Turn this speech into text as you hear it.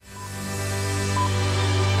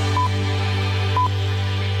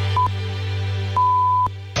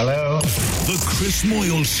Chris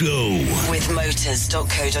Moyle Show. With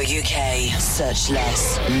motors.co.uk. Search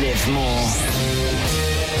less, live more.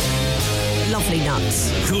 Lovely nuts.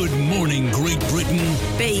 Good morning, Great Britain.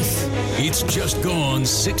 Beef. It's just gone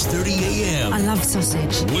 6:30 a.m. I love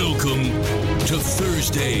sausage. Welcome to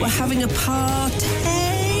Thursday. We're having a party.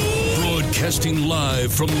 Broadcasting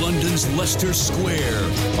live from London's Leicester Square,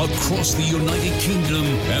 across the United Kingdom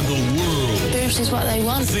and the world. This is what they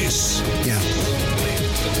want. This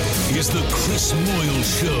is the Chris Moyle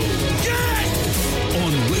Show.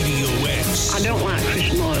 On Radio X. I don't like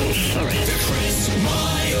Chris Moyle, sorry. The Chris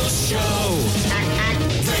Moyle Show.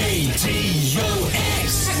 Radio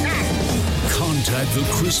X. Contact the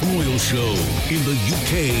Chris Moyle Show. In the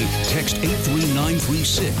UK, text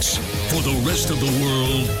 83936. For the rest of the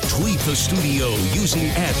world, tweet the studio using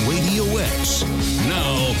 @RadioX.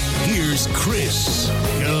 Now, here's Chris.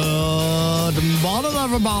 Good morning,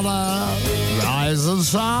 everybody. Rise and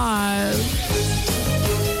shine.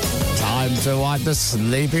 Time to wipe the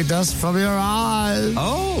sleepy dust from your eyes.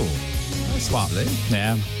 Oh, that's lovely.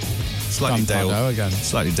 Yeah. Slightly Don Pardo again.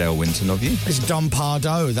 Slightly Dale Winton of you. It's Don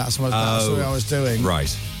Pardo. That's what I was doing.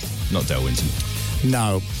 Right. Not Dale Winton.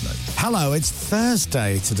 No. Hello, it's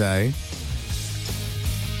Thursday today.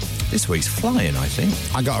 This week's flying, I think.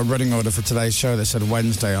 I got a running order for today's show that said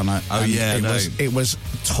Wednesday on it. Oh, and yeah, it was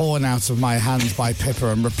torn out of my hands by Pippa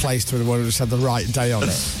and replaced with one that had the right day on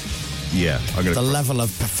it. Yeah. The level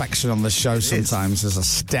of perfection on the show sometimes is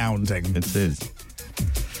astounding. It is.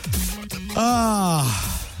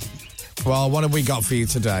 Well, what have we got for you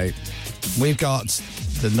today? We've got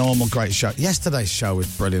the normal great show. Yesterday's show was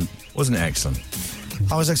brilliant. Wasn't it excellent?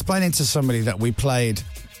 I was explaining to somebody that we played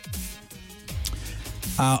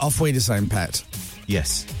Off Wiedersehen Pet.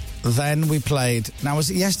 Yes. Then we played... Now,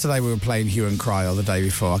 was it yesterday we were playing Hue and Cry or the day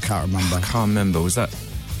before? I can't remember. I can't remember. Was that...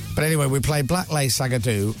 But anyway, we played Black Lace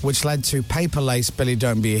Agadoo, which led to Paper Lace Billy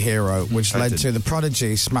Don't Be a Hero, which led to The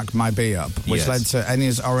Prodigy Smack My Bee Up, which led to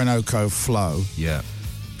Ennio's Orinoco Flow. Yeah.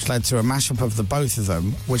 Which led to a mashup of the both of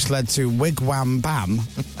them, which led to Wig Wham Bam.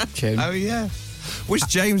 Oh, yeah. Which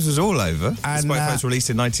James was all over. And, despite it was released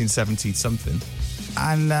in 1970-something.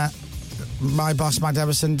 And my boss, Matt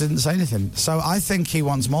Everson, didn't say anything. So I think he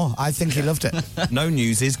wants more. I think he loved it. No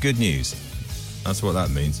news is good news. That's what that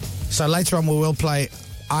means. So later on we will play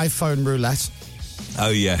iPhone Roulette. Oh,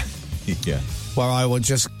 yeah. Yeah. Where I will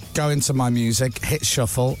just go into my music, hit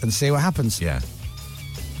shuffle, and see what happens. Yeah.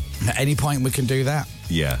 At any point we can do that.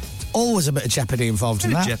 Yeah. Always a bit of jeopardy involved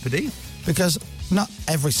in that. Jeopardy? Because not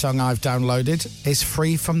every song I've downloaded is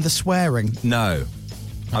free from the swearing. No.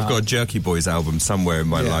 I've got a Jerky Boys album somewhere in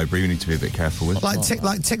my library. We need to be a bit careful with. Like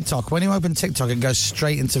TikTok. When you open TikTok, it goes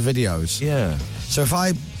straight into videos. Yeah. So if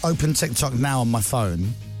I open TikTok now on my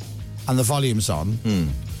phone and the volume's on,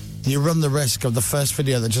 you run the risk of the first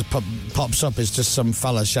video that just pops up is just some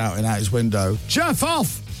fella shouting out his window, "Jeff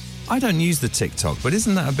off!" I don't use the TikTok, but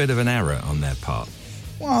isn't that a bit of an error on their part?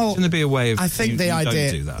 Well, shouldn't there be a way of... I think the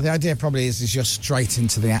idea... don't do that. The idea probably is you're straight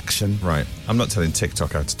into the action. Right. I'm not telling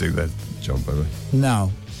TikTok how to do their job, by the way.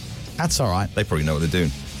 No. That's all right. They probably know what they're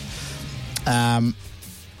doing.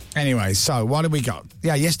 Anyway, so what have we got?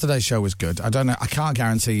 Yeah, yesterday's show was good. I don't know. I can't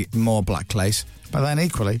guarantee more Black Lace, but then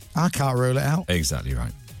equally, I can't rule it out. Exactly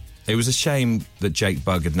right. It was a shame that Jake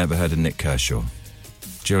Bugg had never heard of Nick Kershaw.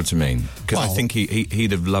 Do you know what I mean? Because I think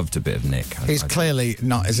he'd have loved a bit of Nick. He's clearly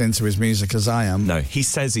not as into his music as I am. No, he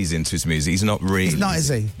says he's into his music. He's not really. He's not, is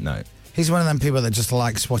he? No. He's one of them people that just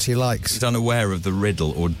likes what he likes. He's unaware of the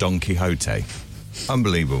riddle or Don Quixote.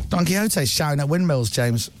 Unbelievable. Don Quixote's shouting at windmills,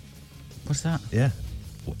 James. What's that? Yeah.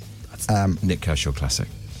 That's Nick Kershaw classic.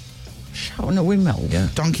 Shouting at windmill? Yeah.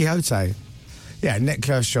 Don Quixote. Yeah, Nick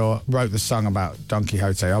Kershaw wrote the song about Don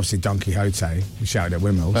Quixote. Obviously, Don Quixote, who shouted at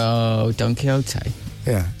windmills. Oh, Don Quixote.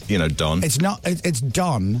 Yeah. You know, Don. It's not. It's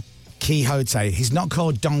Don Quixote. He's not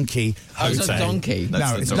called Don Quixote. It's not Donkey.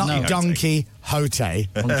 No, it's not Don Quixote.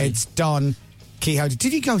 It's Don Quixote.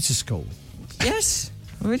 Did you go to school? Yes.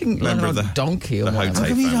 We didn't Member learn of about the- donkey or the whatever. How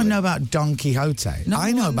come you don't know about Don Quixote? No,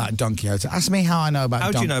 I know about Don Quixote. Ask me how I know about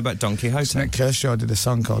How do you know about Don Quixote? Nick Kershaw did a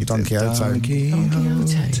song called Don did Quixote. Don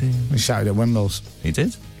Quixote. He shouted at windmills. He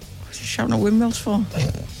did? What's he shouting at windmills for?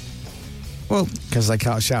 Well, because they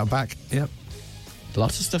can't shout back. Yep.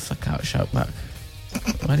 Lots of stuff I can't shout back.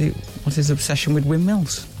 What's his obsession with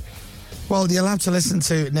windmills? Well, you'll have to listen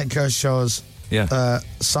to Nick Kershaw's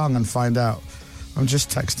song and find out. I'm just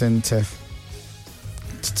texting Tiff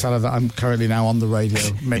to tell her that I'm currently now on the radio,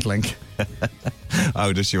 midlink.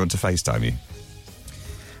 Oh, does she want to FaceTime you?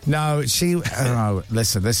 No, oh,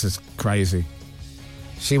 listen, this is crazy.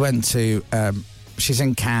 She went to, she's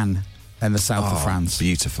in Cannes in the south of France.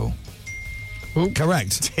 Beautiful.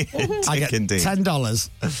 Correct. I get indeed. $10.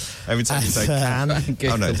 Every time you say can.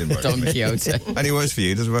 Oh, no, it didn't work. Don Quixote. And it works for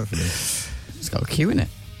you, it doesn't work for me. It's got a Q in it.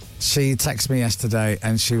 She texted me yesterday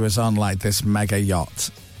and she was on like this mega yacht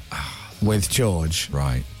with George,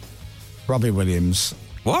 Right. Robbie Williams,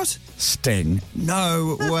 What? Sting,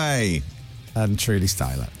 No way. and Trudy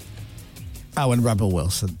Styler. Oh, and Rebel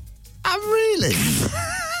Wilson. Oh, really?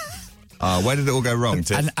 Where did it all go wrong,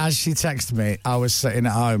 Tiff? And as she texted me, I was sitting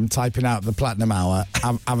at home typing out the Platinum Hour,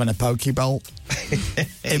 having a poke bowl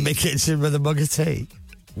in my kitchen with a mug of tea.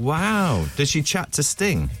 Wow. Did she chat to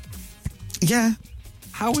Sting? Yeah.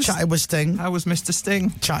 Chatted with Sting. How was Mr.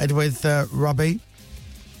 Sting? Chatted with Robbie.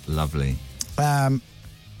 Lovely.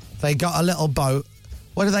 They got a little boat.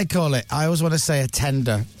 What do they call it? I always want to say a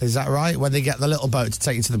tender. Is that right? When they get the little boat to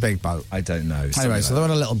take you to the big boat. I don't know. Anyway, so they're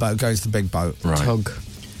on a little boat going to the big boat. Right. Tug.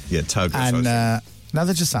 Yeah, tug. And now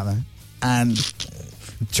they're just sat there. And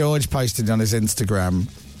George posted on his Instagram.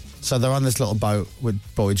 So they're on this little boat with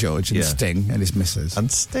Boy George and Yeah. Sting and his missus.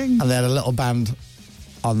 And Sting. And they had a little band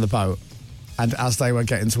on the boat. And as they were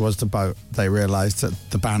getting towards the boat, they realised that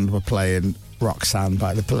the band were playing Roxanne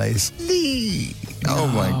by the Police. Oh,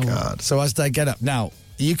 my God. So as they get up, now,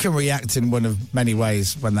 you can react in one of many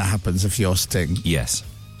ways when that happens if you're Sting. Yes.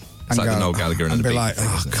 It's And like the go, Noel Gallagher and and the be Beatles like, thing,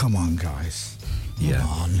 oh, isn't it? come on, guys. Yeah. Come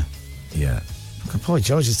on. Yeah. Boy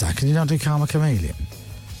George is there. Can you not do Karma Chameleon?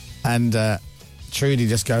 And Trudy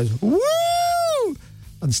just goes, woo!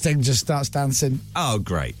 And Sting just starts dancing Oh,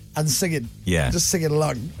 great. and singing. Yeah. Just singing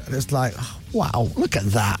along. And it's like, oh, wow, look at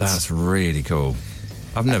that. That's really cool.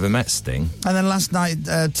 I've never met Sting. And then last night,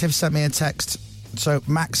 Tiff sent me a text. So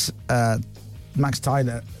Max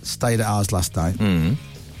Tyler stayed at ours last night.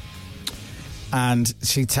 And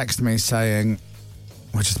she texted me saying,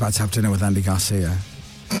 we're just about to have dinner with Andy Garcia.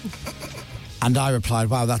 And I replied,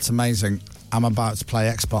 wow, that's amazing. I'm about to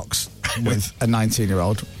play Xbox with a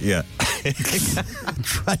 19-year-old. Yeah.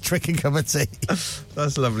 Drinking a cup of tea.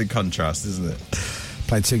 That's a lovely contrast, isn't it?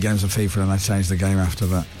 Played 2 games of FIFA and I changed the game after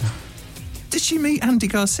that. Did she meet Andy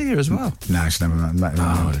Garcia as well? No, she's never met him.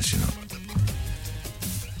 Oh, did she not?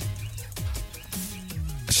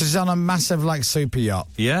 She's on a massive, like, super yacht.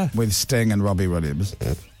 Yeah. With Sting and Robbie Williams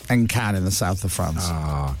in Cannes in the south of France.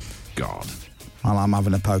 Oh, God. While I'm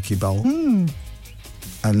having a poke bowl.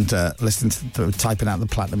 And listening to typing out the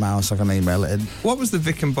Platinum Hour so I can email it in. What was the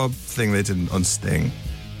Vic and Bob thing they did on Sting?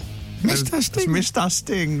 Mr. Sting. It's Mr.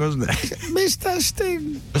 Sting, wasn't it? Mr.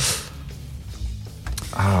 Sting.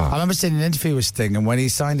 I remember seeing an interview with Sting, and when he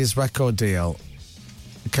signed his record deal,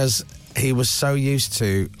 because he was so used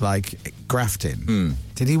to, like, grafting.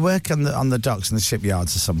 Did he work on the docks and the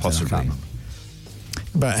shipyards or something? I can't Possibly. remember.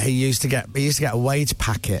 But he used to get a wage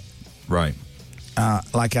packet, Right.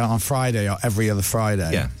 like on Friday or every other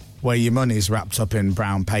Friday. Yeah. Where your money's wrapped up in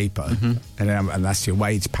brown paper, and that's your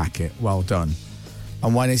wage packet. Well done.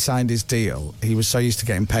 And when he signed his deal, he was so used to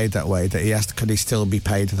getting paid that way that he asked, could he still be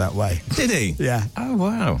paid that way? Did he? Yeah. Oh,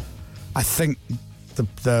 wow. I think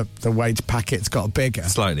the wage packet's got bigger.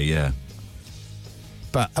 Slightly, yeah.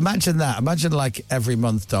 But imagine that. Imagine, like, every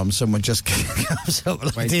month, Dom, someone just comes up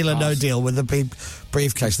with a Wage deal or no pass. deal with a big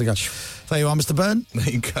briefcase. They go, there you are, Mr. Byrne. There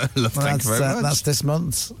you go. Thank you very much. That's this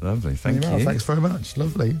month's. Lovely, thank Well, you. thanks very much.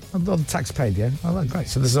 Lovely. I'm on tax paid, yeah? Oh, that's great.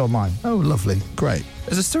 So this is all mine. Oh, lovely. Great.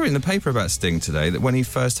 There's a story in the paper about Sting today that when he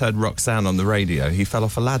first heard Roxanne on the radio, he fell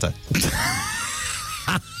off a ladder.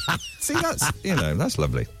 See, that's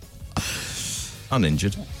lovely.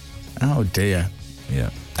 Uninjured. Oh, dear. Yeah.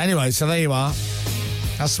 Anyway, so there you are.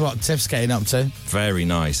 That's what Tiff's getting up to. Very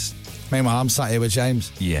nice. Meanwhile, I'm sat here with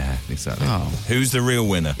James. Yeah, exactly. Oh. Who's the real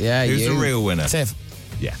winner? Yeah, Who's the you. real winner? Tiff.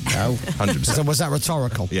 Yeah. No. 100%. So was that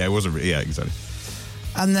rhetorical? Yeah, it was yeah, exactly.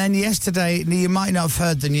 And then yesterday, you might not have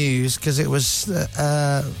heard the news because it was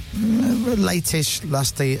late-ish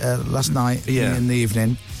last night Yeah. in the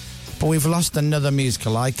evening. But we've lost another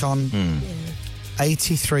musical icon.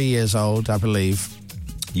 83 years old, I believe.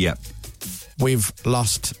 Yep. We've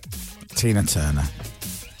lost Tina Turner.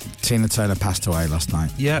 Tina Turner passed away last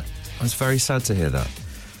night. Yep. I was very sad to hear that.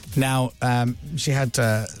 Now, she had...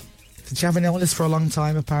 did she have an illness for a long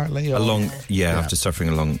time, apparently? Or? After suffering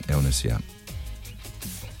a long illness, yeah.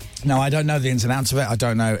 No, I don't know the ins and outs of it. I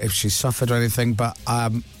don't know if she suffered or anything, but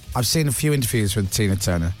I've seen a few interviews with Tina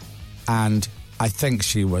Turner, and I think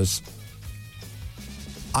she was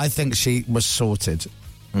sorted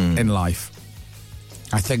in life.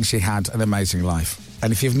 I think she had an amazing life.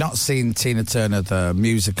 And if you've not seen Tina Turner, the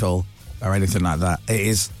musical, or anything like that, it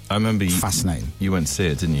is I remember fascinating. You went to see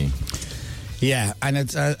it, didn't you? Yeah, and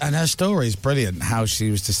and her story is brilliant. How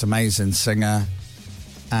she was this amazing singer,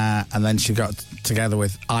 and then she got together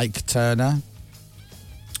with Ike Turner,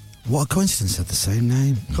 What a coincidence, had the same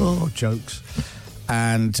name. Oh, jokes.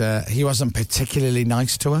 And he wasn't particularly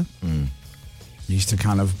nice to her. He used to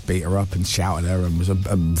kind of beat her up and shout at her and was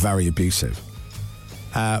very abusive.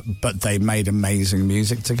 But they made amazing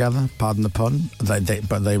music together, pardon the pun.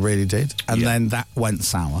 But they really did. And then that went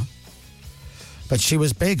sour. But she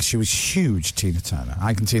was big. She was huge, Tina Turner.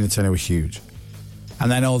 Ike and Tina Turner were huge.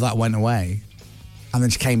 And then all that went away. And then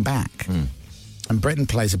she came back. And Britain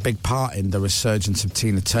plays a big part in the resurgence of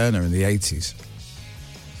Tina Turner in the 80s.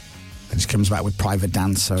 And she comes back with Private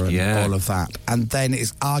Dancer and all of that. And then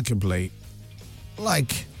it's arguably,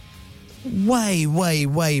 like, way, way,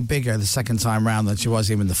 way bigger the second time round than she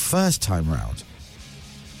was even the first time round.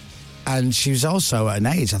 And she was also at an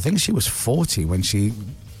age, I think she was 40 when she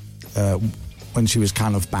was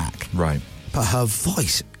kind of back. Right. But her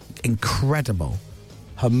voice, incredible.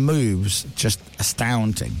 Her moves, just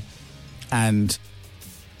astounding. And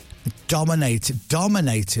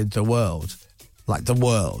dominated the world. Like the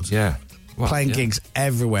world. Yeah. Well, playing gigs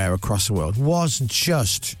everywhere across the world. Was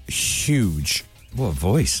just huge. What a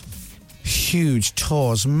voice. Huge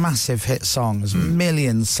tours, massive hit songs,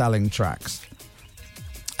 millions selling tracks.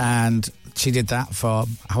 And she did that for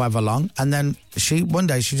however long. And then one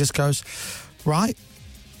day she just goes, right,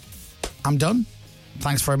 I'm done.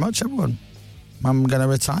 Thanks very much, everyone. I'm going to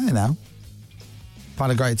retire now. Had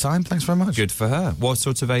a great time. Thanks very much. Good for her. What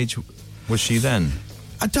sort of age was she then?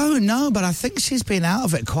 I don't know, but I think she's been out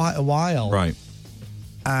of it quite a while. Right.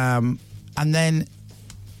 And then,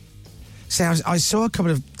 see, I saw a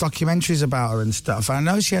couple of documentaries about her and stuff. I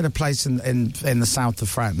know she had a place in the south of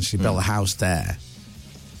France. She built a house there.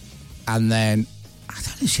 And then, I don't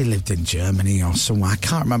know if she lived in Germany or somewhere. I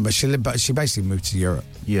can't remember. But she basically moved to Europe.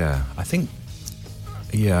 Yeah, I think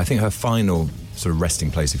her final sort of resting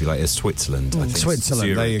place, if you like, is Switzerland. I think. Switzerland,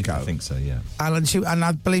 Zurich, there you go. I think so, yeah. And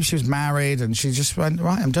I believe she was married, and she just went,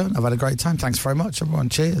 right, I'm done. I've had a great time. Thanks very much, everyone.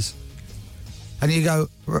 Cheers. And you go,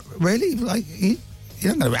 really? Like,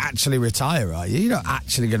 you're not going to actually retire, are you? You're not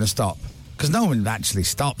actually going to stop. Because no one actually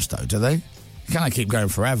stops, though, do they? You kind of keep going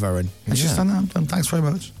forever. And she's just, no, I'm done. Thanks very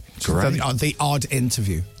much. Great. The odd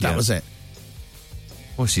interview. That was it.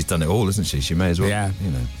 Well, she's done it all, isn't she? She may as well,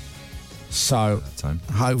 you know. So,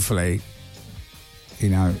 hopefully, you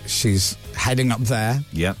know, she's heading up there.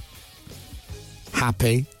 Yep.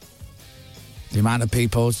 Happy. The amount of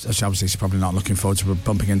people, obviously she's probably not looking forward to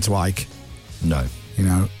bumping into Ike. No. You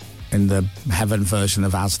know, in the heaven version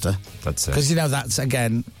of Asda. That's it. Because, you know, that's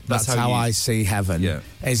how I see heaven. Yeah.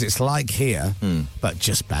 Is it's like here, but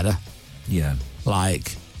just better. Yeah.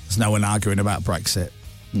 Like, there's no one arguing about Brexit.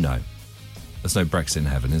 No. There's no Brexit in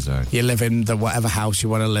heaven, is there? You live in whatever house you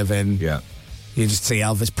want to live in. Yeah. You just see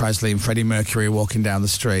Elvis Presley and Freddie Mercury walking down the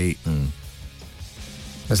street.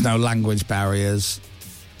 There's no language barriers.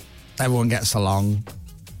 Everyone gets along.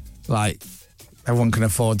 Like, everyone can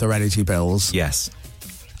afford their energy bills. Yes.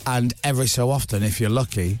 And every so often, if you're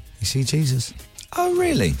lucky, you see Jesus. Oh,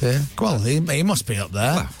 really? Yeah. Well, he must be up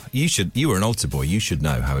there. Well, you were an altar boy. You should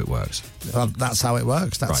know how it works. Well, that's how it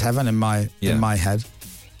works. That's Right. heaven in my head.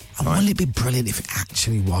 And Right. wouldn't it be brilliant if it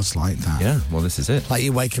actually was like that? Yeah, well, this is it. Like,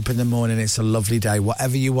 you wake up in the morning, it's a lovely day.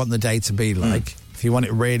 Whatever you want the day to be like. If you want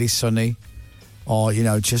it really sunny, or, you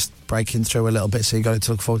know, just breaking through a little bit so you got it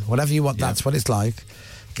to look forward. Whatever you want, that's what it's like.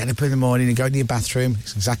 Get up in the morning, you go into your bathroom.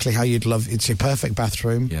 It's exactly how you'd love. It's your perfect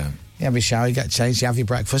bathroom. Yeah. You have your shower, you get changed, you have your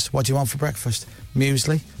breakfast. What do you want for breakfast?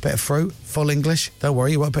 Muesli, bit of fruit, full English. Don't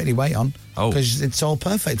worry, you won't put any weight on. Oh. Because it's all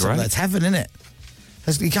perfect. Great. It's heaven, isn't it?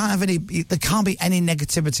 You can't have there can't be any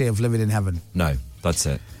negativity of living in heaven. No, that's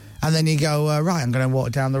it. And then you go, right, I'm going to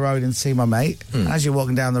walk down the road and see my mate. And as you're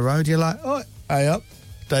walking down the road, you're like, oh, hey up,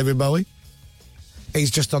 David Bowie. He's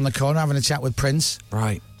just on the corner having a chat with Prince.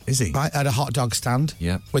 Right. Is he? Right, at a hot dog stand.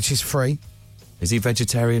 Yeah. Which is free. Is he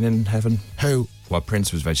vegetarian in heaven? Who? Well,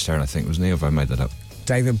 Prince was vegetarian, I think, wasn't he? Or have I made that up?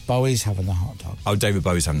 David Bowie's having the hot dog. Oh, David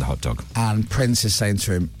Bowie's having the hot dog. And Prince is saying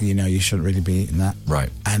to him, you know, you shouldn't really be eating that. Right.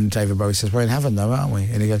 And David Bowie says, we're in heaven though, aren't we?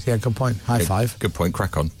 And he goes, yeah, good point. High five. Good point.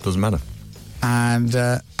 Crack on. Doesn't matter. And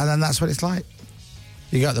then that's what it's like.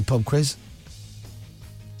 You go to the pub quiz.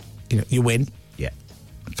 You know, you win. Yeah.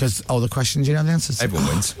 Because all the questions, you know the answers. Everyone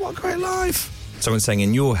wins. What a great life. Someone's saying,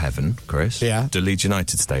 in your heaven, Chris, Yeah. do Leeds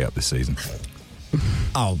United stay up this season?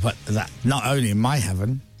 Oh, but that not only in my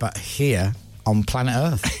heaven, but here on planet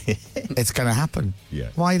Earth. It's going to happen. Yeah.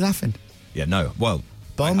 Why are you laughing? Yeah, no. Well,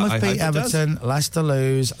 Bournemouth I beat hope it does. Everton, Leicester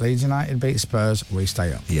lose, Leeds United beat Spurs, we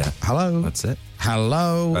stay up. Yeah. Hello? That's it.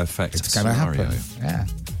 Hello? Perfect It's going to happen. scenario. Yeah.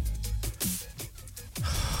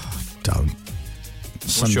 Don't.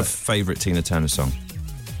 What's your favourite Tina Turner song?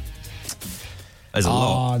 There's a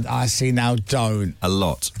lot. Oh, I see now. Don't. A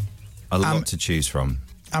lot. A lot to choose from.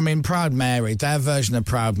 I mean, Proud Mary, their version of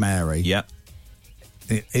Proud Mary Yep.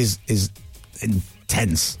 is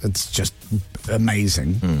intense. It's just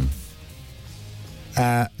amazing.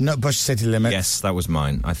 Nutbush City Limits. Yes, that was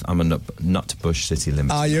mine. I'm a Nutbush City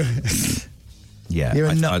Limits. Are you? Yeah. You're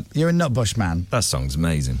a Nutbush man. That song's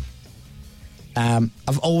amazing.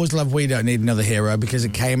 I've always loved We Don't Need Another Hero because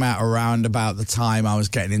it came out around about the time I was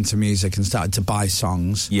getting into music and started to buy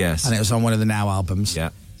songs. Yes. And it was on one of the Now albums. Yeah.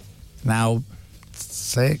 Now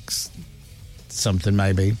 6 something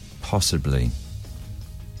maybe. Possibly.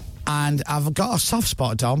 And I've got a soft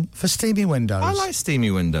spot, Dom, for Steamy Windows. I like Steamy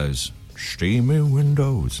Windows. Steamy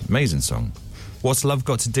Windows. Amazing song. What's Love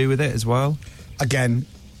got to do with it as well? Again,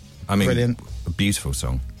 I mean, brilliant. A beautiful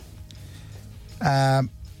song.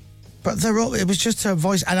 But it was just her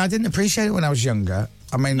voice, and I didn't appreciate it when I was younger.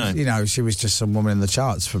 I mean, No. you know, she was just some woman in the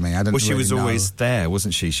charts for me. I didn't. Well, she really was know. always there,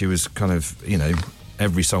 wasn't she? She was kind of, you know,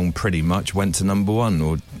 every song pretty much went to number one.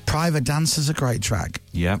 Or Private Dancer's a great track.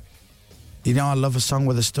 yeah. You know, I love a song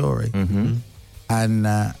with a story,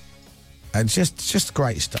 and just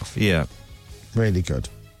great stuff. Yeah. Really good.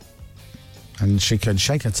 And she could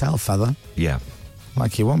shake her tail feather Yeah.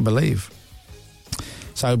 like you won't believe.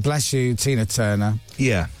 So bless you, Tina Turner.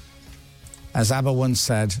 Yeah. As ABBA once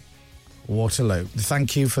said, Waterloo.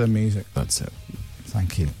 Thank you for the music. That's it.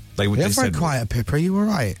 Thank you. They You're very quiet, Pippa. Are you all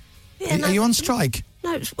right? Yeah, Are you on strike?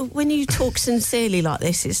 No, when you talk sincerely like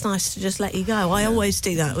this, it's nice to just let you go. I always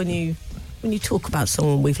do that when you talk about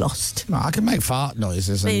someone we've lost. No, I can make fart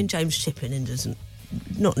noises. Me and James chipping in doesn't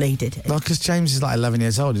not needed. Well, because James is like 11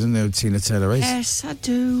 years old, isn't he? Who Tina Turner is. Yes, I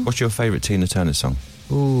do. What's your favourite Tina Turner song?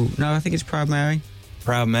 Ooh, no, I think it's Proud Mary.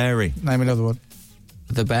 Proud Mary. Name another one.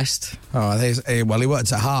 The best. Oh, well, he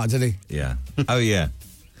worked at Heart, did he? Yeah. Oh, yeah.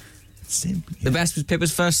 Simply. The best was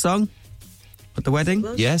Pippa's first song at the wedding.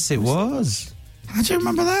 Yes, it was. How do you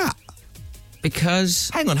remember that?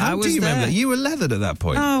 Because Hang on, I how was do you remember? there. You were leathered at that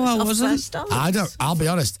point. No, I Off wasn't. First Dance. I'll be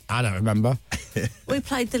honest, I don't remember. We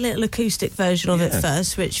played the little acoustic version of it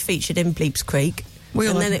first, which featured in Bleeps Creek.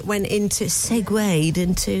 And then it went segued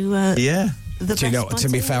into Yeah. the Do you know, best to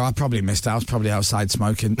be by fair, I probably missed out. I was probably outside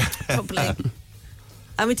smoking. Probably.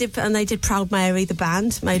 And they did Proud Mary, the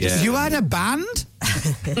band. Made us. Yeah. You had a band?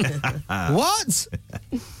 What?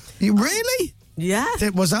 You really? Yeah.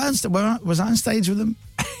 Was I on stage with them?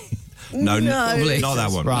 No, No. not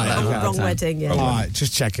that one. Right. No. okay. Wrong wedding, yeah. All right,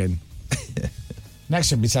 just checking.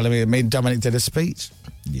 Next, you'll be telling me that me and Dominic did a speech.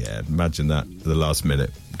 Yeah, imagine that at the last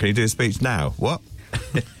minute. Can you do a speech now? What?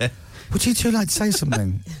 Would you two like to say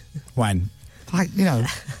something? When? Like, you know.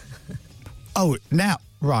 Oh, now,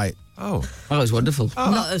 right. Oh, Oh, it was wonderful.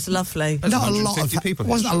 That was lovely. That's Not a lot 150 of people.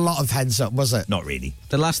 wasn't a lot of heads up, was it? not really.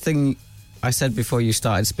 The last thing I said before you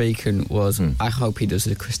started speaking was, I hope he does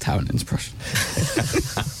the Chris Townend impression.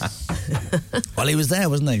 Well, he was there,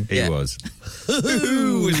 wasn't he? He Yeah. was.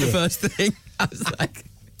 Ooh, was the first thing. I was like,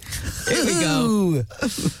 here we go. Ooh,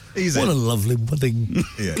 He's what a in. lovely wedding.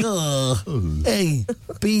 Yeah. A,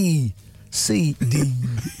 B, C, D.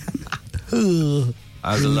 That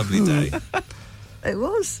was a lovely day. It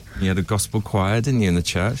was. You had a gospel choir, didn't you, in the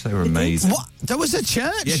church? They were amazing. What? There was a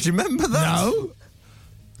church? Yeah, do you remember that?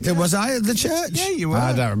 No. Was I at the church? Yeah, you were.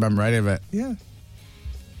 I don't remember any of it. Yeah.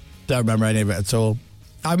 Don't remember any of it at all.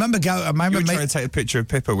 I remember You were trying me- to take a picture of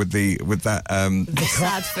Pippa with that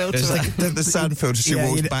Sad filter. the sad filter. She Yeah,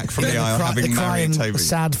 walks you know, back from the aisle the having crying, married Toby.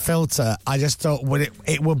 sad filter. I just thought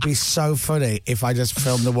it would be so funny if I just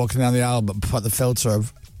filmed her walking down the aisle but put the filter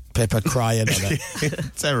of Pippa crying on it.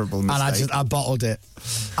 Terrible mistake. And I bottled it.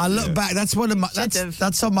 I look back. That's one of my.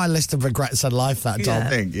 That's on my list of regrets in life. That Tom. I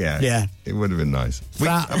think, yeah. Yeah. It would have been nice.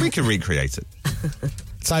 We can recreate it.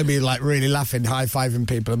 Toby like really laughing, high fiving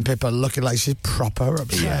people, and Pippa looking like she's proper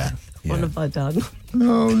upset. What have I done?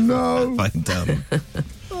 Oh no! Fine, done.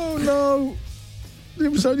 Oh no! It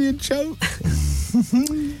was only a joke.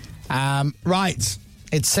 Right.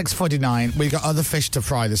 It's 6:49. We got other fish to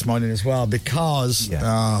fry this morning as well because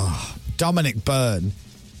Dominic Byrne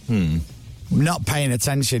not paying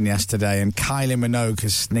attention yesterday, and Kylie Minogue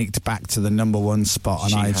has sneaked back to the #1 spot on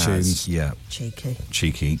She iTunes. has, yeah. Cheeky.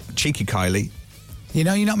 Cheeky Kylie. You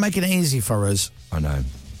know, you're not making it easy for us. I know.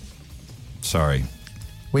 Sorry.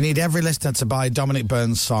 We need every listener to buy Dominic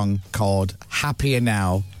Byrne's song called Happier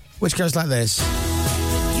Now, which goes like this.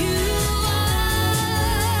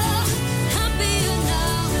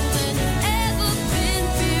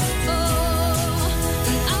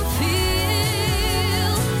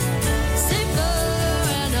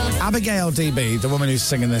 Abigail DB, the woman who's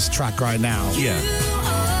singing this track right now, Yeah.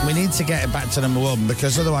 we need to get it back to #1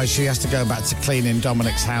 because otherwise she has to go back to cleaning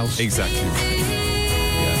Dominic's house. Exactly right.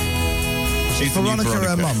 Yeah. She's the new Veronica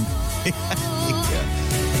her mum. Yeah.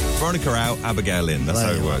 Veronica out, Abigail in. That's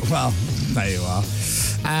how it works. Well, there you are.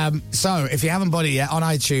 So, if you haven't bought it yet, on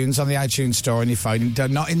iTunes, on the iTunes store on your phone,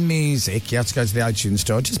 not in music, you have to go to the iTunes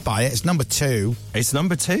store. Just buy it. It's number 2. It's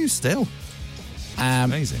number 2 still.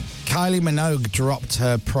 Amazing. Kylie Minogue dropped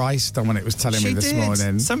her price, Dominic was telling me this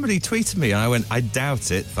morning. Somebody tweeted me and I went, I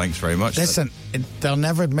doubt it. Thanks very much. Listen, they'll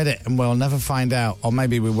never admit it and we'll never find out, or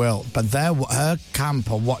maybe we will, but her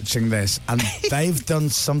camp are watching this and they've done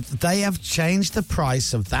something. They have changed the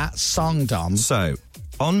price of that song, Dom. So,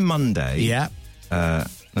 on Monday... Yeah.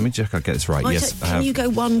 Let me check I get this right. Yes. Can you go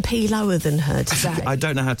 1p lower than her today? I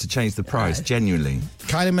don't know how to change the price, genuinely.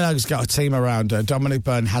 Kylie Minogue's got a team around her. Dominic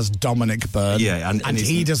Byrne has Dominic Byrne. Yeah, and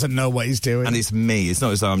he doesn't know what he's doing. And it's me. It's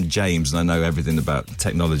not as though I'm James and I know everything about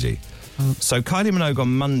technology. So Kylie Minogue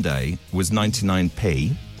on Monday was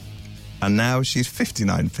 99p, and now she's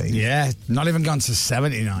 59p. Yeah, not even gone to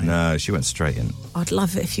 79. No, she went straight in. I'd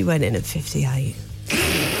love it if you went in at 58.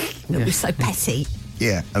 It'd be so petty.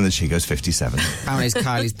 Yeah, and then she goes 57. Apparently it's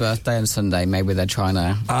Kylie's birthday on Sunday. Maybe they're trying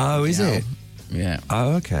to... Oh, is it? Yeah.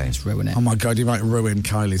 Oh, okay. Let's ruin it. Oh, my God, you might ruin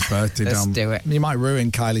Kylie's birthday, Let's Dom. do it. You might ruin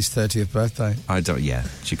Kylie's 30th birthday. I don't... Yeah,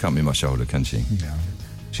 she can't be much older, can she? No.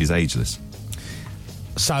 She's ageless.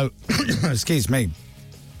 So, excuse me,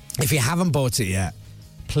 if you haven't bought it yet,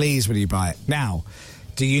 please will you buy it. Now,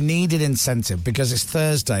 do you need an incentive? Because it's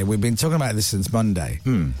Thursday. We've been talking about this since Monday.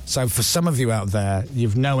 So for some of you out there,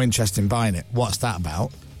 you've no interest in buying it. What's that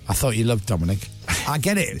about? I thought you loved Dominic. I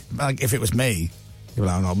get it. Like, if it was me, you'd be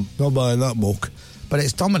like, I'm not buying that book. But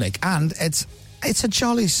it's Dominic, and it's a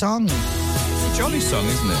jolly song. It's a jolly song,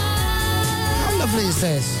 isn't it? How lovely is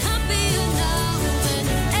this?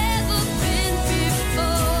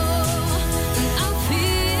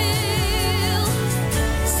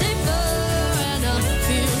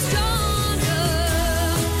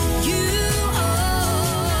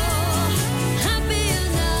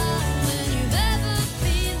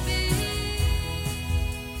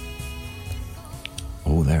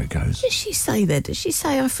 Oh, there it goes. Did she say that? Did she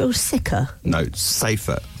say I feel sicker? No,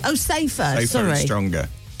 safer. Oh, safer. Safer Sorry. and stronger.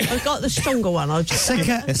 I got the stronger one. I'll just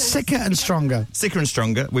Sicker and stronger. Sicker and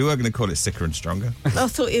stronger. We were going to call it sicker and stronger. I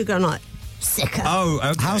thought you were going like sicker. Oh,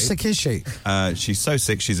 okay. How sick is she? She's so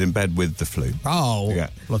sick she's in bed with the flu. Oh, Yeah.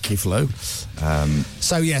 lucky flu.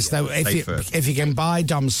 So, yes, though, if you can buy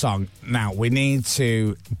Dom's song, now we need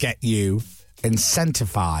to get you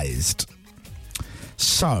incentivized.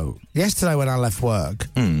 So, yesterday when I left work,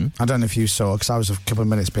 I don't know if you saw, because I was a couple of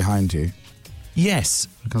minutes behind you, Yes.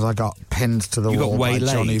 because I got pinned to the You got wall by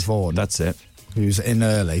waylaid. Johnny Vaughan, That's it. who's in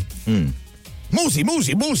early. Moosey,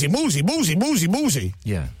 Moosey, Moosey, Moosey, Moosey, Moosey, Moosey.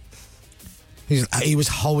 Yeah. He was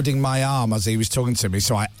holding my arm as he was talking to me,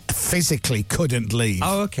 so I physically couldn't leave.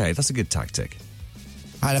 Oh, okay. That's a good tactic.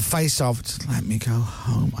 I had a face off. Just let me go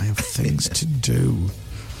home. I have things to do.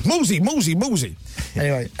 Moosey, Moosey, Moosey.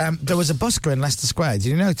 Anyway, there was a busker in Leicester Square. Did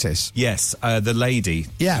you notice? Yes, the lady.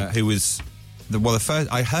 Yeah. Who was... the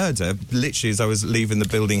first I heard her literally as I was leaving the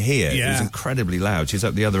building here. Yeah. It was incredibly loud. She's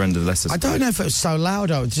up the other end of Leicester I Square. don't know if it was so loud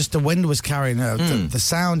or just the wind was carrying the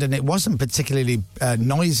sound, and it wasn't particularly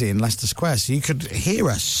noisy in Leicester Square, so you could hear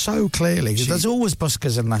her so clearly. 'Cause there's always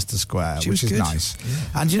buskers in Leicester Square, She which was is good. nice.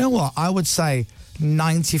 Yeah. And you know what? I would say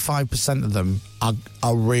 95% of them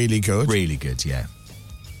are really good. Really good, yeah.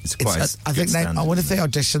 It's quite I think I wonder if they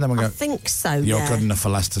audition them and go, I think so. you're yeah. good enough for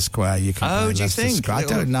Leicester Square. You can play do you Leicester think? Square. I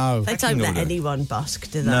don't know. They don't Pecking let order. anyone busk,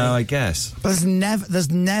 do they? No, I guess. But there's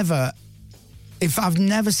never, if I've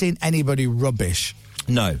never seen anybody rubbish.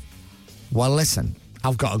 No. Well, listen,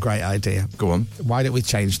 I've got a great idea. Go on. Why don't we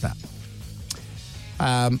change that?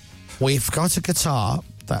 We've got a guitar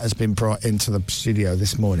that has been brought into the studio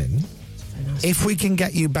this morning. If we can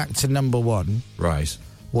get you back to number 1, Right.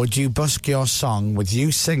 would you busk your song with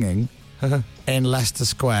you singing in Leicester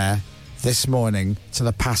Square this morning to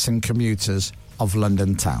the passing commuters of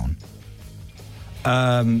London town?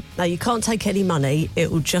 No, you can't take any money.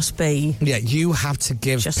 It will just be... Yeah, you have to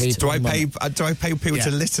give Just- people Do I money. pay people Yeah.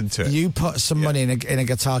 to listen to it? You put some money in a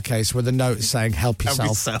guitar case with a note saying "Help Help yourself."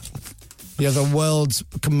 yourself. You're the world's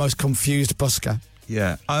most confused busker.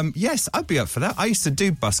 Yeah. Yes, I'd be up for that. I used to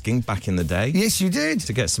do busking back in the day. Yes, you did.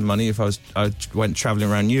 To get some money if I went travelling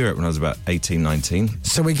around Europe when I was about 18, 19.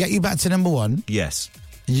 So we get you back to number 1. Yes.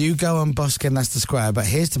 You go and busk in Leicester Square, but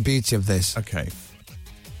here's the beauty of this. Okay.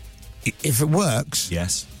 If it works,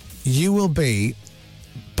 Yes. you will be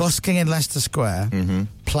busking in Leicester Square,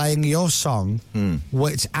 playing your song,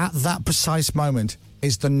 which at that precise moment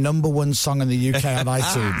is the number 1 song in the UK on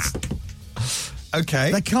iTunes.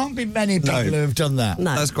 Okay. There can't be many people who have done that.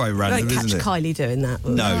 No. That's quite You random, won't catch isn't it? Kylie doing that.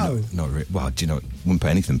 will you? No, not really. Well, do you know, wouldn't put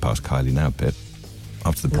anything past Kylie now, Pip.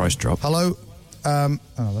 After the price drop. Hello?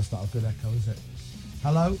 that's not a good echo, is it?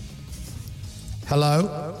 Hello?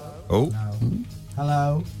 Hello? Oh. No.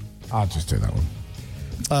 Hello? I'll just do that one.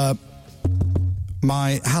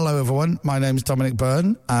 Hello, everyone. My name's Dominic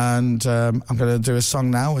Byrne, and I'm going to do a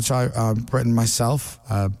song now, which I've written myself.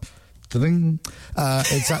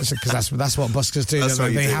 It's actually because that's what buskers do.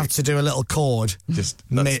 They have to do a little chord just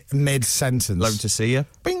mid sentence. Love to see you.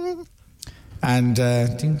 Bing. And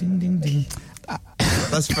ding ding ding ding.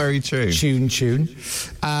 That's very true. Tune.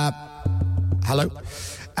 Hello.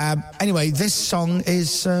 Anyway, this song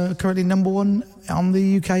is currently number 1 on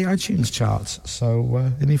the UK iTunes charts.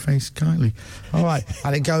 So, in your face, kindly. All right.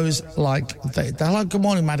 And it goes like, hello, good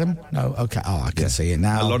morning, madam. No, okay. Oh, I can see it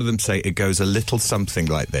now. A lot of them say it goes a little something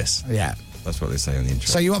like this. Yeah. That's what they say on the intro.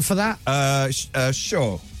 So you up for that?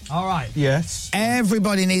 Sure. All right. Yes.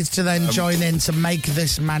 Everybody needs to then join in to make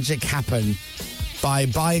this magic happen by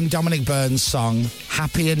buying Dominic Byrne's song,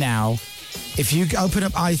 Happier Now. If you open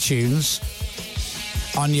up iTunes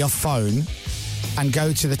on your phone and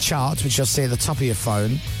go to the chart, which you'll see at the top of your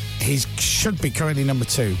phone, he should be currently number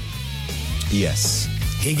 2. Yes.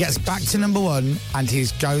 He gets back to number 1 and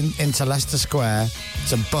he's going into Leicester Square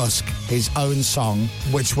to busk his own song,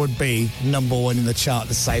 which would be number 1 in the chart at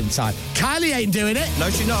the same time. Kylie ain't doing it. No,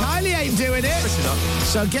 she's not. Kylie ain't doing it. She's not.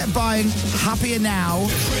 So get buying Happier Now.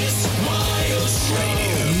 Chris Miles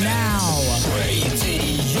Radio. Now. Radio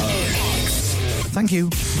X. Thank you.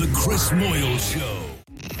 The Chris Moyle Show.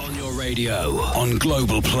 On your radio, on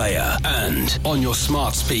Global Player, and on your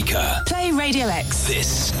smart speaker. Play Radio X.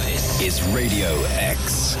 This is Radio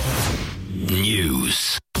X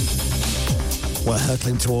News. We're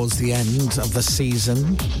hurtling towards the end of the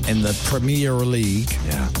season in the Premier League.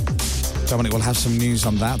 Yeah. Dominic will have some news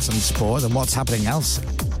on that and sport and what's happening else.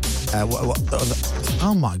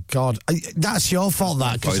 Oh my God, that's your fault.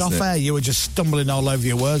 That because off air you were just stumbling all over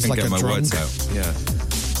your words like a drunk. My words out. Yeah.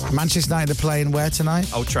 Manchester United are playing where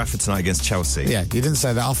tonight? Old Trafford tonight against Chelsea. Yeah, you didn't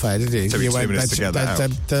say that off air, did you? Took me 2 minutes to get that out.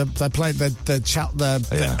 They played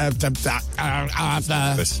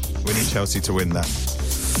We need Chelsea to win that.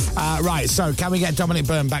 Right, so can we get Dominic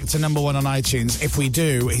Byrne back to number 1 on iTunes? If we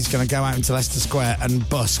do, he's going to go out into Leicester Square and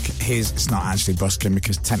busk his... It's not actually busking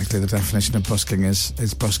because technically the definition of busking is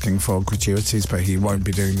busking for gratuities, but he won't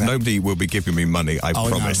be doing that. Nobody will be giving me money, I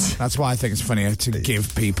promise. No. That's why I think it's funnier to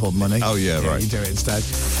give people money. Oh, yeah, right. You do it instead.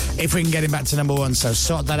 If we can get him back to number 1, so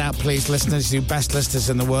sort that out, please, listeners. You best listeners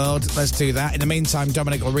in the world. Let's do that. In the meantime,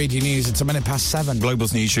 Dominic will read you news. It's 7:01.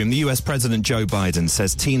 Global's newsroom. The US President Joe Biden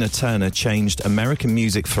says Tina Turner changed American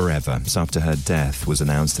music forever. It's after her death was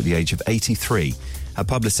announced at the age of 83. Her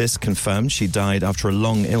publicist confirmed she died after a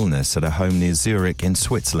long illness at a home near Zurich in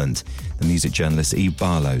Switzerland. The music journalist Eve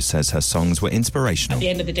Barlow says her songs were inspirational. At the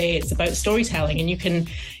end of the day, it's about storytelling, and you can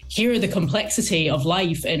hear the complexity of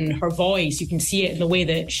life in her voice. You can see it in the way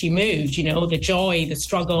that she moved, you know, the joy, the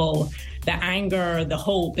struggle, the anger, the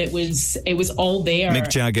hope. It was all there. Mick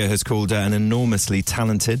Jagger has called her an enormously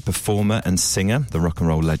talented performer and singer. The rock and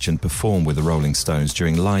roll legend performed with the Rolling Stones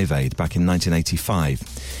during Live Aid back in 1985.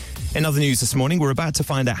 In other news this morning, we're about to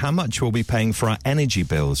find out how much we'll be paying for our energy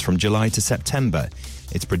bills from July to September.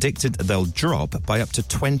 It's predicted they'll drop by up to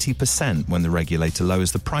 20% when the regulator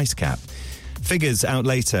lowers the price cap. Figures out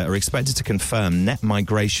later are expected to confirm net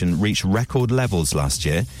migration reached record levels last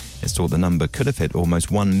year. It's thought the number could have hit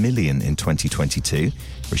almost 1 million in 2022.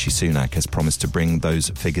 Rishi Sunak has promised to bring those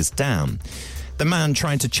figures down. The man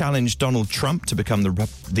trying to challenge Donald Trump to become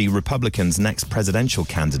the Republicans' next presidential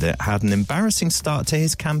candidate had an embarrassing start to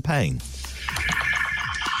his campaign.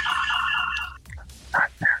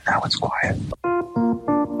 Now it's quiet.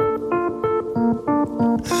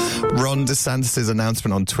 Ron DeSantis'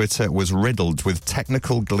 announcement on Twitter was riddled with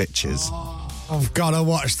technical glitches. I've got to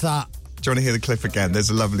watch that. Do you want to hear the clip again? There's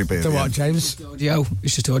a lovely bit. The what, James? Audio.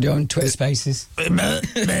 It's just audio on Twitter Spaces. Do you want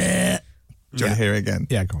to hear it again?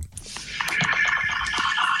 Yeah, go on.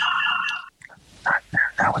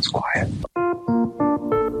 Now it's quiet.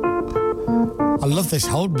 I love this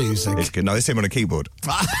hold music. It's good. No, it's him on a keyboard.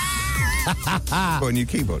 Got a new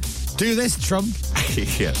keyboard. Do this, Trump.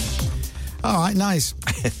 Yeah. All right, nice.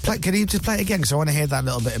 Can you just play it again? Because I want to hear that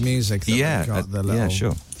little bit of music. Yeah, yeah,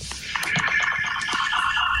 sure.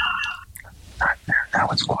 Now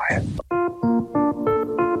it's quiet.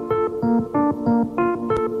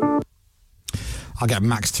 I'll get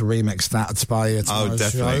Max to remix that by tomorrow's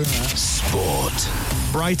definitely. show. Sport.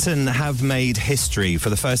 Brighton have made history.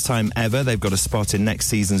 For the first time ever, they've got a spot in next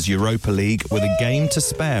season's Europa League with a game to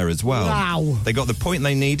spare as well. Wow. They got the point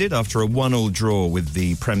they needed after a 1-1 draw with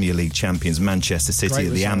the Premier League champions Manchester City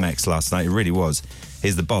at the Amex last night. It really was.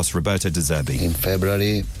 Here's the boss, Roberto De Zerbi. In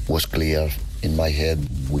February was clear in my head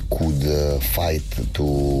we could fight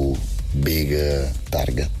to big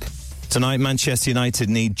target. Tonight, Manchester United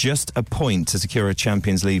need just a point to secure a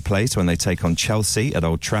Champions League place when they take on Chelsea at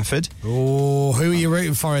Old Trafford. Oh, who are you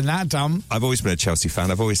rooting for in that, Dom? I've always been a Chelsea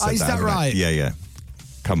fan. I've always said that. Is that haven't I? right? Yeah.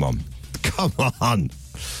 Come on.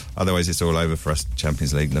 Otherwise, it's all over for us,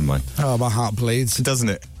 Champions League. Never mind. Oh, my heart bleeds. Doesn't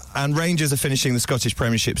it? And Rangers are finishing the Scottish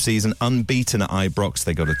Premiership season unbeaten at Ibrox.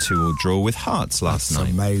 They got a 2-2 draw with Hearts last night.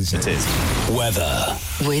 Amazing. It is. Weather.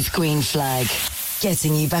 With Green Flag.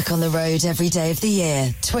 Getting you back on the road every day of the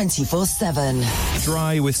year, 24/7.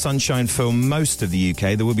 Dry with sunshine for most of the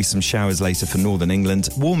UK. There will be some showers later for northern England.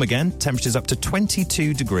 Warm again, temperatures up to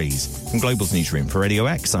 22 degrees. From Global's newsroom for Radio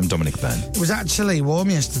X, I'm Dominic Byrne. It was actually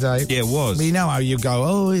warm yesterday. Yeah, it was. But you know how you go,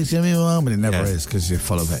 oh, it's going to be warm, but it never is because you're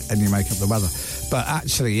full of it and you make up the weather. But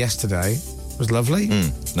actually, yesterday was lovely.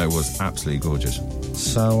 No, it was absolutely gorgeous.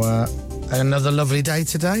 So, another lovely day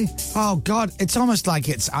today. Oh, God, it's almost like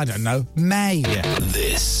it's, I don't know, May. Yeah.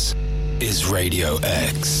 This is Radio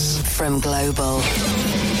X. From Global.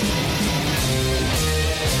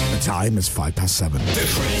 The time is 7:05. The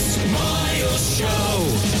Chris Miles Show.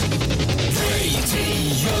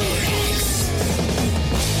 Radio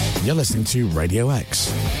X. You're listening to Radio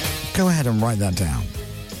X. Go ahead and write that down.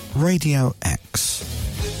 Radio X.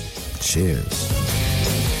 Cheers.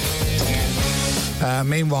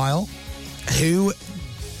 Meanwhile, who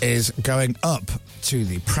is going up to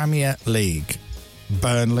the Premier League?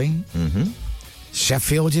 Burnley,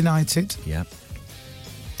 Sheffield United. Yeah.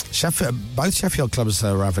 Both Sheffield clubs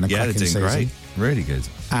are having a Yeah, cracking they're doing season. great. Really good.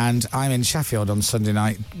 And I'm in Sheffield on Sunday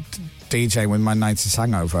night DJing with my 90s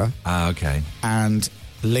hangover. Ah, okay. And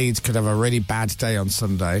Leeds could have a really bad day on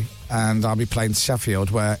Sunday, and I'll be playing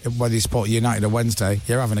Sheffield, where whether you support United or Wednesday,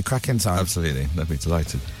 you're having a cracking time. Absolutely. They'll be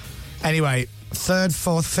delighted. Anyway, 3rd,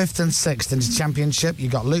 4th, 5th and 6th into Championship.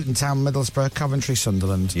 You've got Luton Town, Middlesbrough, Coventry,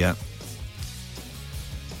 Sunderland. Yeah.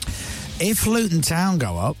 If Luton Town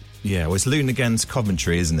go up... Yeah, well, it's Luton against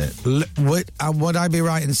Coventry, isn't it? Would I be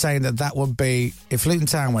right in saying that would be... If Luton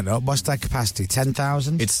Town went up, what's their capacity?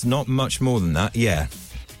 10,000? It's not much more than that, yeah.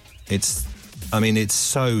 It's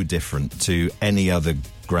so different to any other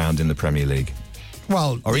ground in the Premier League.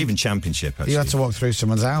 Well... Or even Championship, actually. You have to walk through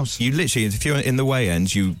someone's house. You literally, if you're in the way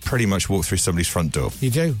end, you pretty much walk through somebody's front door.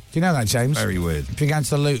 You do. Do you know that, James? Very weird. If you're going to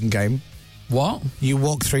the Luton game... What? You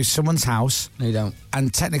walk through someone's house. No, you don't.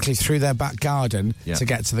 And technically through their back garden to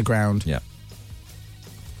get to the ground. Yeah.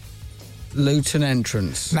 Luton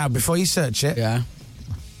entrance. Now, before you search it... Yeah.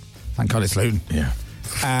 Thank God it's Luton. Yeah.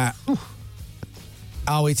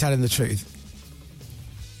 Are we telling the truth?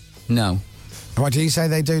 No. What do you say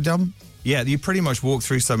they do, Dom? Yeah, you pretty much walk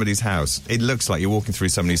through somebody's house. It looks like you're walking through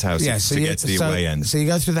somebody's house to get to the away end. So you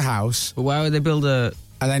go through the house. But why would they build a...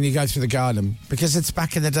 And then you go through the garden. Because it's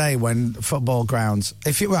back in the day when football grounds...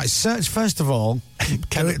 If you search, first of all,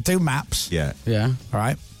 do maps. Yeah. Yeah. All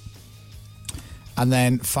right. And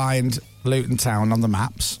then find Luton Town on the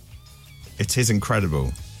maps. It is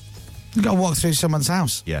incredible. You've got to walk through someone's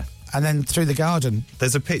house. Yeah. And then through the garden.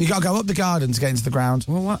 There's a picture. You've got to go up the garden to get into the ground.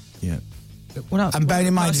 Well, what? Yeah. What else? And bearing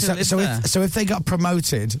in mind, What else so live there? if they got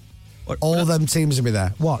promoted, all them teams would be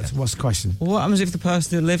there. What? What's the question? Well, what happens if the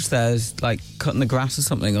person who lives there is like cutting the grass or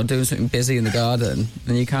something, or doing something busy in the garden,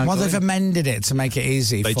 and you can't? Well, go they've in? amended it to make it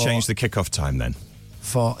easy. They changed the kickoff time then.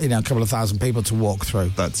 For a couple of thousand people to walk through.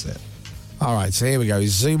 That's it. All right, so here we go.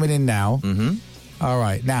 Zooming in now. Mm-hmm. All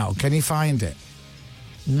right, now can you find it?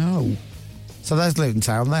 No. So there's Luton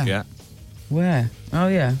Town there. Yeah. Where? Oh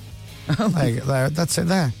yeah. There, that's it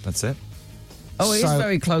there. That's it. Oh, it is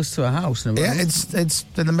very close to a house. In a Yeah, road. it's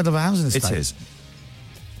in the middle of a housing estate. It is.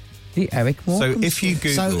 The Eric Morecambe. So if you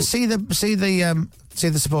Google... So see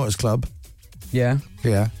the supporters club. Yeah.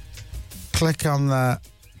 Yeah. Click on the.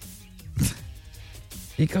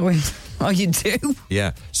 You go in. Oh, you do?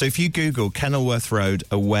 Yeah. So if you Google Kenilworth Road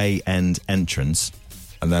away end entrance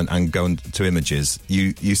and go to images,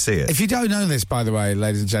 you see it. If you don't know this, by the way,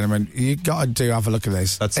 ladies and gentlemen, you got to have a look at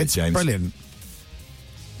this. That's it, James. It's brilliant.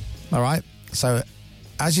 All right. So,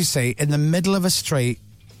 as you see, in the middle of a street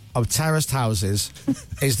of terraced houses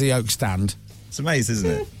is the Oak Stand. It's amazing,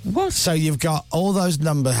 isn't it? What? So you've got all those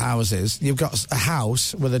number houses. You've got a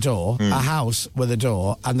house with a door, a house with a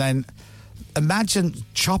door, and then imagine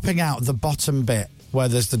chopping out the bottom bit where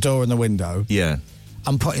there's the door and the window. Yeah.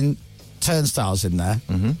 And putting turnstiles in there.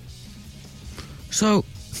 Mm-hmm. So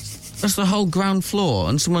that's the whole ground floor,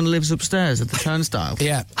 and someone lives upstairs at the turnstile.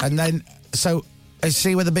 Yeah, and then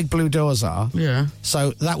see where the big blue doors are? Yeah.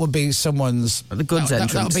 So that would be someone's... The goods that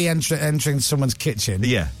entrance. would be entering someone's kitchen.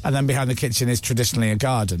 Yeah. And then behind the kitchen is traditionally a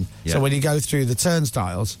garden. Yeah. So when you go through the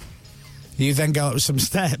turnstiles, you then go up some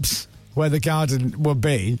steps where the garden would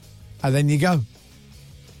be, and then you go.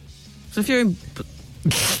 So if you're in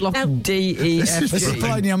block D, E, F, G... It's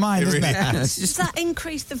blowing your mind, isn't it? Does that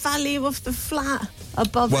increase the value of the flat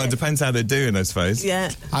above Well, it it? depends how they're doing, I suppose. Yeah.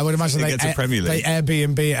 I would imagine It they gets a Premier League.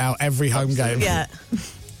 Airbnb it out every home game. Yeah.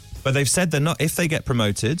 But they've said they're not. If they get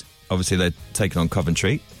promoted, obviously they're taking on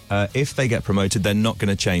Coventry. If they get promoted, they're not going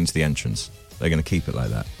to change the entrance. They're going to keep it like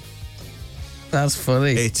that. That's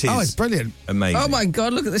funny. It is. Oh, it's brilliant. Amazing. Oh my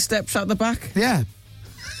God, look at the steps at the back. Yeah.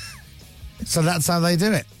 So that's how they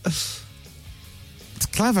do it. It's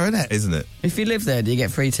clever, isn't it? Isn't it? If you live there, do you get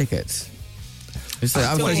free tickets? It's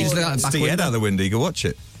like, don't you just look out the back Stick your head window. out the window, you can watch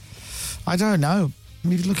it. I don't know.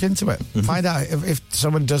 You can look into it. Find out if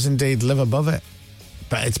someone does indeed live above it.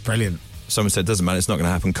 But it's brilliant. Someone said, doesn't matter, it's not going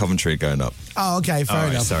to happen. Coventry are going up. Oh, okay, fair All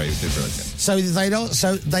right, enough. sorry. it was different, okay.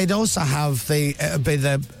 So they'd also have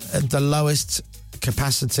the lowest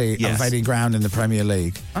capacity Yes. of any ground in the Premier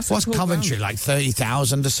League. That's a What's cool Coventry, ground. like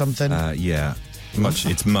 30,000 or something? Yeah.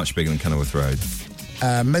 It's much bigger than Kenilworth Road.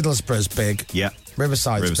 Middlesbrough's big. Yeah.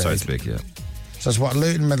 Riverside's big, yeah. So it's what,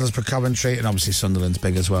 Luton, Middlesbrough, Coventry, and obviously Sunderland's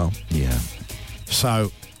big as well. Yeah. So,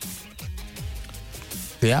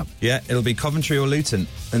 yeah. Yeah, it'll be Coventry or Luton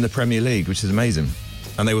in the Premier League, which is amazing.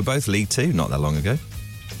 And they were both League Two not that long ago.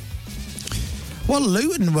 Well,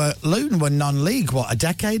 Luton were non-league, what, a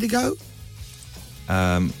decade ago?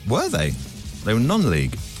 Were they? They were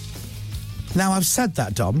non-league. Now, I've said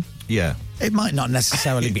that, Dom. Yeah. It might not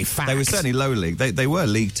necessarily be fact. They were certainly lower league. They were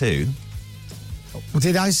League Two.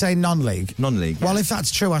 Did I say non-league? Non-league. Well, if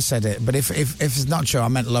that's true, I said it. But if it's not true, I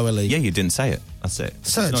meant lower league. Yeah, you didn't say it. That's it.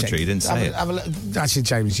 Search it's not it. true, you didn't say it. Actually,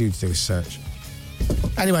 James, you do a search.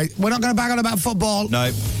 Anyway, we're not going to bang on about football.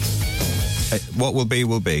 No. What will be,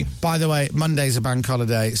 will be. By the way, Monday's a bank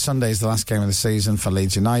holiday. Sunday's the last game of the season for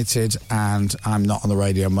Leeds United, and I'm not on the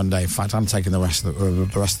radio Monday. In fact, I'm taking the rest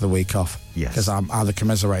of the week off. Yes. Because I'm either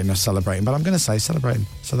commiserating or celebrating. But I'm going to say celebrating.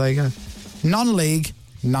 So there you go. Non-league,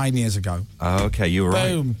 9 years ago. Oh, okay, you were right.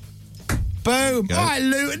 Boom. Boom. Go. All right,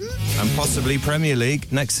 Luton. And possibly Premier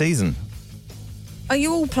League next season. Are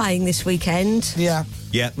you all playing this weekend? Yeah.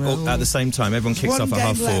 Yeah, all at the same time. Everyone kicks One off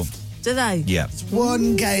at game 4:30. left. Do they? Yeah.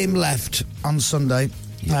 One game left on Sunday.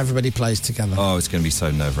 Everybody plays together. Oh, it's going to be so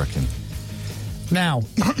nerve-wracking. Now,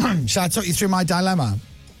 shall I talk you through my dilemma?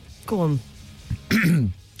 Go on.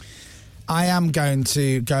 I am going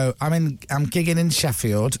to go. I'm gigging in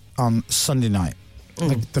Sheffield on Sunday night.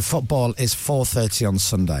 The football is 4:30 on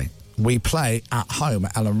Sunday. We play at home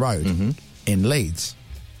at Ellen Road in Leeds.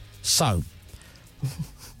 So,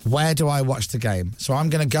 where do I watch the game? So I'm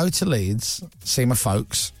going to go to Leeds, see my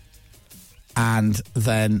folks, and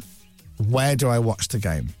then where do I watch the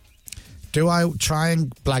game? Do I try and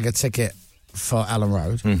blag a ticket for Ellen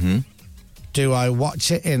Road? Mm-hmm. Do I watch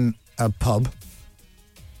it in a pub?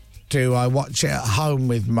 Do I watch it at home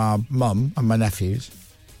with my mum and my nephews?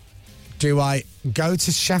 Do I go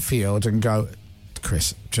to Sheffield and go,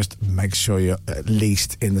 Chris, just make sure you're at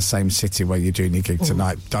least in the same city where you're doing your gig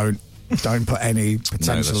tonight. Don't put any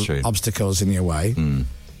potential true. obstacles in your way.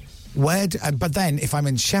 But then, if I'm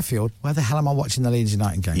in Sheffield, where the hell am I watching the Leeds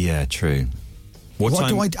United game? Yeah, true. What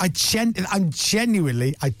time? I'm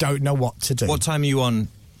genuinely, I don't know what to do. What time are you on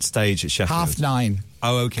stage at Sheffield? 9:30.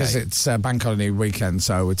 Oh, okay. Because it's bank holiday weekend,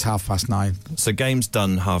 so it's 9:30. So game's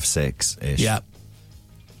done 6:30-ish. Yeah.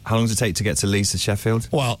 How long does it take to get to Leeds to Sheffield?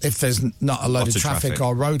 Well, if there's not a load Lots of of traffic traffic.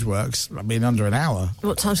 or roadworks, I mean, under an hour.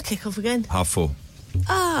 What time's kick-off again? 4:30.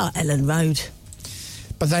 Ah, Ellen Road.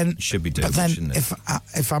 But then Should be doable, But then shouldn't it?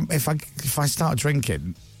 if I start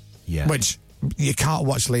drinking, Yeah. which you can't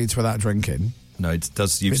watch Leeds without drinking. No, it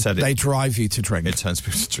does. You've said They it. drive you to drink. It turns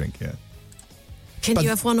people to drink, yeah. Can But- you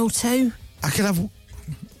have one or two? I could have.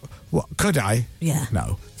 What could I? Yeah.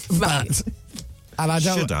 No. Right. But, and I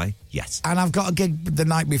don't. Should I? Yes. And I've got a gig the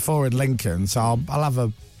night before in Lincoln, so I'll have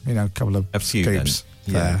a couple of A few scoops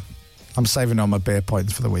then. there. Yeah. I'm saving all my beer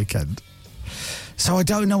points for the weekend, so I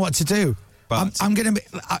don't know what to do. But- I'm going to.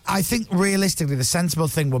 I think realistically, the sensible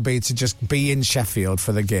thing would be to just be in Sheffield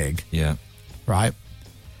for the gig, Yeah. right?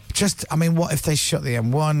 Just, I mean, what if they shut the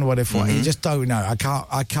M1? What if what? You just don't know.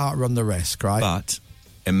 I can't run the risk, right? But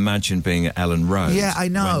imagine being at Ellen Road. Yeah, I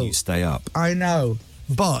know. When you stay up. I know,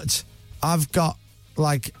 but I've got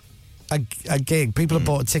like a gig. People have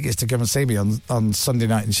bought tickets to come and see me on Sunday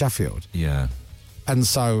night in Sheffield, Yeah. and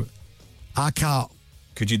so I can't.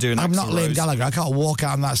 Could you do an I'm Axl not Liam Rose? Gallagher. I can't walk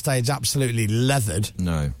out on that stage absolutely leathered.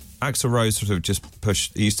 No. Axl Rose sort of just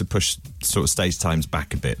he used to push sort of stage times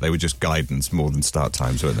back a bit. They were just guidance more than start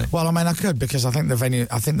times, weren't they? Well, I mean, I could because I think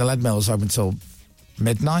the Lead Mill's open until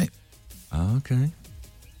midnight. Oh, okay.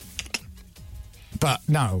 But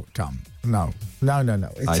no, Tom, No.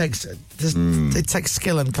 It takes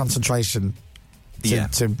skill and concentration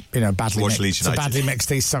to badly mix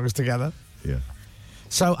these songs together. Yeah.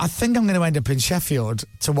 So I think I'm going to end up in Sheffield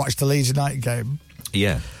to watch the Leeds United game.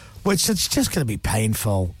 Yeah. Which is just going to be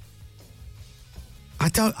painful. I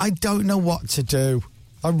don't know what to do.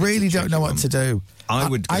 I really don't know what to do. I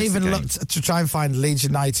even looked to try and find Leeds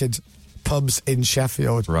United pubs in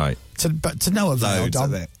Sheffield. Right. But to no avail,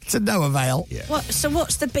 Dom. To no avail. Yeah. So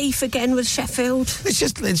what's the beef again with Sheffield? It's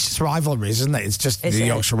just rivalries, isn't it? It's just the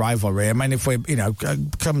Yorkshire rivalry. I mean, if we,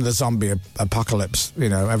 come the zombie apocalypse,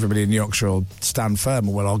 everybody in Yorkshire will stand firm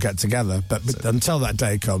and we'll all get together. But until that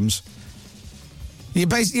day comes, you're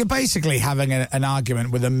basically having an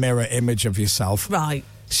argument with a mirror image of yourself. Right.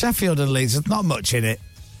 Sheffield and Leeds, there's not much in it.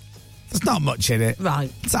 There's not much in it.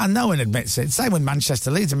 Right. And no one admits it. Same with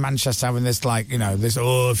Manchester. Leeds and Manchester having this,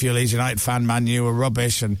 if you're a Leeds United fan, Man U are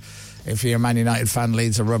rubbish, and if you're a Man United fan,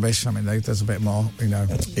 Leeds are rubbish. I mean, there's a bit more,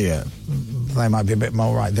 Yeah. They might be a bit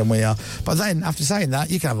more right than we are. But then, after saying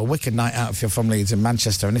that, you can have a wicked night out if you're from Leeds and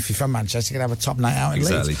Manchester, and if you're from Manchester, you can have a top night out in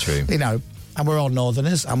Leeds. Exactly true. And we're all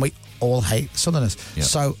Northerners, and we all hate Southerners. Yep.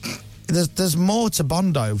 So there's more to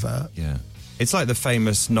bond over. Yeah. It's like the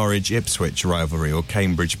famous Norwich-Ipswich rivalry or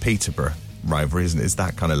Cambridge-Peterborough rivalry, isn't it? It's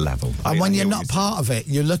that kind of level. And when you're not part of it,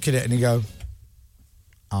 you look at it and you go,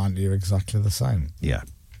 aren't you exactly the same? Yeah.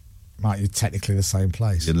 Aren't you technically the same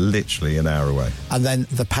place? You're literally an hour away. And then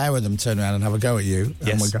the pair of them turn around and have a go at you.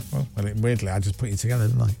 Yes. And we go, weirdly, I just put you together,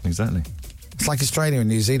 didn't I? Exactly. It's like Australia and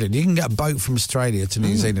New Zealand. You can get a boat from Australia to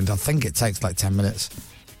New Zealand. I think it takes like 10 minutes.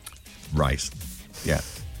 Right. Yeah.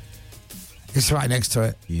 It's right next to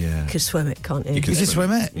it. Yeah. You can swim it, can't you? You can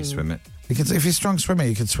swim it. You swim it. You can, if you're a strong swimmer,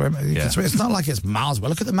 you can swim it. Yeah. It's not like it's miles away.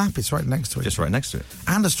 Look at the map. It's right next to it. Just right next to it.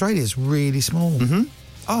 And Australia's really small. Mm-hmm.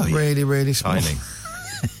 Oh, yeah. Really, really small. Tiny.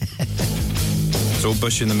 It's all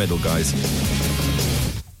bush in the middle, guys.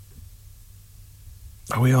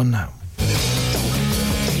 Are we on now?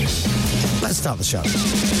 Let's start the show.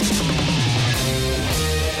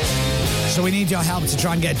 So we need your help to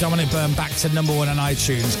try and get Dominic Byrne back to number 1 on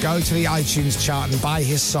iTunes. Go to the iTunes chart and buy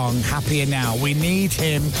his song, Happier Now. We need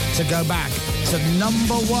him to go back to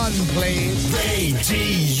number 1, please.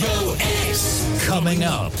 Radio X. Coming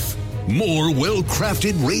up. More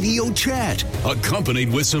well-crafted radio chat, accompanied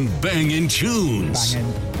with some banging tunes.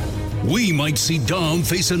 We might see Dom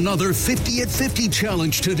face another 50 at 50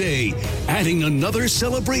 challenge today, adding another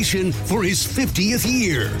celebration for his 50th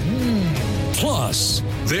year. Plus,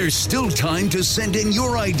 there's still time to send in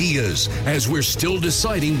your ideas, as we're still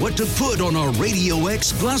deciding what to put on our Radio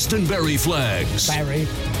X Glastonbury flags. Barry.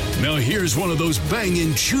 Now here's one of those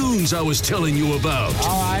banging tunes I was telling you about.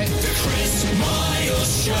 All right. The Chris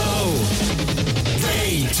Miles Show.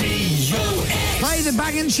 Radio X. Play the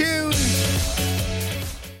banging tune.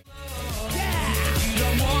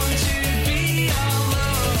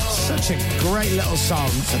 Such a great little song,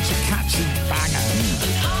 such a catchy banger.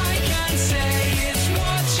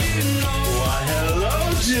 Why,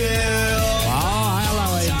 hello, Jill. Oh, hello,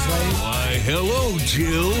 Ainsley. Why, hello,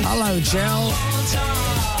 Jill. Hello, Jill.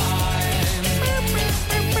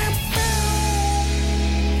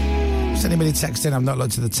 Is anybody texting? I've not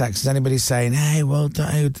looked at the text. Is anybody saying, hey, well,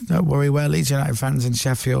 don't worry, we're Leeds United fans in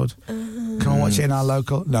Sheffield. Come and watch it in our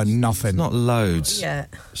local... No, nothing. Not loads. Yeah.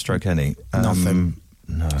 Stroke any. Nothing.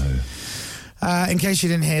 No. In case you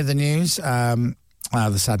didn't hear the news, the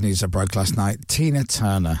sad news that broke last night, Tina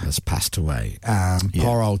Turner has passed away.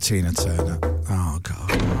 Poor old Tina Turner. Oh,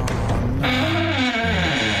 God.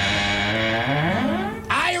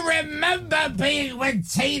 I remember being with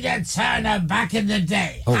Tina Turner back in the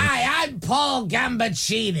day. Oh. Hi, I'm Paul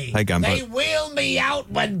Gambaccini. Hey, Gamba. They wheel me out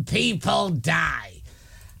when people die.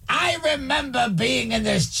 I remember being in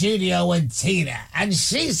the studio with Tina, and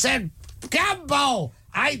she said, Gambo,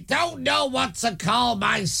 I don't know what to call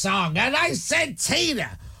my song. And I said,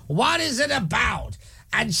 Tina, what is it about?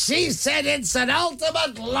 And she said, it's an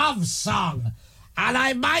ultimate love song. And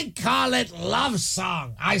I might call it Love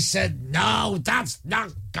Song. I said, no, that's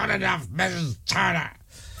not good enough, Mrs. Turner.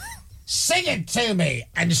 Sing it to me.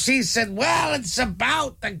 And she said, well, it's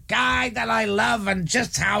about the guy that I love and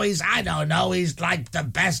just how he's like the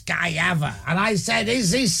best guy ever. And I said,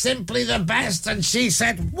 is he simply the best? And she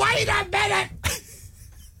said, wait a minute.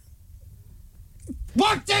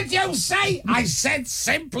 What did you say? I said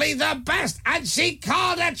simply the best. And she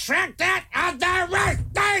called a track that and the rest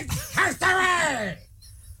is history.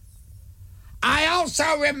 I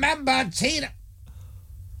also remember Tina.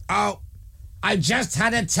 Oh, I just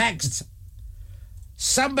had a text.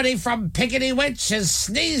 Somebody from Piggity Witch is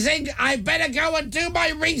sneezing. I better go and do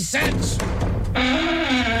my research.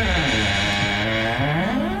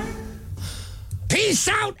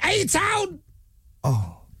 shout A-Town!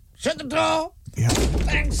 Oh. Shut the door! Yeah.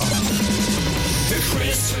 Thanks. The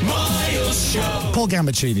Chris Miles Show. Paul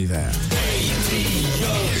Gambaccini there.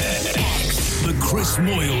 The Chris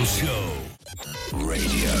Moyle Show.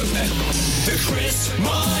 Radio X. The Chris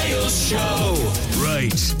Miles Show.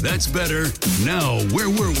 Right, that's better. Now, where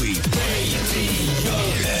were we? Radio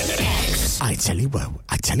X. I tell you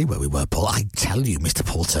where we were, Paul. I tell you, Mr.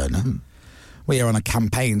 Paul Turner. We are on a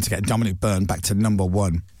campaign to get Dominic Byrne back to number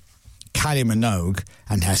one. Kylie Minogue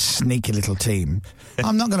and her sneaky little team.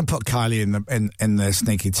 I'm not going to put Kylie in the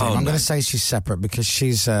sneaky team. I'm going to say she's separate because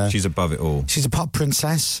she's above it all. She's a pop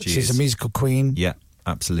princess. She's is. a musical queen. Yeah,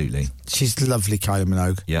 absolutely. She's lovely, Kylie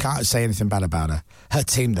Minogue. Yeah. Can't say anything bad about her. Her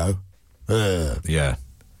team, though. Yeah.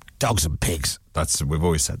 Dogs and pigs. We've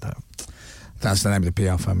always said that. That's the name of the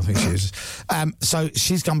PR firm I think she uses. So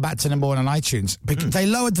she's gone back to number one on iTunes. They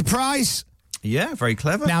lowered the price. Yeah, very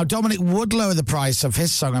clever. Now, Dominic would lower the price of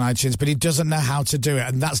his song on iTunes, but he doesn't know how to do it,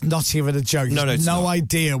 and that's not even a joke. No, He's no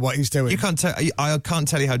idea what he's doing. You can't tell. I can't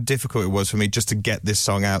tell you how difficult it was for me just to get this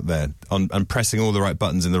song out there and pressing all the right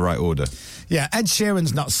buttons in the right order. Yeah, Ed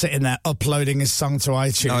Sheeran's not sitting there uploading his song to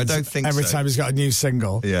iTunes. No, I don't think every so. time he's got a new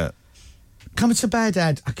single. Yeah. Coming to bed,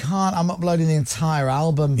 Ed. I can't. I'm uploading the entire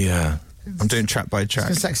album. Yeah. I'm doing track by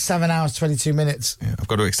track. It's like 7 hours, 22 minutes. Yeah, I've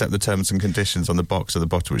got to accept the terms and conditions on the box at the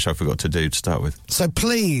bottom, which I forgot to do to start with. So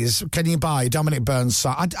please, can you buy Dominic Byrne's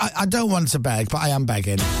song? I don't want to beg, but I am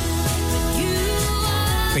begging.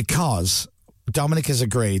 Because Dominic has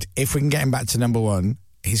agreed, if we can get him back to number one,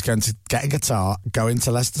 he's going to get a guitar, go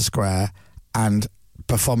into Leicester Square and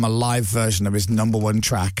perform a live version of his number one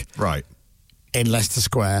track. Right. In Leicester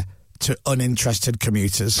Square to uninterested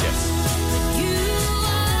commuters. Yes.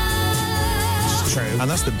 True. And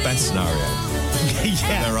that's the best scenario.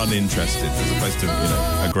 Yeah. They're uninterested as opposed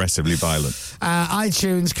to, aggressively violent.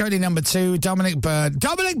 iTunes, currently number 2, Dominic Byrne.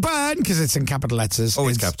 Dominic Byrne, because it's in capital letters.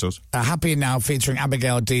 Always capitals. Happy Now featuring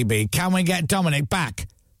Abigail DB. Can we get Dominic back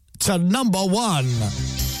to number one?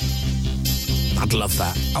 I'd love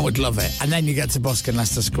that. I would love it. And then you get to busk in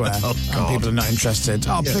Leicester Square. Oh, God. And people are not interested.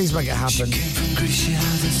 Oh, yeah. Please make it happen.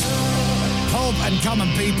 Pulp and Common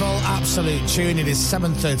People, absolute tune. It is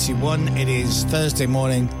 7:31. It is Thursday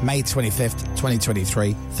morning, May 25th,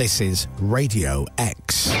 2023. This is Radio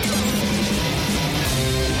X.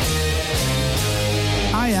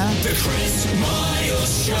 Hiya. The Chris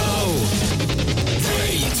Miles Show.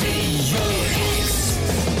 Radio X.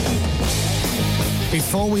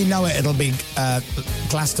 Before we know it, it'll be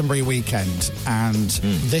Glastonbury weekend. And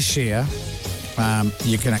this year,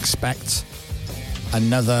 you can expect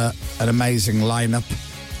an amazing lineup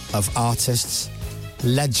of artists,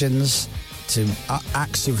 legends, to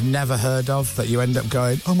acts you've never heard of that you end up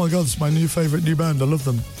going, oh my God, it's my new favourite new band, I love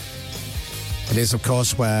them. It is, of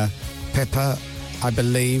course, where Pippa, I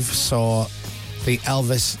believe, saw the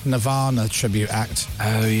Elvis Nirvana tribute act.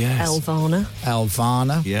 Oh, yes.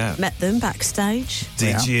 Elvana. Yeah. Met them backstage.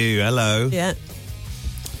 Did you? Hello. Yeah.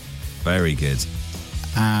 Very good.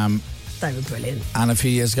 They were brilliant. And a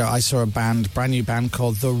few years ago, I saw a brand new band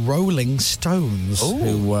called the Rolling Stones,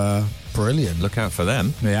 who were brilliant. Look out for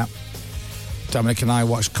them. Yeah. Dominic and I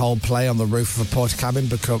watched Coldplay on the roof of a Portakabin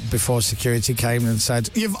before security came and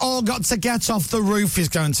said, you've all got to get off, the roof is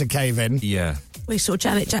going to cave in. Yeah. We saw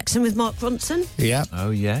Janet Jackson with Mark Ronson. Yeah.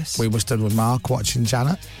 Oh, yes. We were stood with Mark watching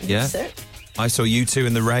Janet. Yeah. I saw you two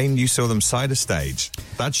in the rain. You saw them side of stage.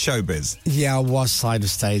 That's showbiz. Yeah, I was side of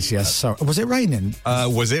stage, yes. So, was it raining?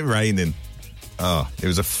 Was it raining? Oh, it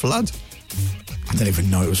was a flood. I didn't even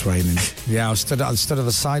know it was raining. Yeah, I stood at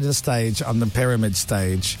the side of the stage on the pyramid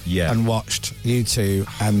stage and watched U2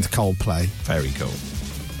 and Coldplay. Very cool.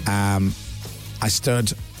 I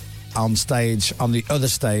stood on stage, on the other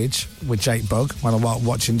stage with Jake Bugg, when I was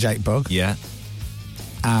watching Jake Bugg. Yeah.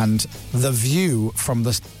 And the view from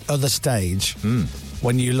the other stage,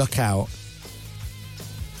 when you look out,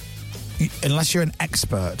 unless you're an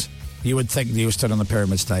expert, you would think you were stood on the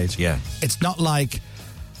pyramid stage. Yeah. It's not like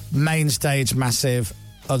main stage, massive,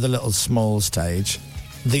 other little small stage.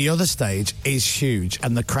 The other stage is huge,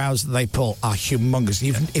 and the crowds that they pull are humongous.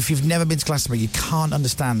 If you've never been to Glastonbury, you can't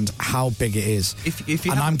understand how big it is.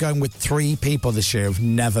 I'm going with 3 people this year who've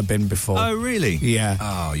never been before. Oh, really? Yeah.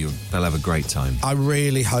 Oh, they'll have a great time. I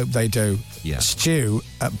really hope they do. Yeah. Stu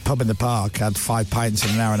at Pub in the Park had 5 pints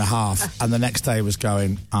in an hour and a half, and the next day was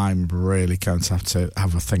going, I'm really going to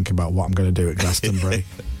have a think about what I'm going to do at Glastonbury.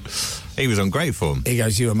 He was on great form. He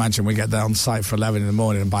goes, you imagine we get there on site for 11 in the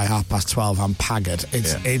morning and by 12:30 I'm haggard.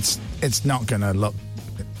 It's not going to look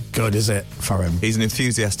good, is it, for him? He's an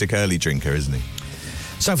enthusiastic early drinker, isn't he?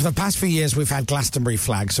 So for the past few years, we've had Glastonbury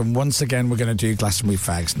flags, and once again, we're going to do Glastonbury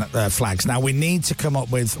flags. Now, we need to come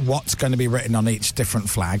up with what's going to be written on each different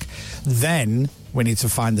flag. Then we need to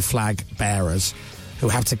find the flag bearers who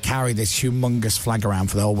have to carry this humongous flag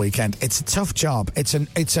around for the whole weekend. It's a tough job. It's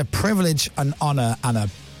a privilege, an honour, and a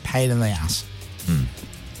pain in the ass.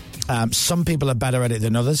 Some people are better at it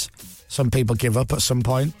than others. Some people give up at some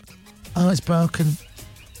point. Oh, it's broken.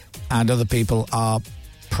 And other people are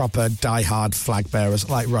proper die-hard flag bearers,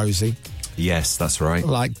 like Rosie. Yes, that's right.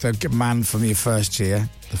 Like the man from your first year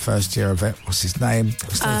of it. What's his name?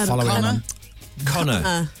 Still following him.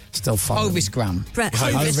 Connor. Still following. Hovis Graham.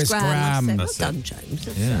 Hovis Graham. Well done,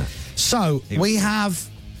 James. Yeah. So, we have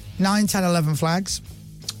 9, 10, 11 flags.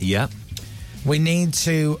 Yeah. We need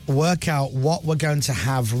to work out what we're going to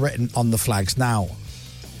have written on the flags. Now,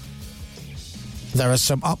 there are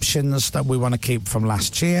some options that we want to keep from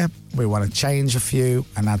last year. We want to change a few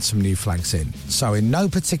and add some new flags in. So in no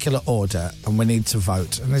particular order, and we need to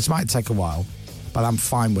vote. And this might take a while, but I'm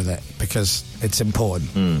fine with it because it's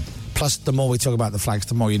important. Plus, the more we talk about the flags,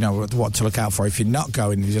 the more you know what to look out for. If you're not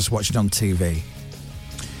going, you're just watching on TV.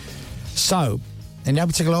 So, in no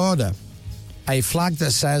particular order, a flag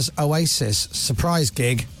that says Oasis surprise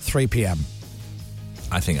gig 3 p.m.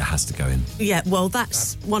 I think it has to go in. Yeah, well,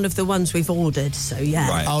 that's one of the ones we've ordered, so yeah.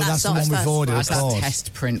 Right. Oh, that's the one we've ordered, of That's course. that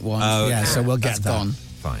test print one. Oh, Yeah, so we'll get That's that. gone.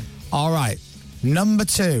 Fine. All right. Number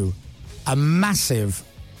 2, a massive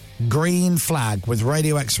green flag with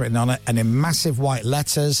Radio X written on it and in massive white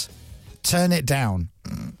letters. Turn it down.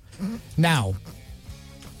 Now,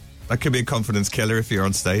 That could be a confidence killer if you're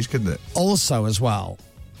on stage, couldn't it? also as well,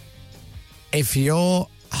 if you're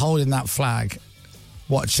holding that flag,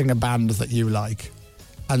 watching a band that you like,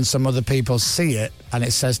 and some other people see it and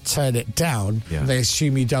it says turn it down, Yeah. they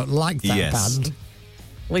assume you don't like that Yes. band.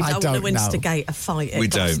 We I don't don't want know. to instigate a fight We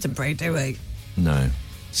at don't. Glastonbury, do we? No.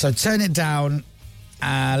 So turn it down.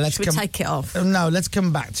 Let's Should we take it off? No, let's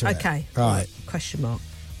come back to it. Okay. Right. Question mark.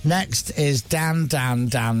 Next is Dan, which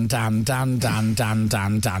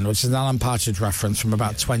is an Alan Partridge reference from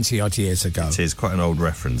about 20 odd years ago. It is quite an old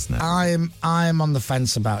reference now. I'm on the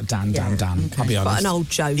fence about Dan. I'll be honest. But an old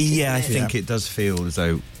joke. Yeah, I isn't it? think it does feel as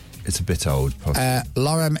though it's a bit old, possibly.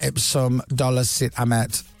 Lorem ipsum dolus sit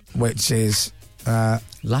amet, which is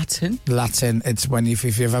Latin? Latin. It's when if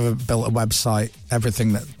you've ever built a website,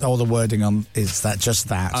 everything that all the wording on is just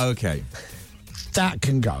that. Okay. That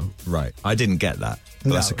can go. Right. I didn't get that. But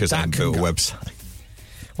No, that's because I that haven't can built a go. website.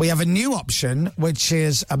 We have a new option, which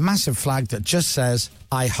is a massive flag that just says,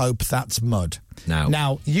 I hope that's mud.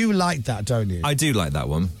 Now, you like that, don't you? I do like that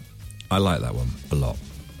one. I like that one a lot.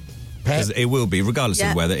 Pip? Because it will be, regardless of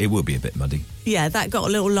Yeah. the weather, it will be a bit muddy. Yeah, that got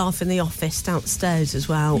a little laugh in the office downstairs as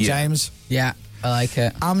well. James? Yeah, I like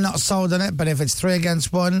it. I'm not sold on it, but if it's 3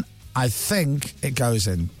 against 1, I think it goes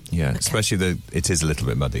in. Yeah, especially it is a little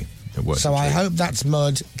bit muddy. It works. So I hope that's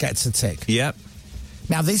mud gets a tick. Yep.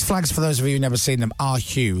 Now, these flags, for those of you who've never seen them, are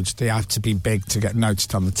huge. They have to be big to get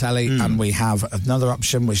noticed on the telly. And we have another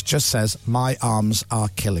option which just says, my arms are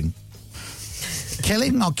killing.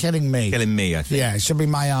 Killing or killing me? Killing me, I think. Yeah, it should be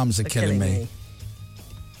my arms are killing me.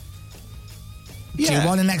 Do you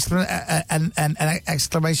want an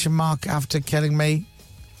exclamation mark after killing me?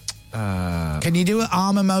 Can you do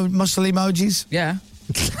arm muscle emojis? Yeah.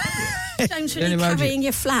 James, when An you're emoji. carrying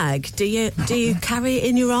your flag, do you carry it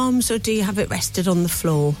in your arms or do you have it rested on the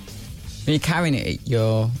floor? When you're carrying it,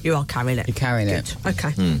 You are carrying it. you're carrying it.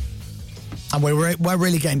 Okay. And we're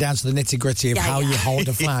really getting down to the nitty gritty of Yeah, how yeah. you hold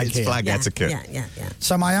a flag It's here. flag etiquette. Yeah.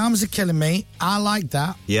 So my arms are killing me. I like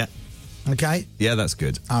that. Yeah. Okay. Yeah, that's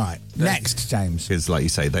good. All right. Next, James. Because, like you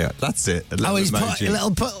say, they are. That's it. A little Oh, he's put emoji. a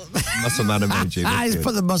little Muscle man emoji. that's He's good.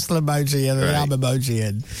 put the muscle emoji and the Right. arm emoji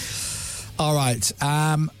in. All right.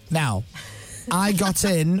 Now, I got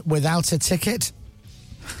in without a ticket.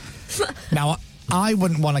 Now, I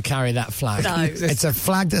wouldn't want to carry that flag. No. It's a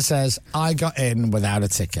flag that says, I got in without a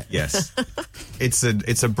ticket. Yes. It's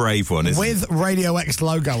a brave one, isn't it? With Radio X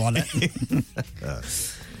logo on it.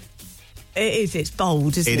 It is. It's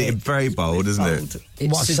bold, isn't it? It's very bold, isn't it?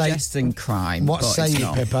 It's What say- suggesting crime. What but say it's you,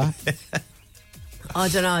 not. Pippa? I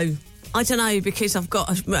don't know because I've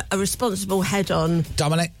got a responsible head on.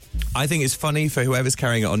 Dominic? I think it's funny for whoever's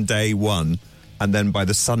carrying it on day one, and then by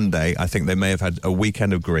the Sunday, I think they may have had a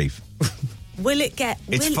weekend of grief. Will it get...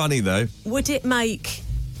 It's funny, though. Would it make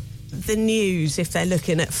the news if they're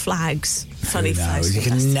looking at flags? Funny No, flags.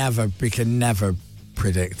 we can never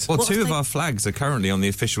predict. Well, What two if of they- our flags are currently on the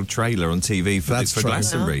official trailer on TV for That's true.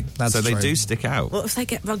 Glastonbury. That's so they true. do stick out. What if they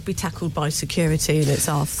get rugby tackled by security and it's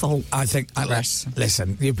our fault? I think,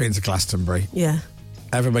 listen, you've been to Glastonbury. Yeah.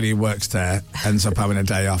 everybody who works there ends up having a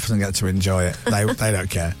day off and get to enjoy it. They don't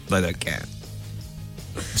care. They don't care.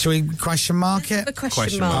 Should we question mark it? A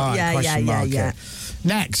question mark. All right, Yeah, question yeah, mark yeah. it.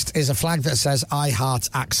 Next is a flag that says I heart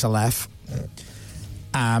Axel F.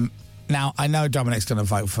 Now, I know Dominic's going to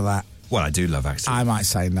vote for that. Well, I do love Axel. I might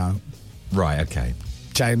say no. Right, okay.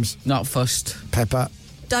 James? Not fussed. Pippa?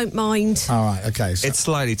 Don't mind. All right, okay. So It's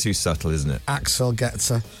slightly too subtle, isn't it? Axel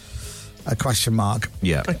gets a question mark.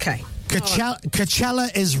 Yeah. Okay.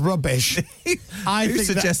 Coachella is rubbish. Who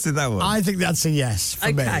suggested that one? I think that's a yes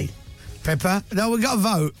for me. Okay. Pippa? No, we got to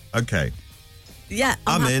vote. Okay. Yeah,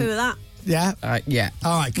 I'm I'm happy in. with that. Yeah? Yeah.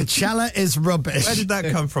 All right, Coachella is rubbish. Where did that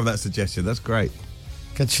come from, that suggestion? That's great.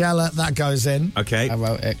 Coachella, that goes in. Okay. I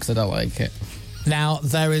wrote it because I don't like it. Now,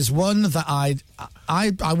 there is one that I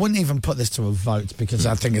wouldn't even put this to a vote because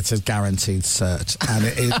I think it's a guaranteed cert. And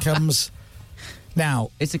it comes...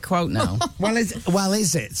 Now... It's a quote now.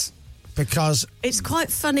 Is it? Because... It's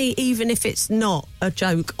quite funny even if it's not a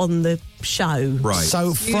joke on the show. Right.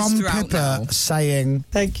 So from Pippa saying...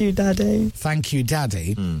 Thank you, Daddy. Thank you,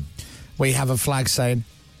 Daddy. We have a flag saying,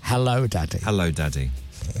 hello, Daddy. Hello, Daddy.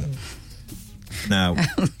 Now,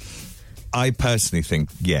 I personally think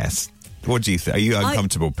yes. What do you think? Are you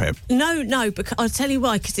uncomfortable, Pip? No, because I'll tell you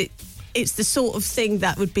why, because it's the sort of thing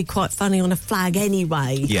that would be quite funny on a flag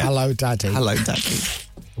anyway. Yeah. Hello, Daddy. Hello, Daddy.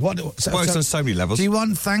 Works on so many levels. Do you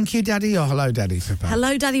want thank you, Daddy, or hello, Daddy, Pippa?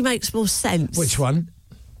 Hello, Daddy makes more sense. Which one?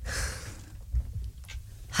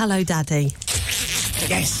 Hello, Daddy.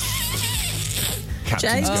 Yes.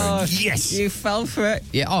 Captain's going, yes. You fell for it.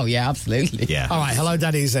 Yeah. Oh, yeah, absolutely. Yeah. All right, hello,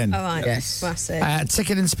 Daddy's in. All right. Yes. That's it.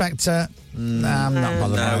 Ticket inspector. I'm not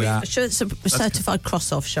bothered by that. Sure, it's a certified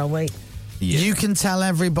cross-off, shall we? Yeah. You can tell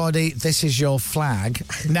everybody this is your flag.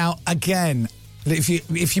 Now, again, if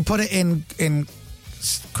you put it in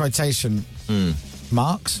quotation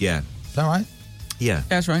marks. Yeah. Is that right? Yeah.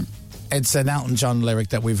 That's right. It's an Elton John lyric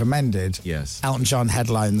that we've amended. Yes. Elton John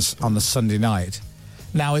headlines on the Sunday night.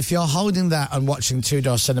 Now, if you're holding that and watching Two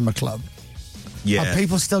Door Cinema Club, Yeah. are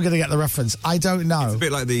people still going to get the reference? I don't know. It's a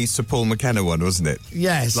bit like the Sir Paul McKenna one, wasn't it?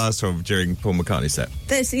 Yes. Last one during Paul McCartney's set.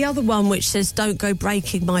 There's the other one which says, don't go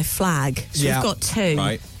breaking my flag. So Yeah. we've got two.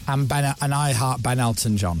 Right. And I heart Ben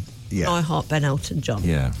Elton John. Yeah. I heart Ben Elton John.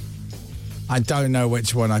 Yeah. I don't know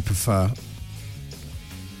which one I prefer.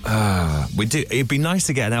 We do. It'd be nice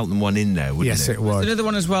to get an Elton one in there, wouldn't Yes, it? it would. Another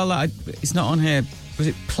one as well that it's not on here. Was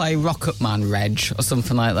it Play Rocket Man Reg or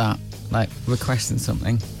something like that? Like requesting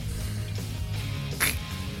something.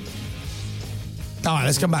 All right,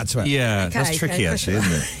 let's come back to it. Yeah, Okay, that's tricky, okay, actually,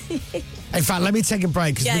 isn't it? In fact, let me take a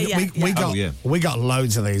break because we got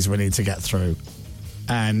loads of these we need to get through.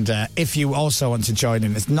 And if you also want to join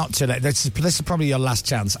in, it's not too late. This is probably your last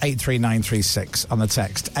chance. 83936 on the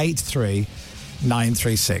text.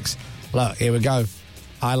 83936. Look, here we go.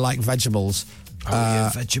 I like vegetables.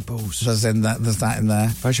 Vegetables. There's that in there.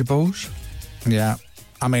 Vegetables? Yeah.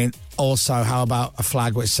 I mean, also, how about a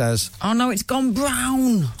flag which says... Oh, no, it's gone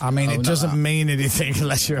brown. I mean, Oh, it not doesn't that. mean anything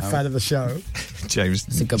unless you're a fan of the show. James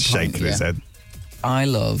It's a good shaking point, his yeah. head. I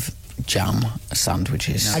love jam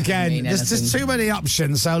sandwiches. Again, there's just too many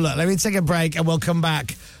options. So, look, let me take a break and we'll come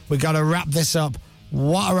back. We've got to wrap this up.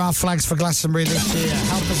 What are our flags for Glastonbury this year?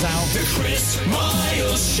 Help us out. The Chris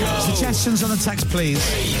Miles Show. Suggestions on the text, please.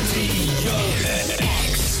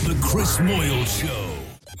 The Chris Moyle Show.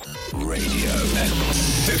 Radio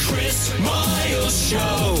X. The Chris Miles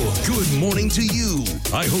Show. Good morning to you.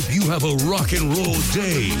 I hope you have a rock and roll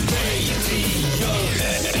day.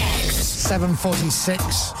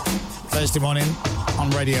 7:46 Thursday morning on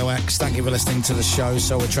Radio X. Thank you for listening to the show.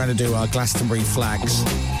 So we're trying to do our Glastonbury flags.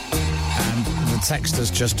 And the text has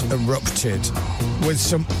just erupted with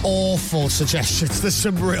some awful suggestions. There's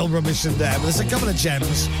some real rubbish in there, but there's a couple of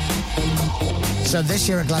gems. So this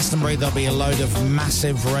year at Glastonbury, there'll be a load of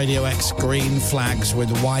massive Radio X green flags with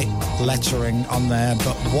white lettering on there.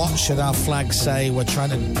 But what should our flags say? We're trying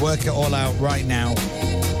to work it all out right now.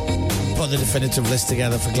 Put the definitive list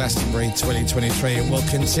together for Glastonbury 2023. And we'll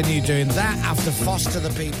continue doing that after Foster the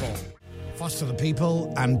People. Foster the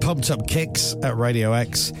People and Pumped Up Kicks at Radio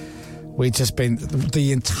X. We've just been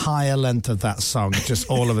the entire length of that song, just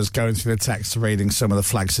all of us going through the text, reading some of the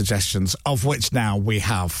flag suggestions, of which now we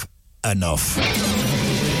have enough.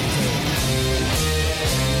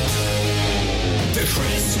 The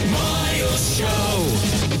Chris Miles Show.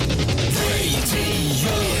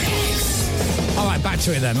 Radio X. All right, back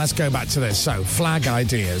to it then. Let's go back to this. So, flag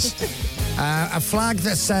ideas. A flag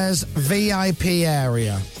that says VIP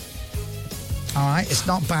area. All right, it's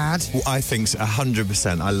not bad. Well, I think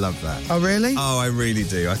 100%. I love that. Oh, really? Oh, I really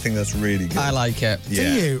do. I think that's really good. I like it. Yeah.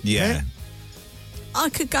 Do you? Yeah. I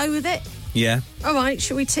could go with it. Yeah. All right,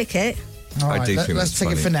 shall we tick it? All I right, do think let's that's take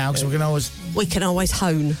it funny. for now because We can always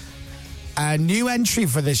hone. A new entry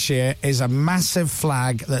for this year is a massive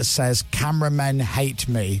flag that says "Cameramen hate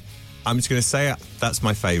me." I'm just going to say that's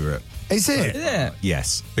my favourite. Is it? Yeah.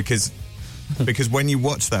 Yes, because when you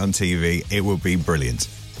watch that on TV, it will be brilliant.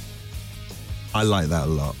 I like that a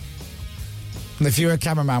lot. And if you were a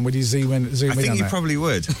cameraman, would you zoom in? I think on you it? probably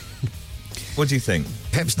would. What do you think?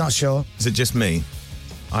 Pip's not sure. Is it just me?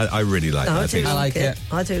 I really like that. I like it.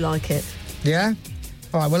 I do like it. Yeah.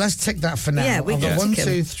 All right. Well, let's tick that for now. Yeah, we I've can got 1, tick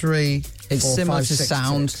 'em. 2, 3. It's 4, similar 5, to 6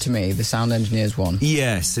 sound ticks. to me. The sound engineer's one.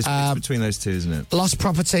 Yes, it's between those two, isn't it? Lost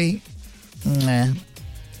property. Nah.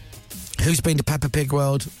 Who's been to Peppa Pig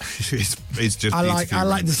World? it's just. I like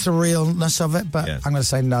the surrealness of it, but Yeah. I'm going to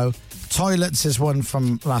say no. Toilets is one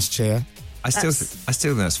from last year. I still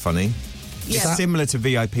think that's funny. Yeah. It's similar to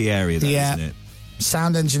VIP area, though, Yeah. isn't it?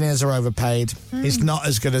 Sound engineers are overpaid. It's not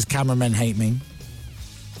as good as Cameramen hate me.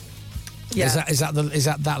 Yeah. Is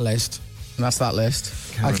that that list? And that's that list.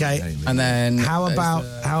 Okay. And then How there's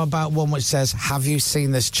about one which says, "Have you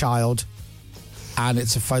seen this child?" And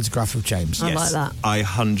it's a photograph of James. I like that. I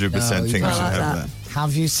 100% think we I should like have that. that.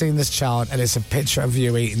 Have you seen this child? And it's a picture of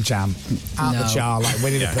you eating jam out the No. jar like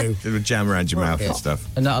Winnie the Pooh. Yeah, with jam around your mouth and stuff.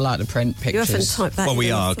 I'm not allowed to print You haven't pictures. typed that Well, in we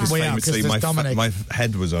the are, because flash. We are, 'cause famously there's Dominic. my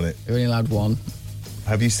head was on it. You're only allowed one.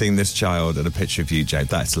 Have you seen this child and a picture of you, Jade?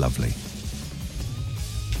 That's lovely.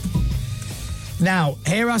 Now,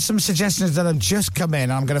 here are some suggestions that have just come in.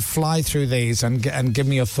 I'm going to fly through these and give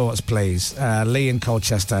me your thoughts, please. Lee in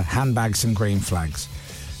Colchester, handbags and green flags.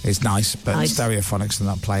 It's nice, but Nice. Stereophonics are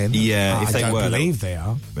not playing. Yeah, if I they don't were, believe they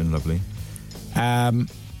are. Been lovely.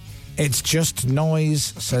 It's just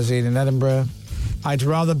noise, says Ian in Edinburgh. I'd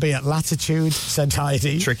rather be at latitude, said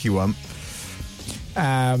Heidi. Tricky one.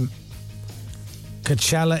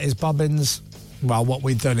 Coachella is bobbins. Well, what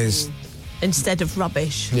we've done is, Instead of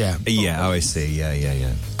rubbish. yeah. Yeah, oh, I see.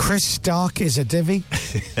 Yeah. Chris Stark is a divvy,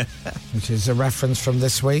 which is a reference from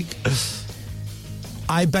this week.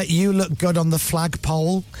 I bet you look good on the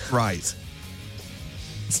flagpole. Right.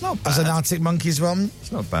 It's not As an bad. Arctic Monkeys one.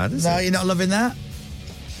 It's not bad, is No, it? you're not loving that?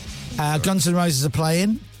 Guns N' Roses are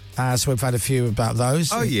playing. So we've had a few about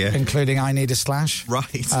those. Oh, yeah. Including I Need a Slash.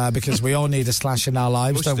 Right. Because we all need a slash in our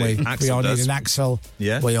lives, Of course don't we? do. We Axel all does. need an Axel.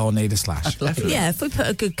 Yeah. We all need a slash. Definitely. Yeah, if we put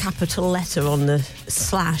a good capital letter on the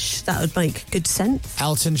slash, that would make good sense.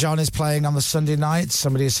 Elton John is playing on the Sunday night.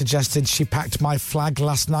 Somebody has suggested she packed my flag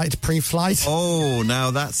last night pre-flight. Oh,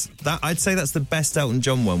 now that. I'd say that's the best Elton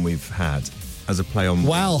John one we've had as a play on.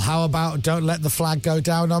 Well, how about Don't Let the Flag Go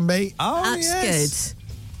Down on Me? Oh, That's yes. good.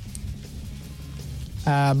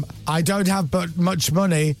 I don't have but much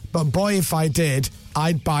money, but boy, if I did,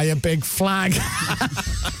 I'd buy a big flag.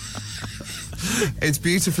 It's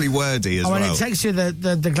beautifully wordy as I mean, well. it takes you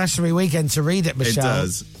the Glastonbury weekend to read it, It Michelle.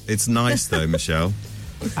 does. It's nice though, Michelle.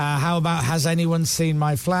 How about, has anyone seen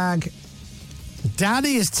my flag?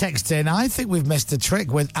 Daddy is texting. I think we've missed a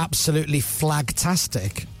trick with absolutely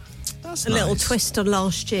flagtastic. That's A little twist on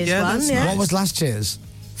last year's Yeah, one. that's Yeah. What was last year's?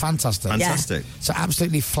 Fantastic. Fantastic. So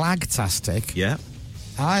absolutely flagtastic. Yeah.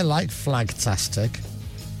 I like flagtastic.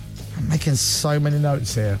 I'm making so many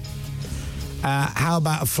notes here. How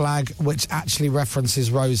about a flag which actually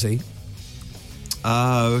references Rosie?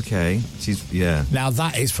 Oh, okay. Yeah. Now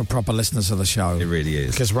that is for proper listeners of the show. It really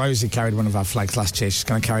is. Because Rosie carried one of our flags last year. She's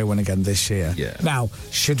going to carry one again this year. Yeah. Now,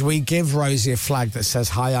 should we give Rosie a flag that says,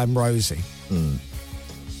 "Hi, I'm Rosie"?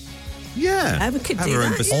 Yeah. We could Have do her own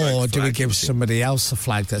that, bespoke Or do we flag, give wouldn't she? somebody else a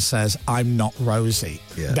flag that says, "I'm not Rosie"?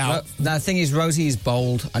 Yeah. Now, The thing is, Rosie is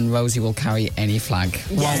bold, and Rosie will carry any flag.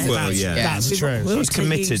 Well, yeah. that's true. She's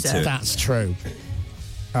committed to it. That's true.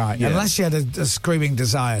 All right. Yeah. Unless she had a screaming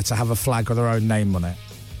desire to have a flag with her own name on it.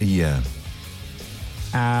 Yeah.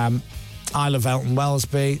 I love Elton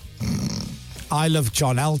Wellesby. I love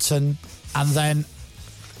John Elton. And then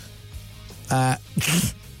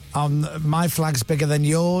my flag's bigger than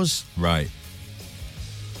yours. Right.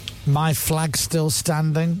 My flag's still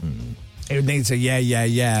standing. It needs a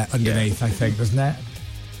yeah underneath, I think, doesn't it?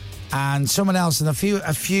 And someone else, and a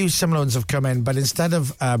few similar ones have come in, but instead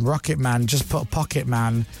of Rocket Man, just put Pocket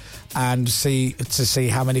Man and see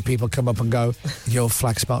how many people come up and go, "Your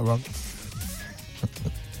flag spelled wrong."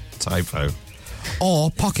 Typo.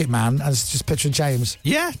 Or Pocket Man, and it's just a picture of James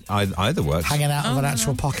Yeah. Either works. hanging out of an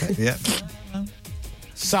actual pocket. Yeah.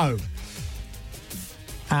 So,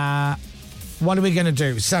 what are we going to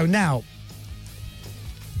do? So now,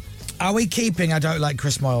 are we keeping I Don't Like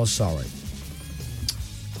Chris Moyle Sorry?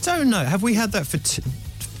 Don't know. Have we had that for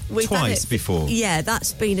We've had twice it- before? Yeah,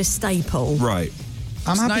 that's been a staple. Right.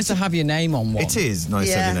 I'm It's happy nice to have your name on one. It is nice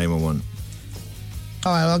to Yeah. have your name on one.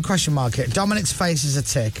 All right, I'll question mark it. Dominic's face is a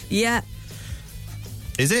tick. Yeah.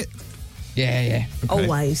 Is it? Yeah. Okay.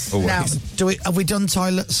 Always. Now, have we done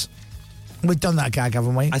toilets? We've done that gag,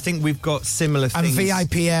 haven't we? I think we've got similar And things.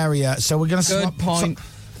 VIP area. So we're going to swap. point.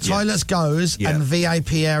 Toilets goes and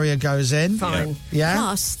VIP area goes in. Fine. Yeah.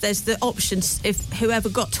 Plus, there's the options if whoever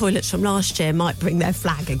got toilets from last year might bring their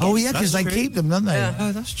flag again. Oh, yeah, because they keep them, don't they? Yeah.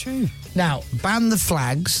 Oh, that's true. Now, ban the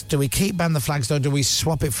flags. Do we keep ban the flags, or do we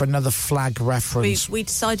swap it for another flag reference? We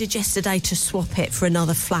decided yesterday to swap it for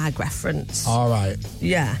another flag reference. All right.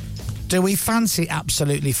 Yeah. Do we fancy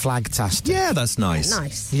absolutely flagtastic? Yeah, that's nice.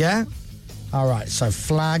 Nice. Yeah? All right, so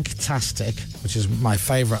flagtastic, which is my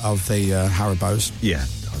favourite of the Haribos. Yeah,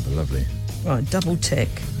 oh, they're lovely. Right, double tick.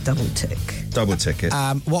 Double ticket.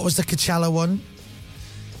 What was the Coachella one?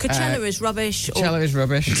 Coachella is rubbish. Coachella is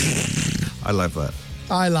rubbish. I love that.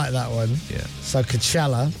 I like that one. Yeah. So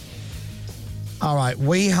Coachella. All right,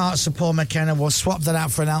 We Heart Support McKenna. We'll swap that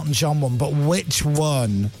out for an Elton John one, but which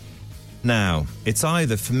one? Now, it's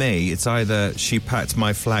either, for me, She Packed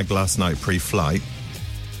My Flag Last Night Pre-Flight,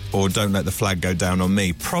 or Don't Let the Flag Go Down on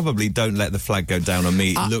Me. Probably Don't Let the Flag Go Down on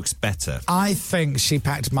Me. It looks better. I think She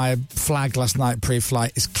Packed My Flag Last Night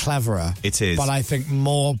Pre-Flight is cleverer. It is. But I think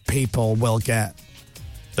more people will get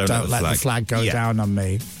Don't Let the Flag Go Down on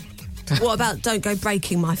Me. What about Don't Go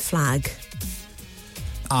Breaking My Flag?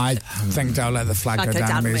 I think Don't Let the Flag Go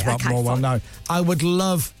Down on Me is what more well known. I would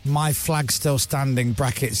love My Flag Still Standing,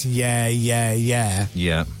 brackets, yeah. Yeah.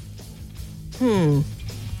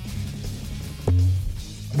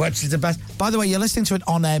 Which is the best. By the way, you're listening to an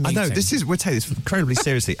on-air meeting. I know, we're taking this incredibly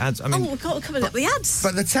seriously. Ads, I mean, we've got to come up with the ads.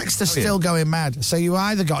 But the texts are still going mad. So you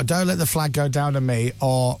either got Don't Let the Flag Go Down on Me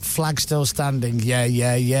or Flag Still Standing,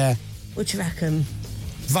 yeah. What do you reckon?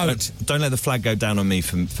 Vote. Don't Let the Flag Go Down on Me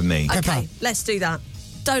for me. Okay, let's do that.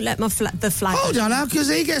 Don't let the flag. Hold on now, because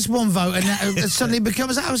he gets one vote and it suddenly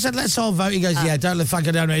becomes. I said, let's all vote. He goes, yeah, don't let the flag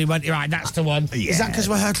go down. And he went, right, that's the one. Yeah. Is that because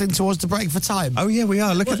we're hurtling towards the break for time? Oh yeah, we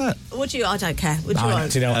are. Look at that. What do you? I don't care. What do you No,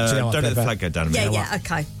 want? do you know what? Don't Let the Flag Go Down on Me. Yeah,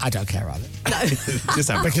 okay. I don't care either.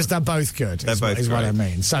 Just have Because they're both good. They're is both what I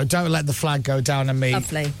great. mean. So don't let the flag go down on me.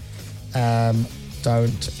 Lovely.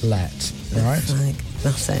 Don't let. Right? Flag.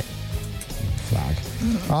 That's it. Flag.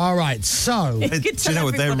 All right, so. Do you know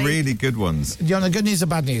what? They're really good ones. You know, the good news or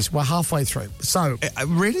bad news? We're halfway through. So.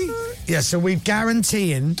 Really? Yeah, so we're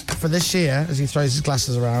guaranteeing for this year, as he throws his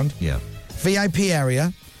glasses around. Yeah. VIP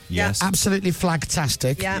area. Yes. Absolutely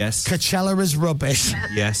flagtastic. Yeah. Yes. Coachella is rubbish.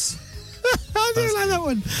 Yes. I do like that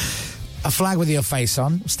one. A flag with your face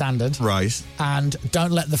on, standard. Right. And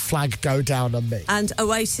Don't Let the Flag Go Down on Me. And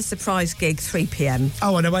Oasis surprise gig 3 p.m.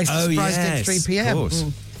 Oh, and Oasis surprise yes, gig 3 p.m. Of course.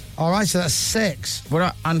 All right, so that's 6.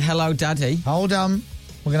 And Hello Daddy. Hold on.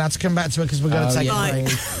 We're going to have to come back to it because we're going to take a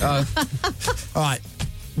break. All right.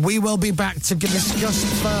 We will be back to discuss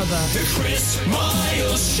further. The Chris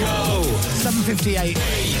Miles Show. 7:58.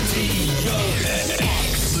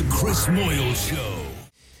 The Chris Moyle Show.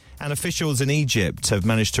 And officials in Egypt have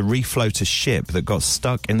managed to refloat a ship that got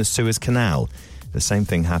stuck in the Suez Canal. The same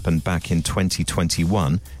thing happened back in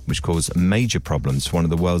 2021, which caused major problems for one of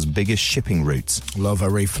the world's biggest shipping routes. Love a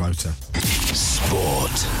refloater.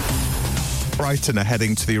 Sport. Brighton are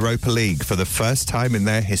heading to the Europa League for the first time in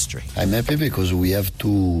their history. I'm happy because we have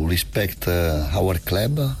to respect our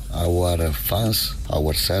club, our fans,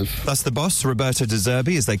 ourselves. That's the boss, Roberto De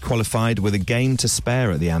Zerbi, as they qualified with a game to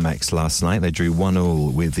spare at the Amex last night. They drew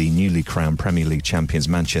 1-1 with the newly crowned Premier League champions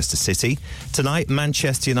Manchester City. Tonight,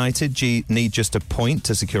 Manchester United need just a point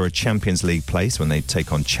to secure a Champions League place when they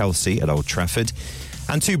take on Chelsea at Old Trafford.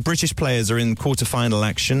 And 2 British players are in quarter-final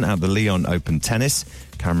action at the Lyon Open Tennis.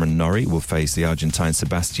 Cameron Norrie will face the Argentine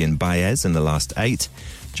Sebastian Baez in the last 8.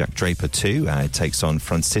 Jack Draper, too, takes on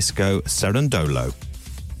Francisco Cerundolo.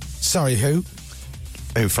 Sorry, who?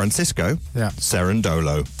 Who, Francisco? Yeah.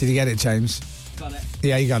 Cerundolo. Did you get it, James? Got it.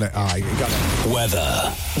 Yeah, you got it. All right, you got it.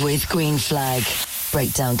 Weather. With Green Flag.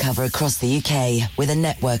 Breakdown cover across the UK with a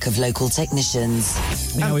network of local technicians.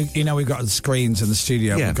 You know we've got the screens in the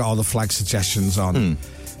studio. Yeah. We've got all the flag suggestions on.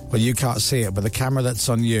 Well, you can't see it, but the camera that's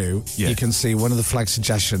on you, you can see one of the flag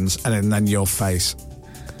suggestions and then your face.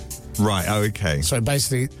 Right, okay. So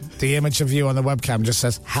basically, the image of you on the webcam just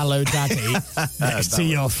says, hello, Daddy, next to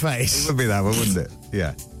your face. It would be that one, wouldn't it?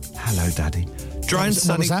 Yeah. Hello, Daddy. Dry and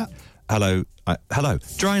sunny. What was that? Hello. Hello.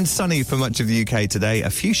 Dry and sunny for much of the UK today. A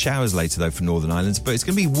few showers later, though, for Northern Ireland, but it's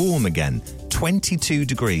going to be warm again. 22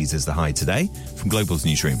 degrees is the high today. From Global's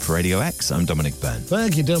newsroom for Radio X, I'm Dominic Byrne.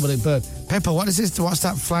 Thank you, Dominic Byrne. Pippa, what's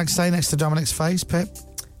that flag say next to Dominic's face, Pip?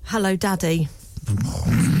 Hello, Daddy.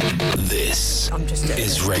 This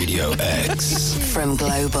is Radio X. From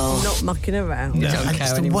Global. Not mucking around. You don't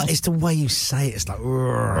care anymore. It's the way you say it. It's like,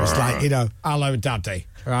 it's like, hello, Daddy.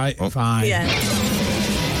 Right? Fine. Yeah.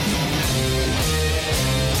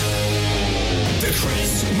 The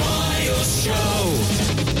Chris Miles Show.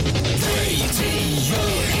 Radio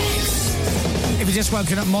X. If you're just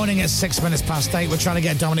woken up, morning at 6 minutes past 8, we're trying to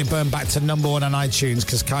get Dominic Byrne back to number 1 on iTunes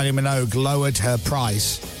because Kylie Minogue lowered her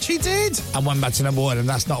price. She did. And went back to number 1, and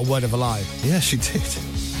that's not a word of a lie. Yeah, she did.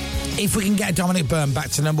 If we can get Dominic Byrne back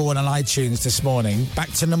to number 1 on iTunes this morning, back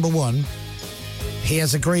to number 1, he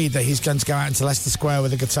has agreed that he's going to go out into Leicester Square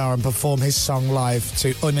with a guitar and perform his song live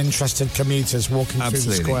to uninterested commuters walking through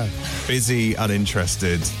the square. Busy,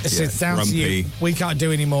 uninterested, It's down grumpy. to you. We can't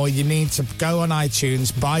do any more. You need to go on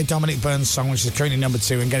iTunes, buy Dominic Byrne's song, which is currently number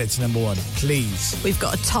 2, and get it to number 1. Please. We've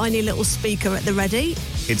got a tiny little speaker at the ready.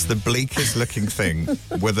 It's the bleakest looking thing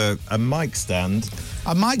with a mic stand.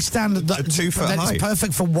 A mic stand that 2 foot high. It's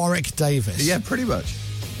perfect for Warwick Davis. Yeah, pretty much.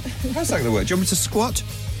 How's that going to work? Do you want me to squat?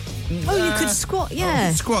 Oh, you could squat,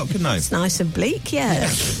 yeah. Squat, couldn't I? It's nice and bleak, yeah.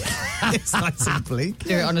 It's nice and bleak.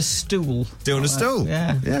 Do it on a stool. Do it on a stool.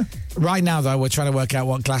 Yeah. Right now, though, we're trying to work out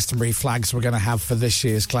what Glastonbury flags we're going to have for this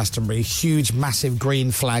year's Glastonbury. Huge, massive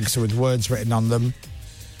green flags with words written on them.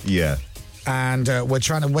 Yeah. And we're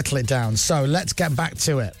trying to whittle it down. So let's get back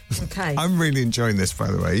to it. Okay. I'm really enjoying this, by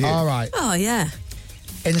the way. You? All right. Oh, yeah.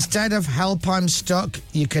 Instead of Help I'm Stuck,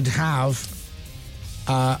 you could have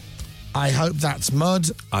I Hope That's Mud.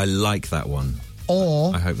 I like that one.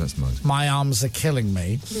 Or I Hope That's Mud. My Arms Are Killing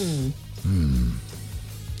Me.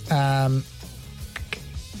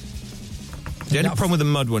 The only problem with the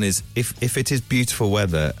mud one is if it is beautiful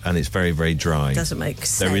weather and it's very, very dry. Doesn't make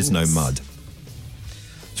sense. There is no mud.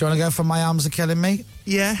 Do you want to go for My Arms Are Killing Me?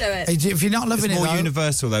 Yeah. Do it. If you're not loving It's it, more though,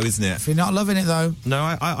 universal, though, isn't it? if you're not loving it, though, No,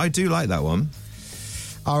 I do like that one.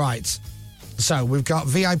 all right. So we've got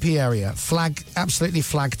VIP area, flag, absolutely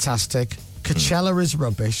flagtastic. Coachella is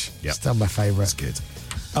rubbish. Yep. Still my favourite. That's good.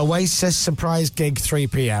 Oasis surprise gig 3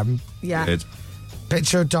 p.m. Yeah. Good.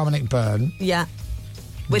 Picture of Dominic Byrne. Yeah.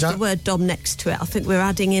 With Don't- the word Dom next to it. I think we're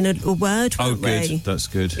adding in a word, Oh, weren't good. we? That's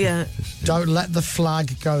good. Yeah. Don't let the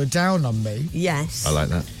flag go down on me. Yes. I like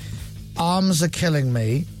that. Arms are killing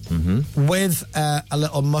me. With a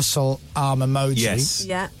little muscle arm emoji. Yes.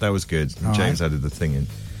 Yeah. That was good. All James right. added the thing in.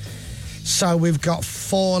 So we've got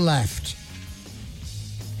 4 left.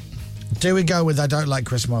 Do we go with I don't like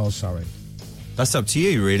Chris Moyle, sorry? That's up to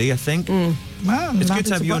you, really, I think. Well, It's good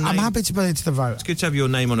to have your I'm name. happy to put it to the vote. It's good to have your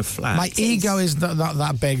name on a flag. My ego is not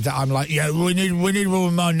that big that I'm like, yeah, we need one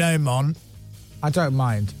with my name on. I don't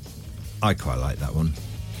mind. I quite like that one.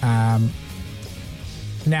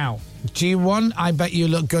 Now, do you want I Bet You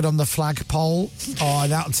Look Good on the Flagpole or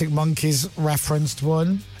an Arctic Monkeys referenced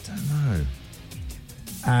one? I don't know.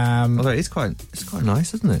 Although it's quite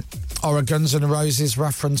nice, isn't it? Or a Guns N' Roses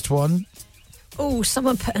referenced one? Oh,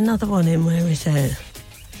 someone put another one in. Where is it?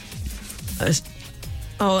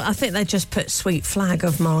 I think they just put Sweet Flag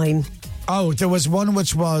of Mine. Oh, there was one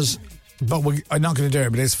which was, but we're not going to do it,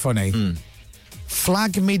 but it's funny.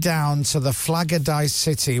 Flag me down to the Flagadai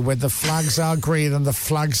City where the flags are green and the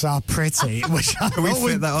flags are pretty, which I Can we thought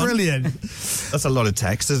was fit that on? brilliant. That's a lot of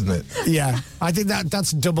text, isn't it? Yeah, I think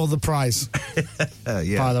that's double the price,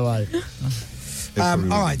 Yeah. by the way.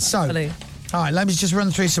 All right, so... Hello. All right, let me just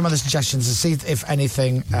run through some other suggestions and see if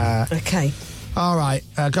anything... Okay. All right,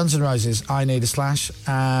 Guns N' Roses, I Need a Slash.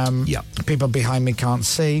 Yep. People behind me can't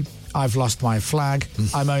see. I've lost my flag.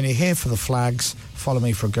 I'm only here for the flags. Follow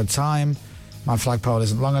me for a good time. My flagpole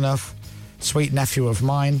isn't long enough. Sweet Nephew of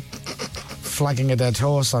Mine. Flagging a dead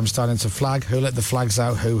horse. I'm starting to flag. Who let the flags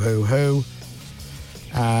out? Who?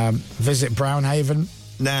 Visit Brownhaven.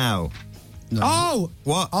 Now. Oh!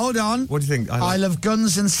 What? Hold on. What do you think? I love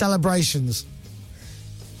guns and celebrations.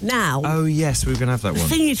 Now, Oh, yes, we were going to have that the one.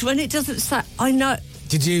 thing is, when it doesn't say, I know.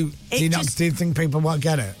 Did you just- do you think people won't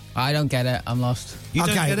get it? I don't get it. I'm lost. You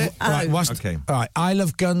don't get it? Right, Okay. All right, I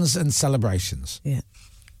love guns and celebrations. Yeah.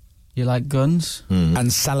 You like guns?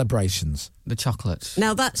 And celebrations. The chocolates.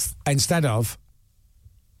 Now that's Instead of...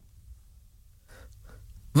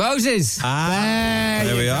 Roses!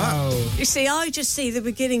 There we are. you see, I just see the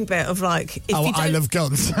beginning bit of like if Oh, you don't, I love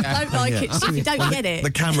guns. don't like it, if you don't get it.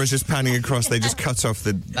 The camera's just panning across. They just cut off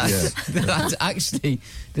the... That's actually,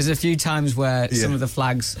 there's a few times where some of the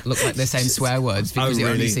flags look like they're saying swear words because it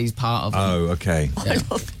only really? sees part of them. Oh, okay. Yeah.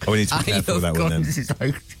 We need to be careful with that one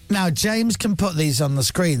then. Now, James can put these on the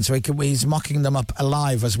screen, so he's mocking them up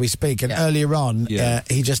alive as we speak. And earlier on,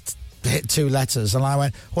 he just hit 2 letters. And I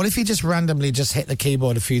went, what if he just randomly just hit the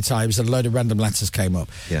keyboard a few times and a load of random letters came up?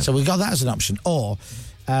 Yeah. So we got that as an option. Or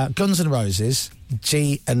Guns N' Roses,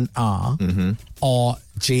 GNR, or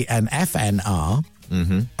GNFNR,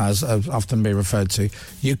 as often be referred to.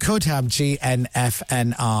 You could have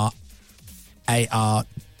GNFNR, AR,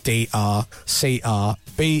 DR, CR,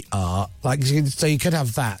 BR. So you could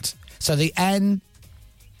have that. So the N.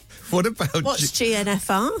 What about what's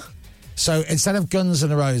GNFR? So instead of Guns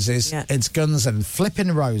N' Roses, it's Guns and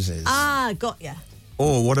Flippin' Roses. Ah, got ya.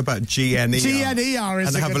 Or what about GNER? GNER is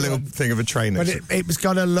and a have good a little one. thing of a train. But it's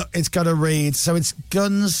got to look. It's got to read. So it's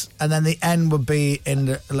Guns, and then the N would be in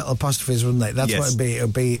the little apostrophes, wouldn't they? That's what it'd be. It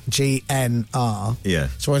would be GNR. Yeah.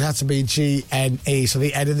 So it'd have to be GNE. So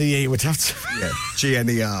the N and the E would have to. Yeah.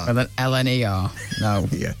 GNER. And then LNER. No.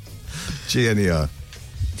 Yeah. GNER.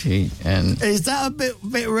 GN. Is that a bit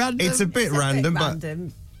random? It's a bit random, but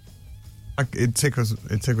it tickles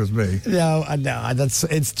me. No, that's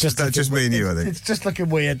it's just. That's just me and you, I think. It's just looking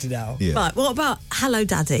weird now. Yeah. Right. What about Hello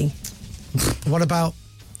Daddy? What about?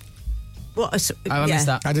 What? I missed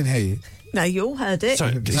that. I didn't hear you. No, you all heard it.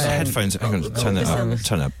 Sorry, these headphones. Hang on, turn that up.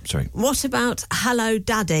 Turn up. Sorry. What about Hello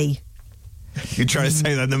Daddy? You try to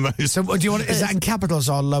say that the most. So, do you want? Is that in capitals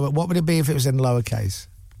or lower? What would it be if it was in lowercase?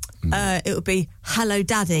 It would be Hello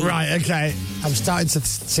Daddy. Right, okay. I'm starting to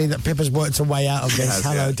see that Pippa's worked her way out of this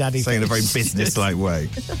Hello Daddy saying in a very thing. business-like way.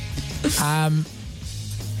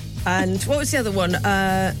 And what was the other one?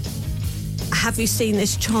 Have you seen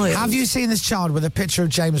this child? Have you seen this child with a picture of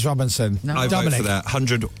James Robinson? No. I Dominic. vote for that.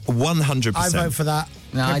 100%. I vote for that.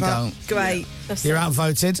 No, I Pippa? don't. Great. You're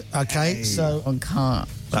outvoted. Okay, so I can't.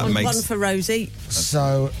 That one, makes one for Rosie.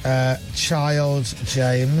 So, child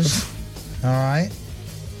James. All right.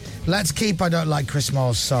 Let's keep I Don't Like Chris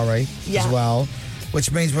Moore, sorry, Yeah. as well.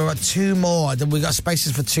 Which means we've got two more. We've got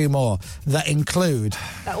spaces for two more that include.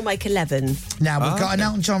 That will make 11. Now, we've got an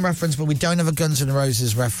Elton John reference, but we don't have a Guns N'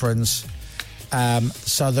 Roses reference.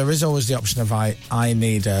 So there is always the option of I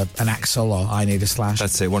need an Axl or I need a Slash.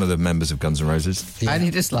 That's it. One of the members of Guns N' Roses. I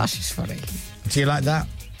need a Slash is funny. Do you like that?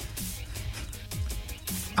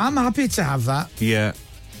 I'm happy to have that. Yeah.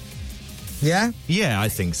 Yeah? Yeah, I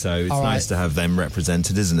think so. It's All nice right. to have them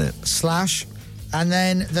represented, isn't it? Slash. And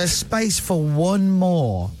then there's space for one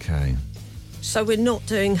more. Okay. So we're not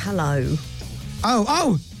doing hello.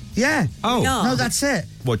 Oh, yeah. Oh. Yeah. No, that's it.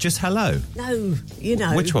 What, just hello? No, you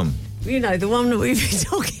know. Which one? You know, the one that we've been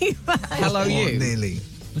talking about. Hello, you. Nearly.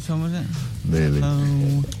 Which one was it? Nearly.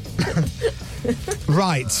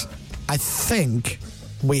 Right. I think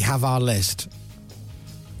we have our list,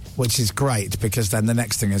 which is great because then the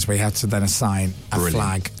next thing is we have to then assign a Brilliant.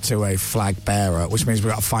 flag to a flag bearer, which means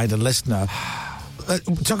we've got to find a listener.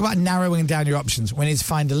 Talk about narrowing down your options. We need to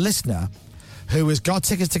find a listener who has got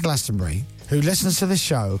tickets to Glastonbury, who listens to the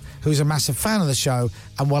show, who's a massive fan of the show,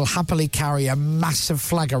 and will happily carry a massive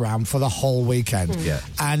flag around for the whole weekend. Yeah.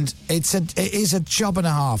 And it is a job and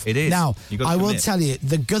a half. It is. Now, You gotta I will commit. tell you,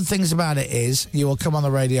 the good things about it is you will come on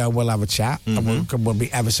the radio and we'll have a chat, and we'll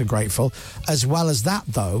be ever so grateful. As well as that,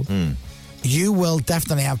 though, you will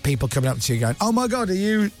definitely have people coming up to you going, oh my God, are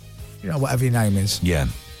you know, whatever your name is. Yeah.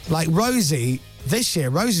 Like Rosie, this year,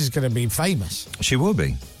 Rosie's going to be famous. She will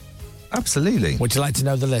be. Absolutely. Would you like to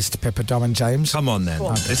know the list, Pippa, Dom and James? Come on, then.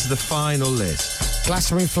 This is the final list.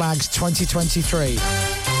 Glastonbury Flags 2023.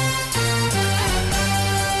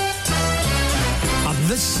 And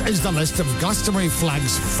this is the list of Glastonbury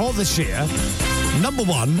Flags for this year. Number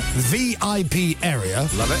 1, VIP area.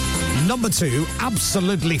 Love it. Number 2,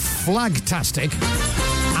 absolutely flagtastic.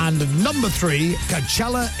 And number 3,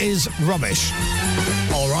 Coachella is rubbish.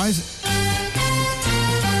 All right.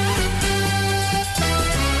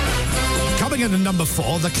 Coming in at number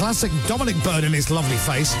 4, the classic Dominic Byrne in his lovely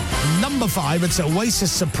face. Number 5, it's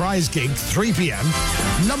Oasis surprise gig, 3 p.m.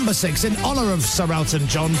 Number 6, in honour of Sir Elton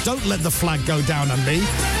John, Don't Let the Flag Go Down on Me.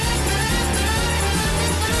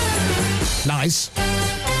 Nice.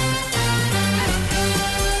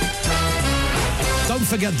 Don't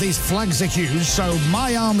forget these flags are huge, so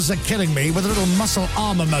My Arms Are Killing Me with a little muscle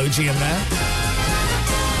arm emoji in there.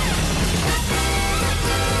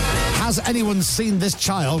 Has anyone seen this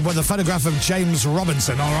child with a photograph of James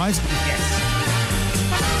Robinson, all right?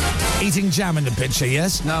 Yes. Eating jam in the picture,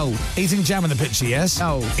 yes? No. Eating jam in the picture, yes?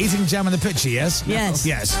 No. Eating jam in the picture, yes? Yes.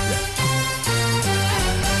 Yes.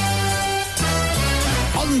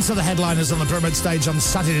 On to the headliners on the Pyramid Stage on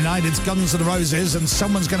Saturday night. It's Guns N' Roses, and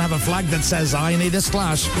someone's going to have a flag that says, I need a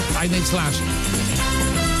Slash. I need Slash.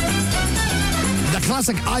 The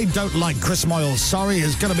classic I Don't Like Chris Moyle Sorry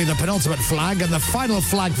is going to be the penultimate flag, and the final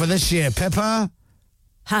flag for this year, Pippa.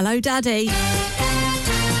 Hello, Daddy.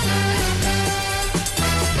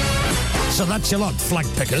 So that's your lot, flag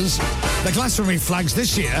pickers. The Glastonbury flags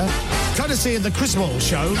this year, courtesy of the Chris Moyle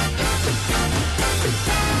Show.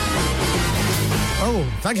 Oh,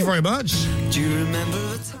 thank you very much. Do you remember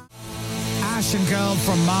the time? Ash and Girl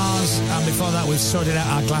from Mars. And before that, we've sorted out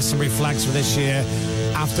our Glastonbury flags for this year.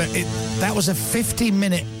 After it, that was a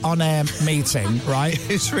 50-minute on-air meeting, right?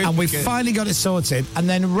 It's really and we good. finally got it sorted. And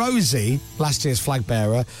then Rosie, last year's flag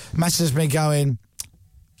bearer, messages me going,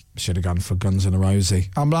 should have gone for Guns N' Roses.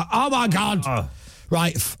 I'm like, oh my God.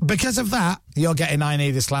 Right, because of that, you're getting I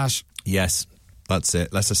Need a Slash. Yes, that's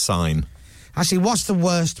it. That's a sign. Actually, what's the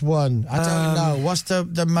worst one? I don't know. What's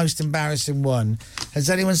the most embarrassing one? Has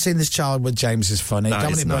anyone seen This Child with James is funny? That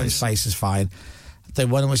Dominic is Burns' nice. face is fine. The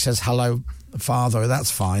one which says, hello, father,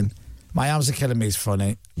 that's fine. My Arms Are Killing Me is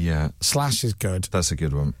funny. Yeah, Slash is good. that's a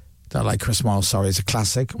good one. Don't Like Chris Moyle, sorry, is a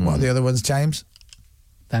classic. What are the other ones, James?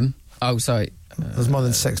 Them? Oh, sorry. There's more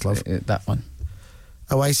than 6, love. That one.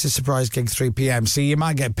 Oasis surprise gig, 3 p.m. See, you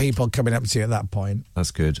might get people coming up to you at that point.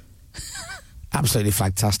 That's good. Absolutely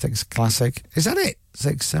flagtastic. It's a classic. Is that it?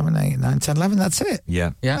 6, 7, 8, 9, 10, 11. That's it.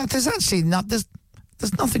 Yeah. Yeah. There's actually not. There's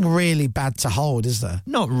nothing really bad to hold, is there?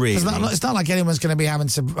 Not really. It's not like anyone's going to be having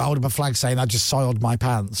to hold up a flag saying, I just soiled my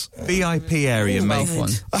pants. VIP area, make one.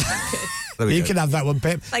 You can have that one,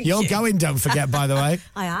 Pip. Thank You're you. going, don't forget, by the way.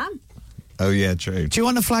 I am. Oh, yeah, true. Do you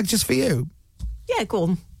want a flag just for you? Yeah, go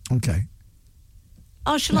on. Okay.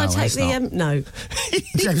 Oh, shall I No, take it's the not. no?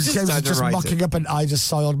 James is had to just write mocking it. up an I just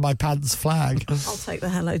soiled my pants flag. I'll take the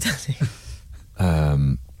Hello Daddy.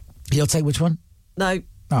 You'll take which one? No,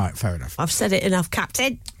 All right, fair enough. I've said it enough,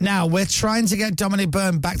 Captain. Now, we're trying to get Dominic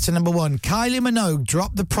Byrne back to number 1. Kylie Minogue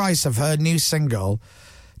dropped the price of her new single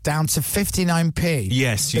down to 59p.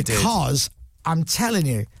 Yes, you did. Because, I'm telling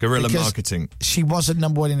you... Guerrilla because marketing. She wasn't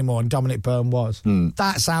number 1 anymore and Dominic Byrne was.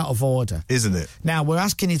 That's out of order. Isn't it? Now, we're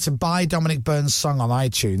asking you to buy Dominic Byrne's song on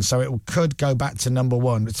iTunes so it could go back to number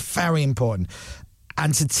 1. It's very important.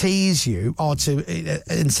 And to tease you, or to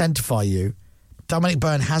incentivise you, Dominic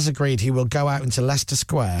Byrne has agreed he will go out into Leicester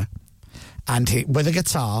Square and with a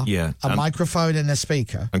guitar, Yeah, a and- microphone and a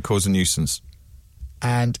speaker, And cause a nuisance.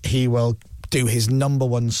 and he will do his number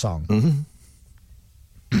 1 song.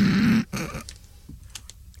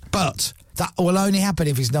 But that will only happen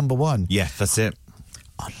if he's number 1. Yeah, that's it.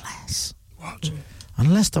 Unless... What?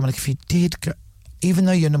 Unless, Dominic, if you did go... Even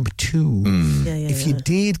though you're number 2, if you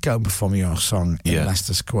did go and perform your song in Yeah.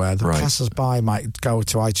 Leicester Square, the Right. passers-by might go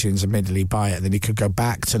to iTunes immediately, buy it, and then you could go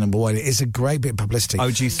back to number 1. It is a great bit of publicity.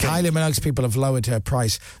 Oh, do you think- Kylie Minogue's people have lowered her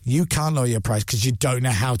price. You can't lower your price because you don't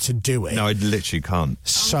know how to do it. No, I literally can't.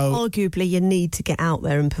 So Arguably, you need to get out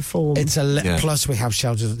there and perform. it's a Yeah. plus we have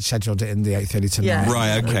scheduled it in the 8:30 tonight. Yeah.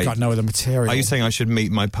 Right, okay. We've got no other material. Are you saying I should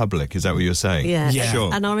meet my public? Is that what you're saying? yeah. Yeah.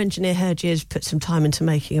 Sure. And our engineer heard you has put some time into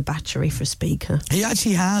making a battery for a speaker. He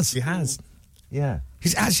actually has. He has. Yeah.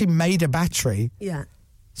 He's actually made a battery, Yeah.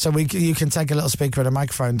 so you can take a little speaker and a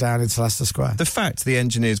microphone down into Leicester Square. The fact the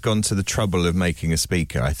engineer's gone to the trouble of making a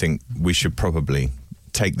speaker, I think we should probably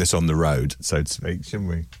take this on the road, so to speak, shouldn't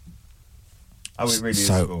we? Are we really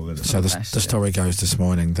So the story goes this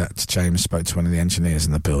morning that James spoke to one of the engineers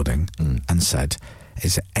in the building and said,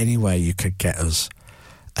 is there any way you could get us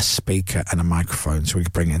a speaker and a microphone so we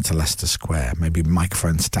could bring it into Leicester Square, maybe a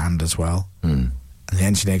microphone stand as well? And the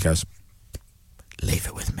engineer goes, leave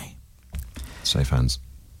it with me. Safe hands.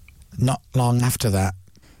 Not long after that,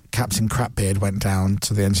 Captain Crapbeard went down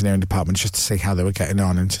to the engineering department just to see how they were getting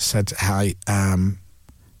on and just said, hi,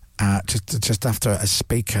 just after a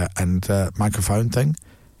speaker and microphone thing.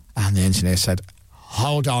 And the engineer said,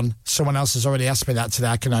 hold on, someone else has already asked me that today,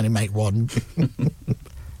 I can only make 1.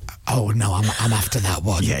 Oh, no, I'm after that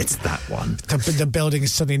one. Yeah, it's that one. The building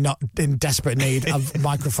is suddenly not in desperate need of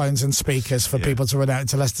microphones and speakers for people to run out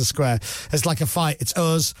into Leicester Square. It's like a fight. It's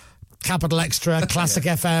us, Capital Extra, Classic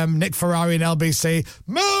FM, Nick Ferrari and LBC.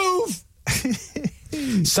 Move!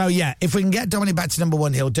 So, yeah, if we can get Dominic back to number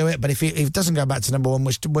 1, he'll do it. But if he doesn't go back to number 1,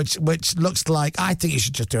 which looks like, I think you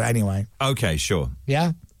should just do it anyway. Okay, sure.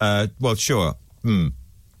 Yeah? Well, sure.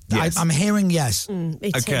 Yes. I'm hearing yes. Me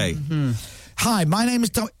too. Okay. Hi, my name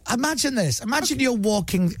is Dom. Imagine this. Imagine you're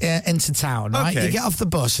walking into town, right? Okay. You get off the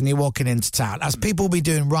bus and you're walking into town, as people will be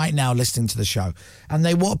doing right now listening to the show. And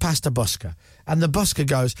they walk past a busker. And the busker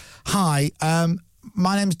goes, hi,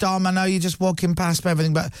 my name's Dom. I know you're just walking past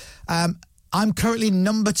everything, but I'm currently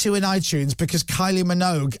number 2 in iTunes because Kylie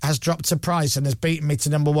Minogue has dropped a price and has beaten me to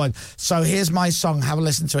number 1. So here's my song. Have a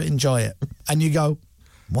listen to it. Enjoy it. And you go,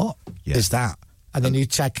 what is that? And then you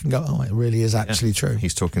check and go, oh, it really is actually true.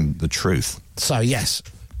 He's talking the truth. So, yes.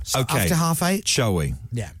 So Okay. after 8:30? Shall we?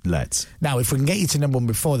 Yeah. Let's. Now, if we can get you to number 1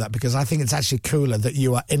 before that, because I think it's actually cooler that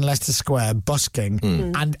you are in Leicester Square busking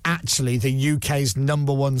and actually the UK's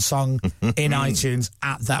number 1 song in iTunes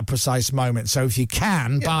at that precise moment. So if you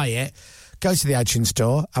can buy it, go to the iTunes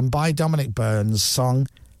store and buy Dominic Byrne's song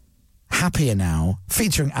Happier Now,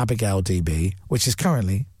 featuring Abigail DB, which is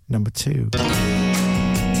currently number 2.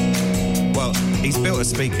 Well, he's built a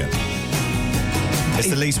speaker. It's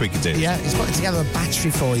the least we could do. Yeah, he's putting together a battery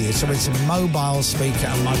for you, so it's a mobile speaker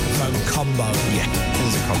and microphone combo. Yeah, it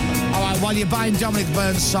is a combo. All right, while you're buying Dominic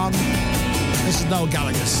Byrne's song, this is Noel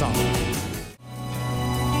Gallagher's song.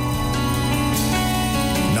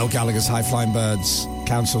 Noel Gallagher's High Flying Birds,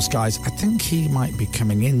 Council Skies. I think he might be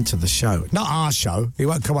coming into the show. Not our show. He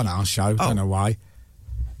won't come on our show. Don't know why.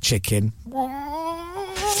 Chicken.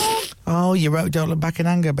 Oh, you wrote Don't Look Back in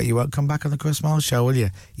Anger, but you won't come back on the Chris Moyle show, will you?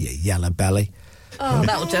 You yellow belly. Oh,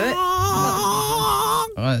 that'll do it. Oh,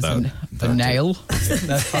 that's a nail.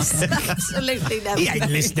 Absolutely no. He ain't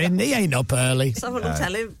listening. He ain't up early. Someone will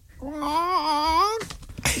tell him.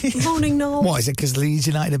 Morning, Noel. What is it? Because Leeds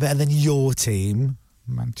United are better than your team,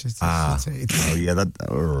 Manchester City. Oh, yeah, that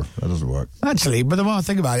doesn't work. Actually, but the more I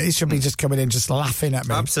think about it, he should be just coming in, just laughing at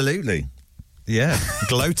me. Absolutely. Yeah,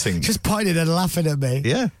 gloating. Just pointing and laughing at me.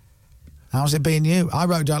 Yeah. How's it being you? I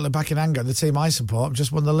wrote Don't Look Back in Anger. The team I support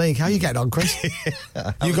just won the league. How are you getting on, Chris?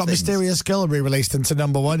 You got Mysterious Skull re-released into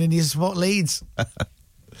number 1 and you support Leeds.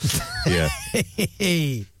 Yeah.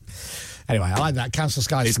 Anyway, I like that. Council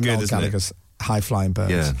Skies It's from good, Noel isn't it? Gallagher's High Flying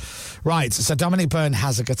Birds. Yeah. Right, so Dominic Byrne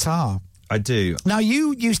has a guitar. I do. Now,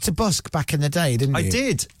 you used to busk back in the day, didn't you? I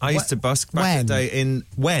did. I used to busk back in the day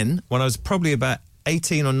when I was probably about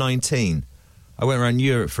 18 or 19. I went around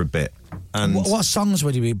Europe for a bit. And What songs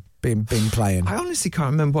would you been playing? I honestly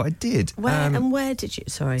can't remember what I did. Where did you?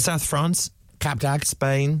 Sorry. South France. Capdag.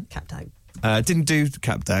 Spain. Capdag. Didn't do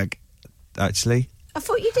Capdag, actually. I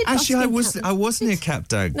thought you did. Actually, busking. I was near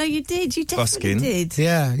Capdag. No, you did. You definitely Busking. did.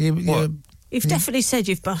 Yeah. You've definitely said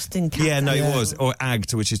you've busked in Capdag. Yeah, no, it was. Or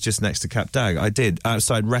Agd, which is just next to Capdag. I did.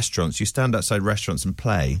 Outside restaurants. You stand outside restaurants and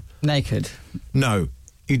play. Naked? No.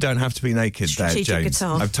 You don't have to be naked there, Strategic James.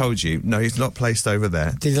 guitar. I've told you. No, he's not placed over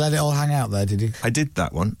there. Did you let it all hang out there, did you? I did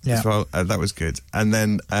that one as well. That was good. And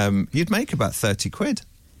then you'd make about 30 quid,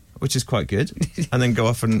 which is quite good. And then go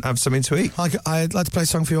off and have something to eat. I'd like to play a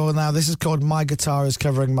song for you all now. This is called My Guitar is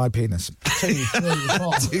Covering My Penis. 2, 3,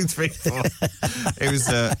 4. 2, 3, 4.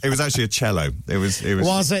 It was actually a cello. It was.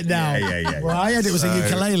 Was it now? Yeah. Well, I heard it was a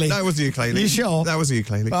ukulele. No, it was a ukulele. You sure? That was a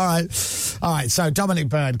ukulele. All right. So Dominic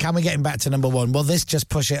Byrne, can we get him back to number 1? Will this just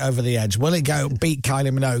push it over the edge? Will it go beat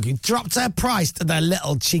Kylie Minogue, who dropped her price to their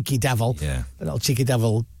little cheeky devil? Yeah. The little cheeky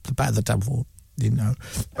devil, the better the devil, you know.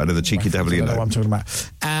 Better the cheeky devil, you know. I don't know what I'm talking about.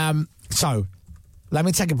 So, let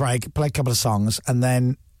me take a break, play a couple of songs, and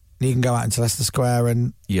then you can go out into Leicester Square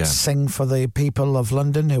and sing for the people of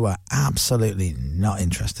London who are absolutely not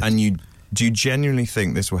interested. And do you genuinely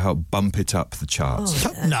think this will help bump it up the charts?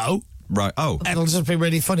 Oh, no. Right. Oh. It'll just be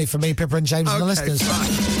really funny for me, Pippa and James and the listeners.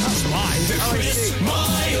 That's why. The Chris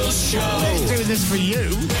Moyle Show. He's doing this for you.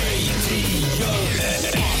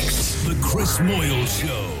 The Chris Moyle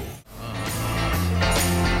Show.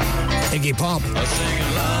 Iggy Pop.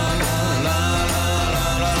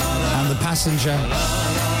 And The Passenger.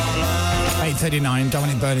 8:39.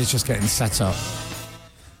 Dominic Byrne is just getting set up.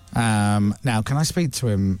 Now, can I speak to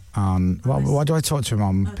him on... Why do I talk to him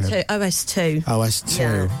on... OS2. OS2.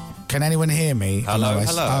 Yeah. Can anyone hear me? Hello.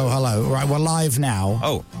 Oh, hello. Right, we're live now.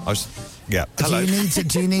 Oh, yeah. Hello.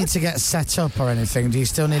 Do you need to get set up or anything? Do you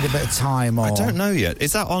still need a bit of time? Or I don't know yet.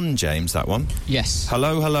 Is that on, James, that one? Yes.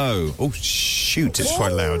 Hello. Oh, shoot, it's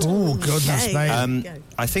quite loud. Oh, goodness me.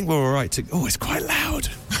 I think we're all right to... Oh, it's quite loud.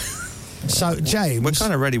 So, James... We're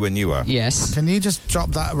kind of ready when you are. Yes. Can you just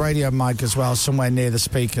drop that radio mic as well somewhere near the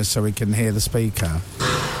speaker so we can hear the speaker?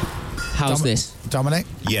 How's this? Dominic?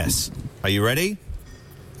 Yes. Are you ready?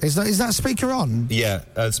 Is that speaker on? Yeah,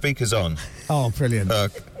 speaker's on. Oh, brilliant.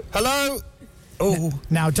 Hello? Oh.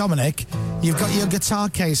 Now, Dominic, you've got your guitar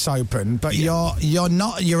case open, but you're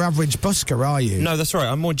not your average busker, are you? No, that's right.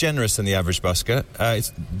 I'm more generous than the average busker.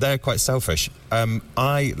 They're quite selfish.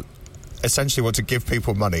 I essentially want to give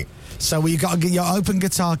people money. So you've got your open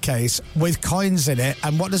guitar case with coins in it,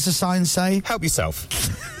 and what does the sign say? Help yourself.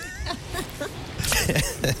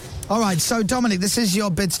 All right, so Dominic, this is your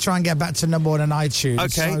bid to try and get back to number 1 on iTunes.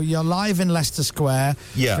 Okay. So you're live in Leicester Square.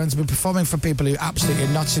 Yeah. You're going to be performing for people who absolutely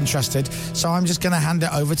are not interested. So I'm just going to hand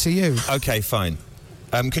it over to you. Okay, fine.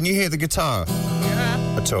 Can you hear the guitar?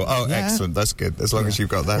 Yeah. At all? Oh, Yeah. excellent. That's good. As long as you've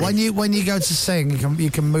got that. When you go to sing, you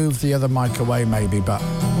can move the other mic away, maybe. But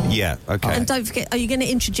yeah, okay. And don't forget, are you going to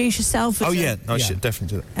introduce yourself? Oh yeah, I should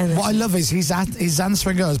definitely do that. What I love is he's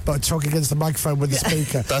answering us, but talking against the microphone with the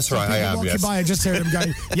speaker. That's So right, I people am, walking yes. by and just hear him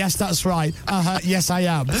going, yes, that's right. Yes, I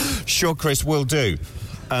am. Sure, Chris, will do.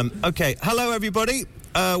 Okay, hello everybody.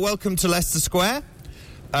 Welcome to Leicester Square.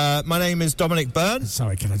 My name is Dominic Byrne.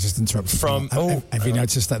 Sorry, can I just interrupt? Have you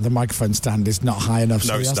noticed that the microphone stand is not high enough?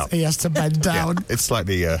 No, So he has to bend down. Yeah, it's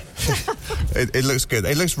slightly. It looks good.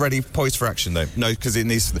 It looks ready, poised for action, though. No, because it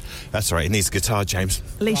needs. That's all right. It needs guitar, James.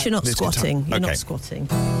 At least you're not squatting. You're not squatting.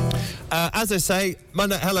 As I say,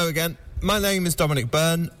 hello again. My name is Dominic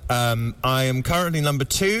Byrne. I am currently number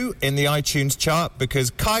 2 in the iTunes chart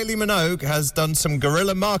because Kylie Minogue has done some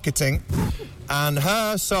guerrilla marketing, and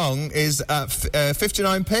her song is at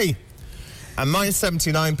 59p. And mine's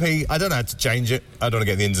 79p. I don't know how to change it. I don't want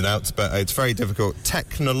to get the ins and outs, but it's very difficult,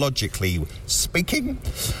 technologically speaking.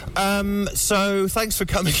 So thanks for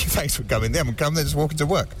coming. Thanks for coming. They haven't come. They're just walking to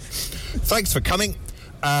work. Thanks for coming.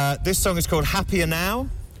 This song is called Happier Now.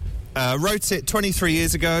 Wrote it 23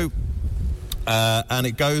 years ago. And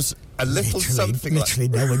it goes a little something literally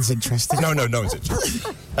like... no one's interested. No one's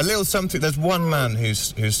interested. A little something... There's one man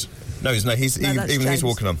who's he's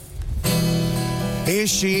walking on. Here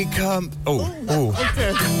she comes...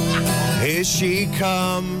 Here she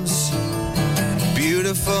comes,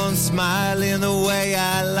 beautiful and smiling the way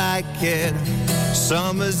I like it.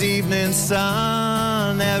 Summer's evening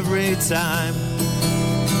sun every time.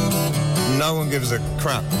 No one gives a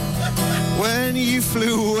crap. When you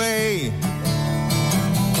flew away,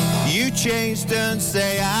 you changed and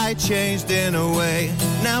say I changed in a way.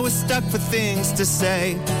 Now we're stuck for things to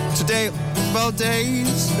say. Today of all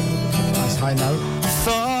days, nice high note.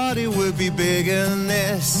 Thought it would be bigger than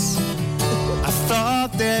this. I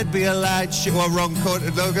thought there'd be a light show. Well, wrong chord.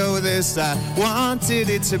 Don't go with this. I wanted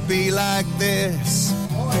it to be like this.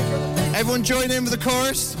 Everyone join in with the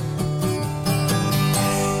chorus.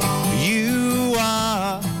 You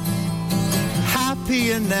are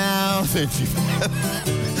happier now than you've ever.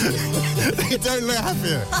 You don't look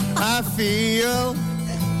happier. I feel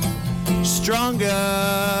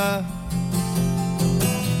stronger.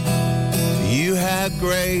 You have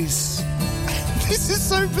grace. This is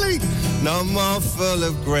so bleak. No more full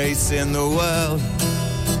of grace in the world.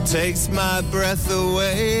 Takes my breath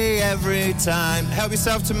away every time. Help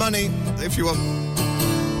yourself to money if you want.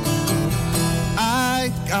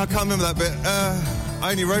 I can't remember that bit.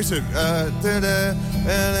 I only wrote it.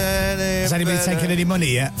 Has anybody taken any money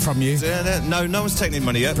yet from you? No one's taken any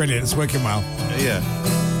money yet. Brilliant, it's working well. Yeah.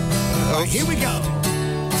 Right, here we go.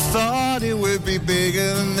 Thought it would be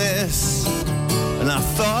bigger than this. And I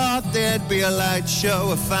thought there'd be a light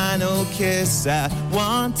show, a final kiss. I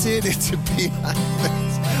wanted it to be like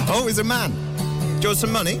this. Oh, he's a man. Do you want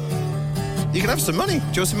some money? You can have some money. Do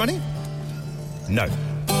you want some money? No.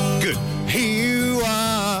 Good. Here you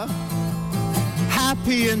are.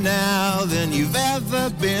 Happier now than you've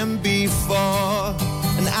ever been before.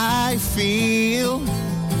 And I feel...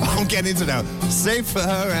 I'm getting into now. Safer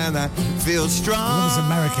and I feel strong. That was an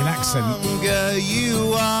American accent.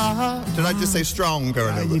 You are. Did I just say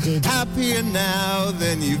stronger? You did. Happier now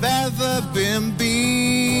than you've ever been before.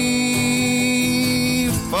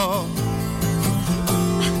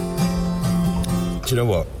 Do you know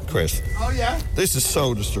what, Chris? Oh, yeah? This is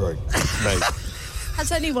soul destroying, mate.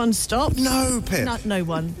 Has anyone stopped? No, Pip. No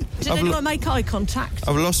one. Did anyone make eye contact?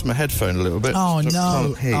 I've lost my headphone a little bit. Oh,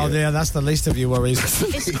 no. Oh, yeah, that's the least of your worries.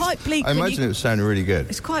 It's quite bleak. I imagine it was sounding really good.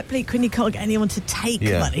 It's quite bleak when you can't get anyone to take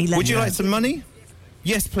money. Would you like some money?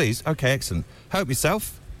 Yes, please. Okay, excellent. Help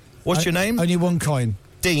yourself. What's your name? Only one coin.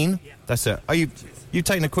 Dean. That's it. Are you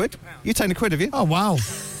taking a quid? You taking a quid, have you? Oh, wow.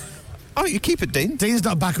 Oh, you keep it, Dean. Dean's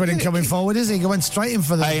not backward in coming forward, is he? He went straight in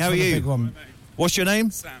for the, how are you? big one. What's your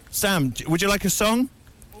name? Sam. Would you like a song?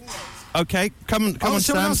 Okay, come on, someone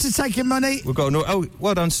Sam. else is taking money. We've got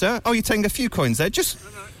well done, sir. Oh, you're taking a few coins there.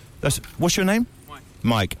 What's your name?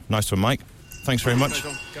 Mike. Nice one, Mike. Thanks very much.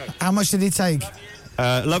 How much did he take?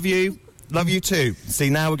 Love you. Love you too. See,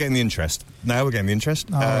 now we're getting the interest.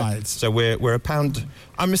 All right. So we're £1.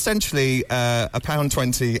 I'm essentially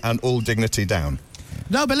 £1.20 and all dignity down.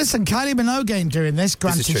 No, but listen, Kylie Minogue ain't doing this.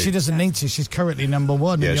 Granted, she doesn't need to. She's currently number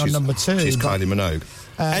 1 and you're number 2. She's Kylie Minogue.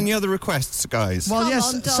 Any other requests, guys? Well,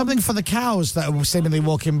 something for the cows that are seemingly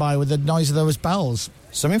walking by with the noise of those bells.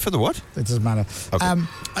 Something for the what? It doesn't matter. Okay.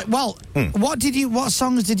 What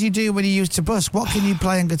songs did you do when you used to busk? What can you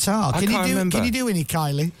play on guitar? I can't remember. Can you do any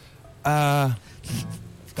Kylie? Got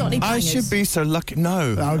any bangers? I should be so lucky.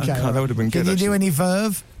 No. Okay. That would have been good. Can you do any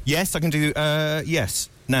Verve? Yes, I can do. Yes.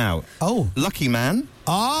 Now. Oh. Lucky Man.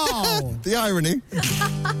 Oh. The irony.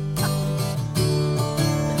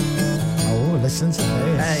 Oh, listen to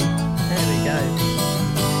this. Hey, there we go.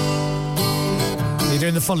 Are you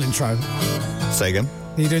doing the full intro? Say again.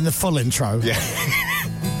 Are you doing the full intro? Yeah.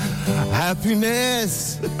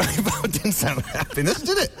 Happiness. It didn't sound like happiness,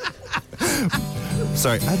 did it?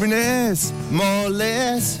 Sorry. Happiness. More or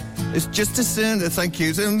less.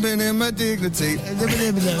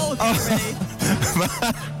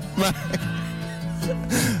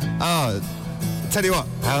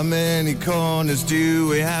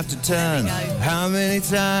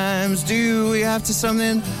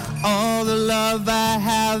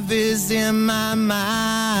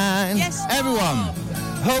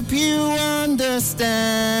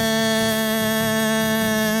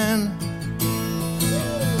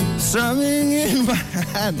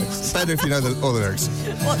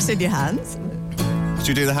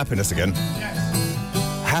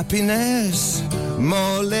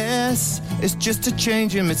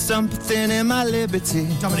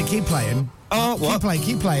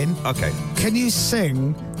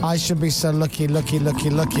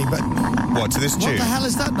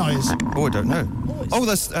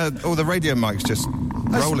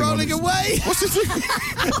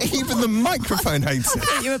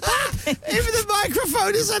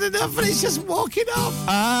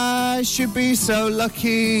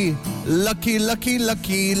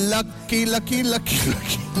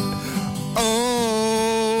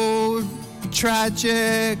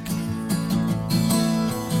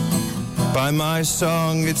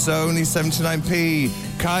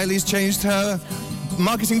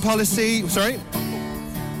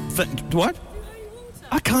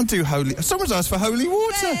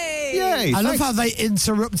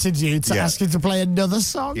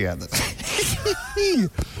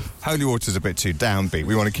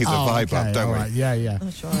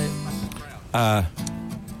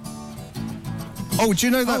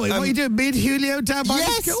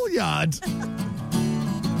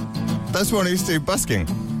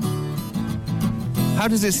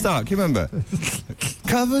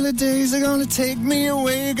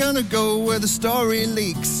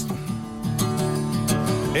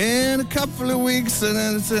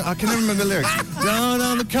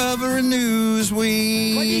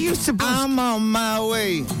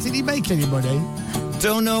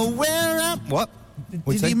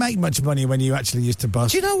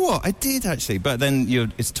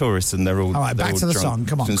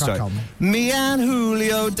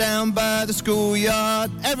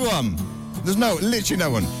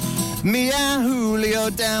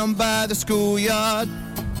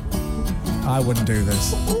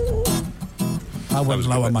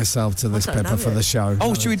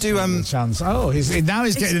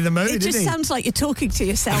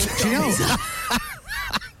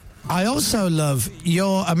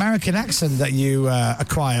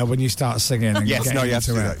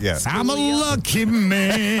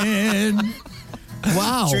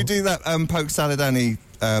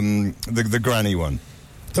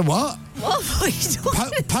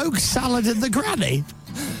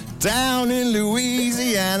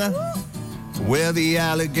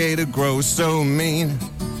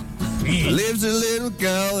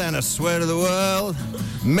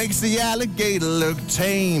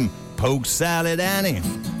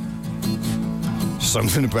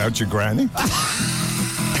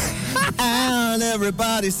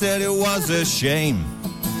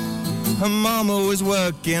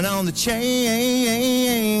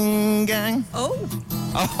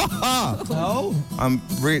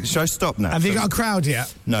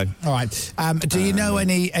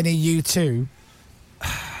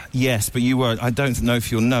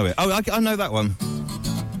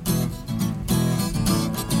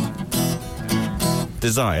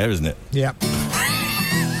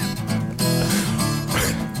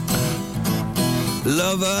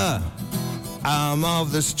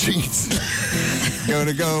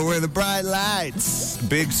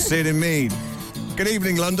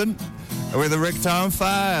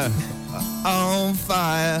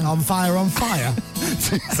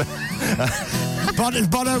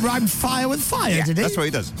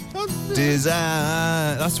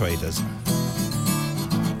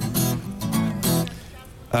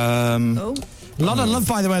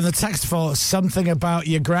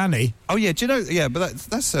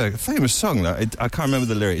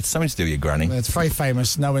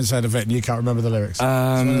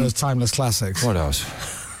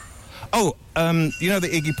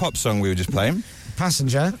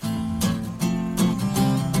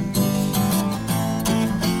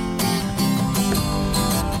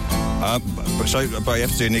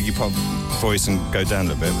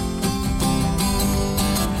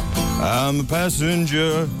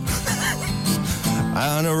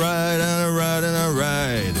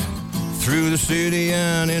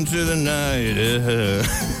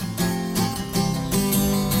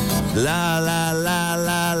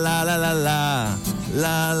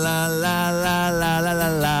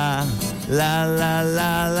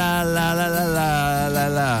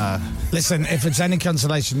 Listen, if it's any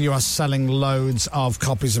consolation, you are selling loads of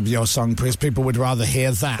copies of your song because people would rather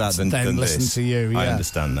hear that than listen this. to you. I Yeah.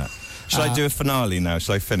 understand that. Shall I do a finale now?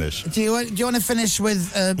 Shall I finish? Do you want to finish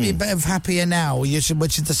with a bit of Happier Now, which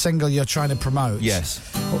is the single you're trying to promote? Yes.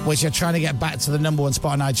 Which you're trying to get back to the #1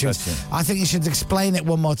 spot on iTunes. I think you should explain it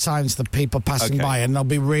one more time to the people passing by, and they'll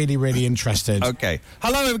be really, really interested. Okay.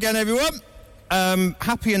 Hello again, everyone.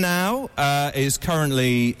 Happier Now is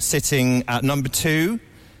currently sitting at number 2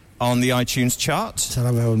 on the iTunes chart. Tell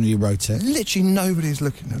everyone you wrote it. Literally nobody's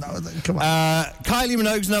looking at that. Come on. Kylie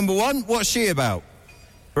Minogue's number 1. What's she about?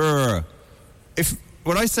 If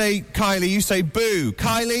when I say Kylie, you say boo.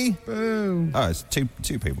 Kylie? Boo. Oh, it's two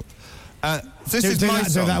people. This is do my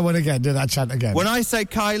that, song. Do that one again. Do that chant again. When I say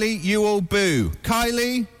Kylie, you all boo.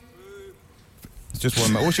 Kylie? It's just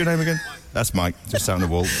one. What's your name again? That's Mike. Just sat on the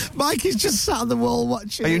wall. Mike is just sat on the wall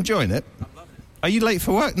watching. Are you enjoying it? Are you late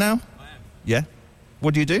for work now? I am. Yeah.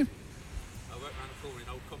 What do you do? I work around the corner in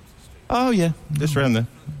Old Compton Street. Oh, yeah. Just around there.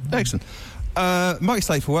 Excellent. Mike's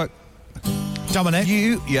late for work. Dominic?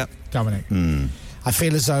 Yeah. Dominic. I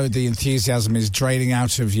feel as though the enthusiasm is draining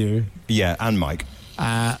out of you. Yeah, and Mike.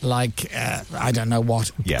 I don't know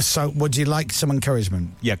what. Yeah. So, would you like some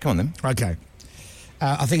encouragement? Yeah, come on then. Okay.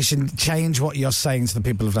 I think you should change what you're saying to the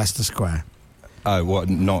people of Leicester Square. Oh, what?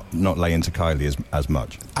 Not lay into Kylie as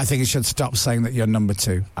much? I think you should stop saying that you're number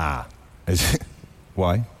 2. Ah.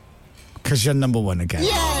 Why? Because you're number 1 again.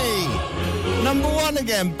 Yay! Number 1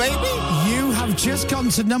 again, baby! You have just gone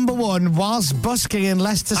to number 1 whilst busking in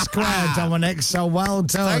Leicester Square, Dominic, so well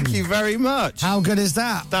done. Thank you very much. How good is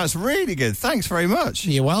that? That's really good. Thanks very much.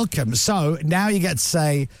 You're welcome. So, now you get to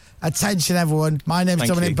say, attention everyone, my name's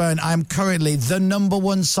Dominic Byrne. I'm currently the number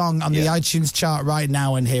 1 song on the iTunes chart right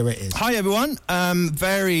now, and here it is. Hi everyone.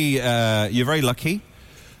 You're very lucky.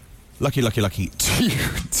 Lucky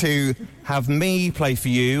to have me play for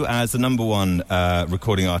you as the number 1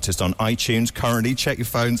 recording artist on iTunes. Currently, check your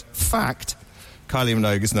phones. Fact, Kylie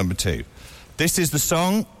Minogue is number 2. This is the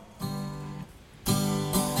song.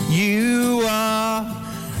 You are...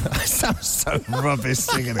 I sound so rubbish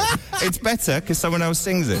singing it. It's better because someone else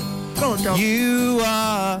sings it. Go on. You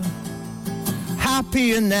are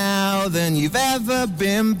happier now than you've ever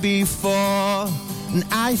been before. And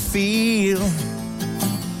I feel...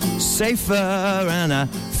 safer and I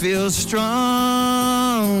feel stronger.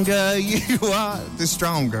 You are the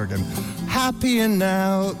stronger again. Happier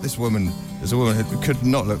now. There's a woman who could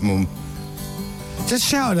not look more. Just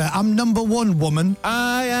shout at her, I'm number 1, woman.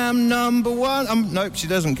 I am number 1. Nope, she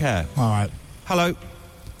doesn't care. All right. Hello.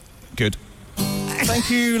 Good.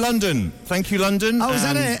 Thank you, London. Thank you, London. Oh, is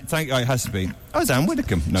that it? It has to be. Oh, it's Anne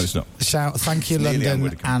Widdecombe. No, it's not. Shout, thank you, It's nearly Anne London,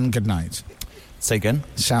 Widdecombe. and good night. Say again.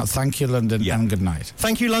 Shout, thank you, London, and good night.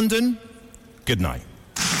 Thank you, London. Good night.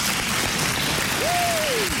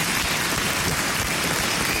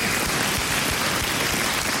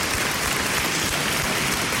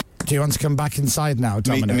 Do you want to come back inside now,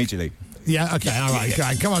 Dominic? Immediately. Yeah, okay, all right,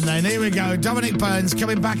 great. Come on then, here we go. Dominic Burns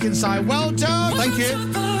coming back inside. Well done. Thank you.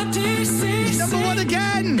 He's number 1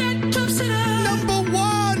 again. Number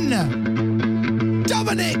 1.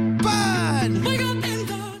 Dominic Byrne.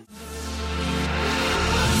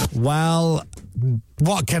 Well,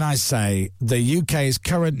 what can I say? The UK's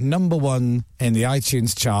current number 1 in the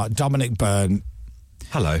iTunes chart, Dominic Byrne.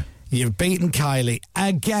 Hello. You've beaten Kylie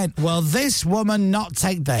again. Will this woman not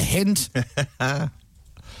take the hint?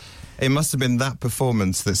 It must have been that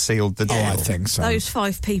performance that sealed the deal. Oh, I think so. Those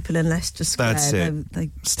 5 people in Leicester Square. That's it.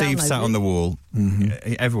 They Steve sat downloaded on the wall.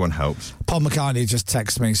 Mm-hmm. Everyone helps. Paul McCartney just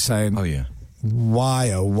texted me saying, oh, yeah.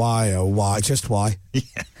 Why, oh, why, oh, why? Just why?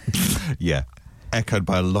 Yeah. Echoed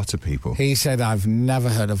by a lot of people. He said, I've never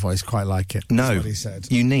heard a voice quite like it. No. That's what he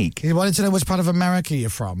said. Unique. He wanted to know which part of America you're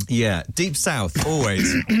from. Yeah. Deep South.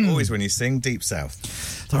 Always. Always when you sing, Deep South.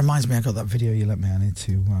 That reminds me, I got that video you let me. I need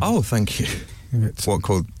to... Oh, thank you. What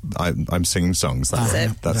called I'm singing songs.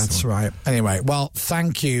 That's right. Anyway, well,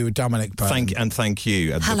 thank you, Dominic Byrne. Thank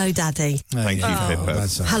you. Hello, Daddy. Thank you, Pippa.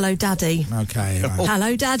 Hello, Daddy. Okay. Right.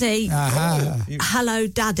 Hello, Daddy. Uh-huh. Hello,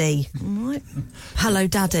 Daddy. All right. Hello,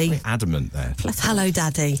 Daddy. Adamant there. Hello,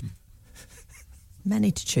 Daddy.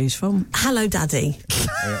 Many to choose from. Hello, Daddy.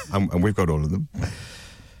 And we've got all of them.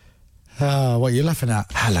 Oh, what are you laughing at?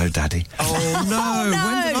 Hello, Daddy. Oh, no.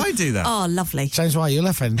 When did I do that? Oh, lovely. James, why are you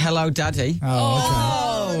laughing? Hello, Daddy.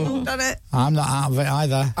 Oh, done it. I'm not out of it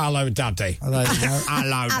either. Hello, Daddy. There you go.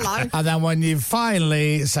 Hello. And then when you've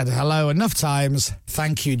finally said hello enough times,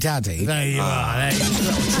 thank you, Daddy. There you are. There you go.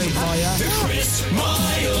 Little treat for you. The Chris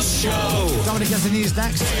Miles Show. Dominic gets the news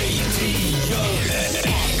next.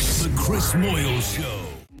 The Chris Moyle Show.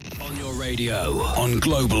 On On your radio, on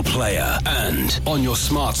Global Player, and on your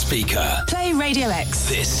smart speaker. Play Radio X.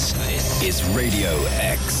 This is Radio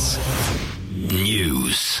X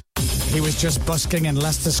News. He was just busking in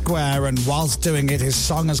Leicester Square, and whilst doing it, his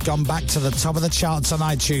song has gone back to the top of the charts on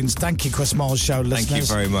iTunes. Thank you, Chris Moore Show listeners. Thank you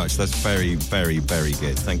very much. That's very, very, very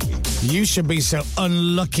good. Thank you. You should be so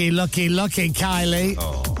lucky, Kylie.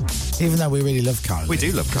 Oh. Even though we really love Kylie. We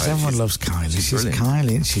do love Kylie. Because everyone loves Kylie. She's brilliant.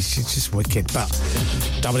 Kylie, and she's just wicked. But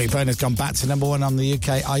Dominic Byrne has gone back to number 1 on the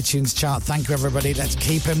UK iTunes chart. Thank you, everybody. Let's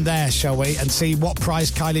keep him there, shall we? And see what price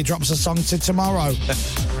Kylie drops a song to tomorrow.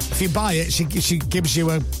 If you buy it, she gives you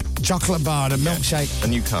a chocolate bar and a milkshake. A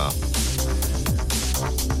new car.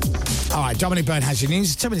 All right, Dominic Byrne has your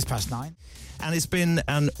news. 2 minutes past 9. And it's been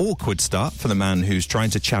an awkward start for the man who's trying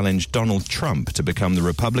to challenge Donald Trump to become the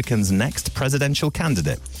Republicans' next presidential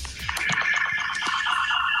candidate.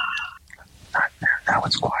 Now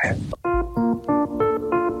it's quiet.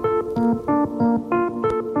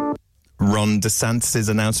 Ron DeSantis'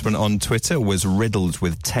 announcement on Twitter was riddled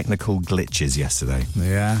with technical glitches yesterday.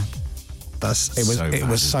 Yeah. It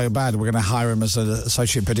was so bad. We're going to hire him as an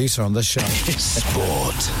associate producer on this show.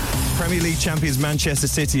 Sport. Premier League champions Manchester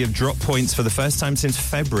City have dropped points for the first time since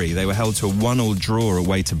February. They were held to a 1-1 draw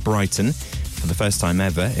away to Brighton. For the first time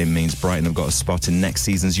ever, it means Brighton have got a spot in next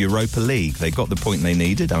season's Europa League. They got the point they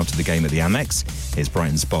needed after the game at the Amex. Here's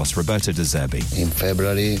Brighton's boss, Roberto De Zerbi. In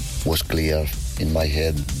February was clear in my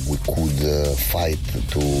head we could fight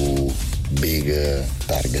to big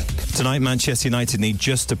target. Tonight, Manchester United need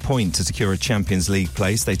just a point to secure a Champions League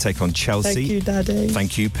place. They take on Chelsea. Thank you, Daddy.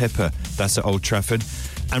 Thank you, Pippa. That's at Old Trafford.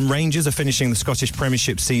 And Rangers are finishing the Scottish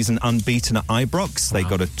Premiership season unbeaten at Ibrox. They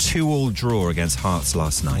got a 2-2 draw against Hearts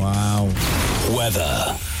last night. Wow.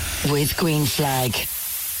 Weather. With Green Flag.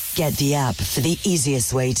 Get the app for the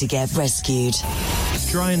easiest way to get rescued.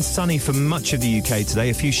 Dry and sunny for much of the UK today.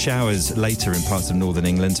 A few showers later in parts of northern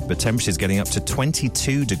England, but temperatures getting up to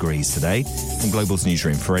 22 degrees today. From Global's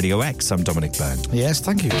newsroom for Radio X, I'm Dominic Byrne. Yes,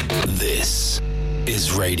 thank you. This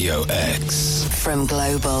is Radio X. From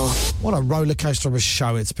Global. What a roller coaster of a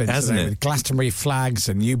show it's been, Hasn't today, it? with Glastonbury flags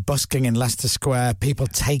and you busking in Leicester Square, people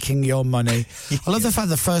taking your money. I love the fact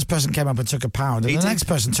the first person came up and took £1, and the next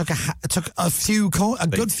person took a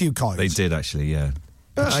good few coins. They did, actually, yeah.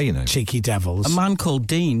 You know. Cheeky devils. A man called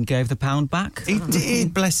Dean gave the £1 back. He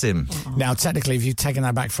did, bless him. Now, technically, if you've taken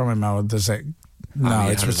that back from him, or does it... No,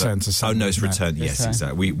 it's returned to something. Oh, no, it's returned. Yes,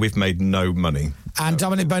 exactly. We've made no money. And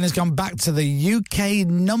Dominic Byrne has gone back to the UK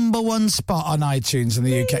 #1 spot on iTunes in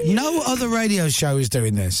the UK. No other radio show is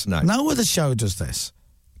doing this. No other show does this.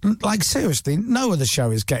 Like, seriously, no other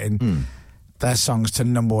show is getting their songs to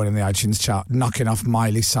 #1 in the iTunes chart, knocking off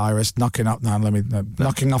Miley Cyrus, knocking off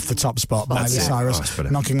the top spot, Miley Cyrus,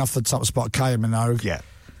 knocking off the top spot, Kylie Minogue. Yeah.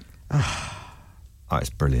 Oh, it's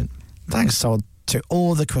brilliant. Thanks to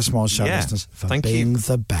all the Chris Moore Show listeners for being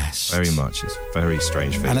the best. Very much. It's very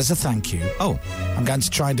strange for you. And as a thank you, I'm going to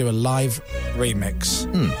try and do a live remix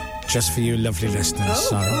just for you lovely listeners.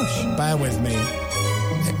 So bear with me.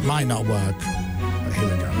 It might not work, but here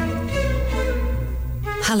we go.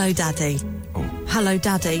 Hello, Daddy. Hello,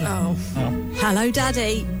 Daddy. Oh. Hello,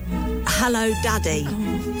 Daddy. Hello, Daddy.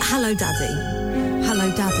 Hello, Daddy.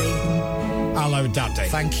 Hello, Daddy. Hello, Daddy.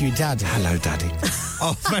 Thank you, Daddy. Hello, Daddy.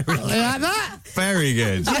 Oh, very good. Like that? Very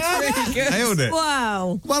good. Very good. Nailed it.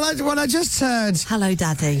 Wow. Well, I just heard... Hello,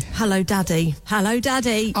 Daddy. Hello, Daddy. Hello,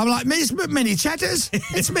 Daddy. I'm like, it's Mini Cheddars.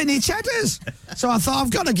 It's Mini Cheddars. So I thought, I've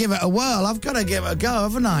got to give it a whirl. I've got to give it a go,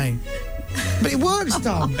 haven't I? But it works,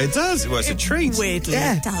 Dom. It does. Well, it's a treat. Weirdly,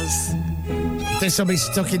 it does. This will be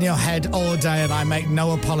stuck in your head all day, and I make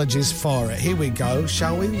no apologies for it. Here we go.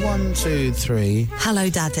 Shall we? 1, 2, 3. Hello,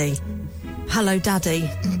 Daddy. Hello, Daddy.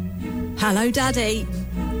 Hello, Daddy.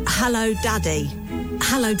 Hello, Daddy.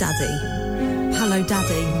 Hello, Daddy. Hello,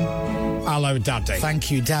 Daddy. Hello, Daddy.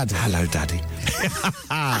 Thank you, Daddy. Hello, Daddy.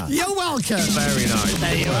 You're welcome. Very nice.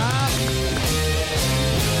 There you are.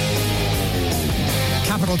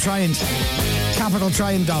 Capital trained. Capital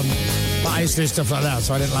trained, Dom. But I used to do stuff like that,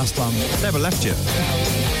 so I didn't last long. Never left you.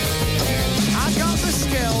 I got the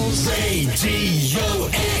skills. Radio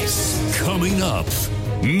X. Coming up,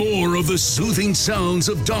 more of the soothing sounds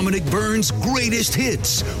of Dominic Byrne's greatest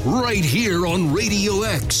hits right here on Radio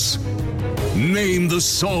X. Name the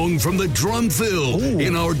song from the drum fill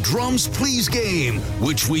in our Drums Please game,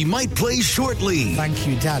 which we might play shortly. Thank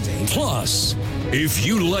you, Daddy. Plus, if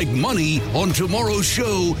you like money on tomorrow's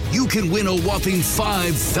show, you can win a whopping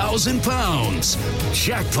 £5,000.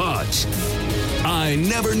 Jackpot. I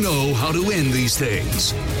never know how to win these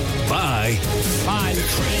things. Bye. Bye. The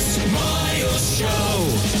Chris Miles Show.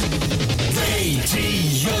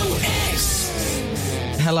 Radio X.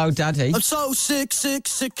 Hello, Daddy. I'm so sick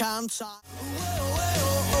and tired.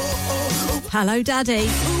 Hello, Daddy.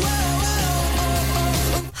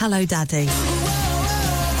 Hello, Daddy.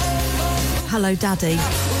 Hello, Daddy.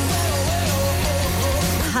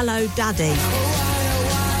 Hello, Daddy.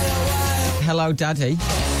 Hello, Daddy.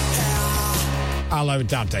 Hello,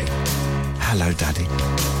 Daddy. Hello, Daddy.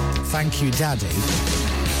 Thank you, Daddy.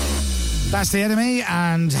 That's The Enemy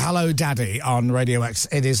and Hello, Daddy on Radio X.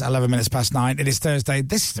 It is 11 minutes past 9. It is Thursday.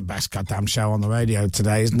 This is the best goddamn show on the radio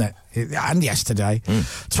today, isn't it? And yesterday.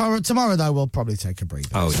 Tomorrow, though, we'll probably take a breather.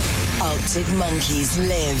 Oh, yeah. Arctic Monkeys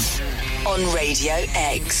live on Radio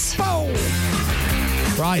X. Boom!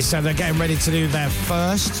 Right, so they're getting ready to do their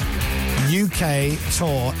first UK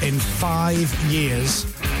tour in 5 years.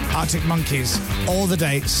 Arctic Monkeys, all the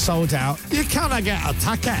dates sold out. You cannot get a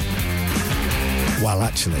ticket. Well,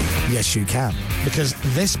 actually, yes, you can. Because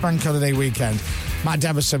this bank holiday weekend, Matt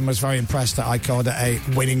Deverson was very impressed that I called it a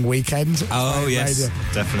winning weekend. Oh, yes,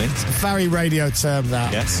 definitely. It's a very radio term,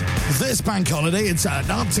 that. Yes. This bank holiday, it's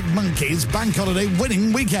an Arctic Monkeys bank holiday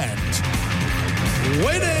winning weekend.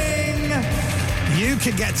 Winning! You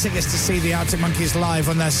can get tickets to see the Arctic Monkeys live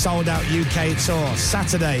on their sold-out UK tour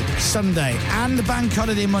Saturday, Sunday, and Bank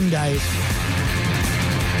Holiday Monday.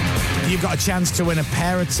 You've got a chance to win a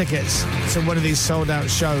pair of tickets to one of these sold-out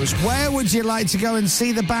shows. Where would you like to go and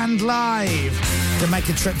see the band live? You can make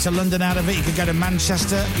a trip to London out of it. You could go to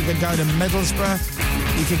Manchester. You could go to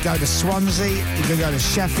Middlesbrough. You could go to Swansea. You could go to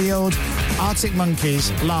Sheffield. Arctic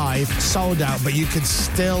Monkeys live, sold out, but you could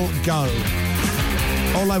still go.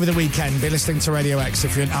 All over the weekend, be listening to Radio X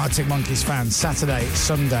if you're an Arctic Monkeys fan. Saturday,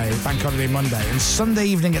 Sunday, Bank Holiday Monday. And Sunday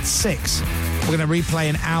evening at 6, we're going to replay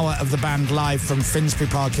an hour of the band live from Finsbury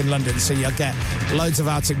Park in London. So you'll get loads of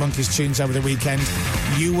Arctic Monkeys tunes over the weekend.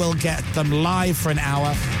 You will get them live for an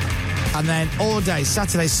hour. And then all day,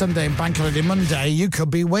 Saturday, Sunday, and Bank Holiday Monday, you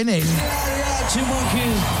could be winning. Arctic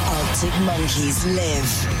Monkeys. Arctic Monkeys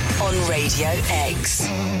live on Radio X.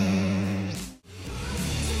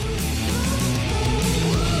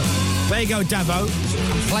 There you go, Davo.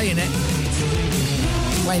 I'm playing it.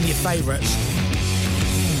 Playing your favourites.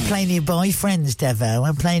 Playing your boyfriends, Devo.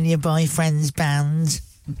 I'm playing your boyfriend's band.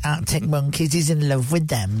 Arctic Monkeys. He's in love with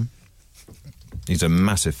them. He's a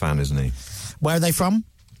massive fan, isn't he? Where are they from?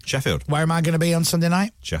 Sheffield. Where am I going to be on Sunday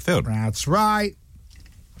night? Sheffield. That's right.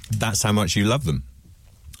 That's how much you love them.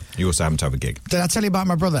 You also happen to have a gig. Did I tell you about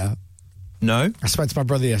my brother? No. I spoke to my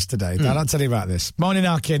brother yesterday. Did I tell you about this? Morning,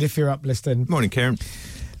 our kid, if you're up listening. Morning, Kieran.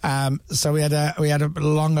 So we had a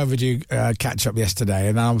long overdue catch up yesterday,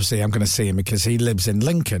 and obviously I'm going to see him because he lives in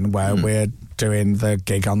Lincoln, where we're doing the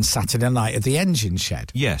gig on Saturday night at the Engine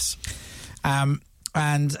Shed. Yes.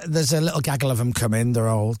 And there's a little gaggle of them coming. They're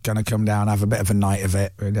all going to come down, have a bit of a night of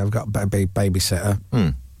it. I've got a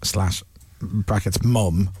babysitter slash brackets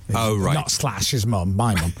mum. Oh, right. Not slash his mum,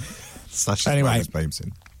 my mum. Slash anyway, his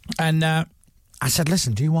babysitting. And I said,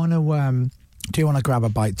 listen, do you want to grab a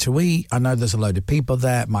bite to eat? I know there's a load of people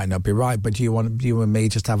there. It might not be right, but do you want you and me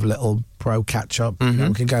just have a little pro catch up? You know,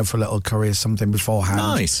 we can go for a little curry or something beforehand.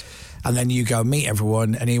 Nice. And then you go meet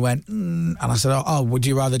everyone. And he went, and I said, oh, would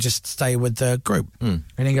you rather just stay with the group? And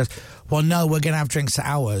he goes, well, no, we're going to have drinks at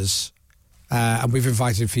ours. And we've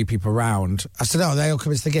invited a few people around. I said, oh, they all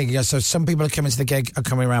come into the gig. He goes, so some people are coming to the gig are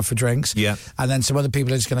coming around for drinks. Yeah. And then some other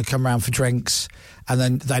people are just going to come around for drinks. And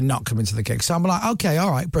then they're not coming to the gig. So I'm like, okay,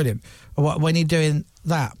 all right, brilliant. When are you doing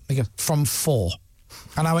that? He goes, from 4.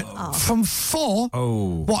 And I went, from 4?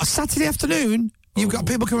 Oh. What, Saturday afternoon? You've got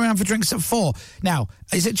people coming around for drinks at 4. Now,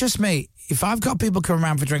 is it just me? If I've got people coming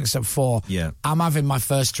around for drinks at 4, I'm having my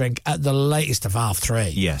first drink at the latest of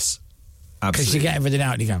 3:30. Yes. Absolutely. Because you get everything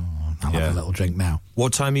out and you go, I'll have a little drink now.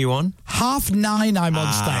 What time are you on? 9:30 I'm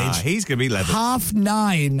on stage. He's going to be leathered.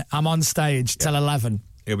 9:30 I'm on stage till 11.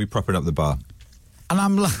 He'll be propping up the bar. And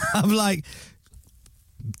I'm like,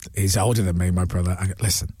 he's older than me, my brother. I go,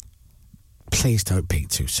 listen, please don't peak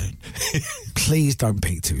too soon. Please don't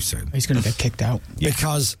peak too soon. He's going to get kicked out.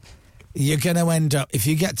 Because you're going to end up, if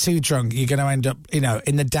you get too drunk, you're going to end up,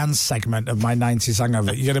 in the dance segment of my 90s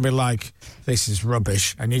hangover, you're going to be like, this is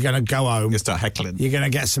rubbish. And you're going to go home. You start heckling. You're going to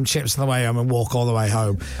get some chips on the way home and walk all the way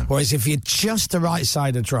home. Whereas if you're just the right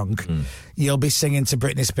side of drunk, you'll be singing to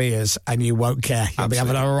Britney Spears and you won't care. You'll be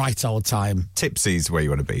having a right old time. Tipsy's where you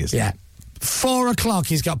want to be, isn't it? 4 o'clock,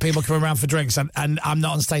 he's got people coming around for drinks, and I'm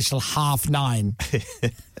not on stage till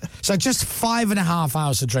 9:30. So just 5.5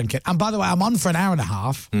 hours of drinking. And by the way, I'm on for an hour and a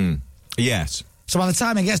half. Yes. So by the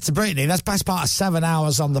time it gets to Britney, that's best part of 7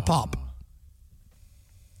 hours on the pop.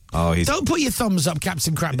 Oh, Don't put your thumbs up,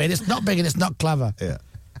 Captain Crapbeard. It's not big and it's not clever. Yeah.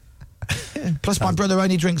 Plus, my brother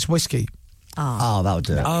only drinks whiskey. Oh, that'll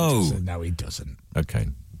do it. No, he doesn't. Okay.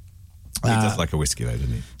 He does like a whiskey, though,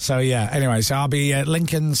 doesn't he? So, yeah, anyway, so I'll be at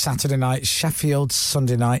Lincoln Saturday night, Sheffield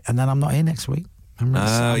Sunday night, and then I'm not here next week.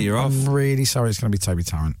 You're off. I'm really sorry it's going to be Toby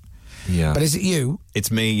Tarrant. Yeah. But is it you? It's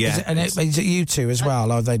me, yeah. Is it you two as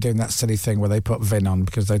well? Or are they doing that silly thing where they put Vin on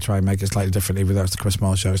because they try and make it slightly different, even though it's the Chris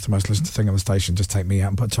Moyle show, it's the most listened to thing on the station? Just take me out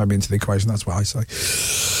and put Toby into the equation. That's what I say.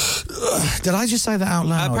 Did I just say that out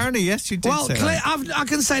loud? Apparently, yes, you did. Well, I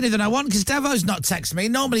can say anything I want because Devo's not texting me.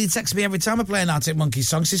 Normally, he texts me every time I play an Arctic Monkeys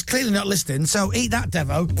song. So he's clearly not listening. So eat that,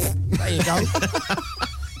 Devo. There you go.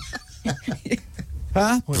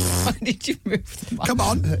 Huh? Why did you move the mic? Come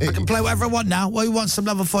on, I can play whatever I want now. Well, you want some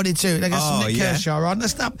Level 42? They got some Nick Kershaw on.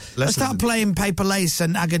 Let's start playing Paper Lace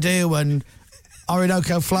and Agadoo and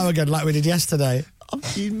Orinoco Flow again like we did yesterday.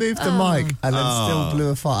 You moved the mic and then still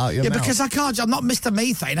blew a fart out your mouth. Yeah, because I can't. I'm not Mr.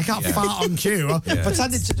 Methane. I can't fart on cue. I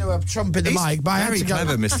pretended to do a trump in the mic, but I had to go. Very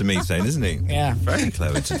clever, Mr. Methane, isn't he? Yeah. Very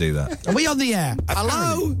clever to do that. Are we on the air?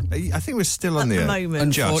 Hello? I think we're still on the air.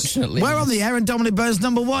 Moment. Unfortunately. We're on the air and Dominic Burns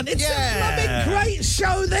number one. It's a blooming great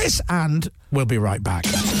show, this. And we'll be right back.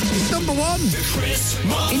 It's number one.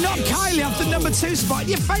 He knocked Kylie off the number 2 spot. In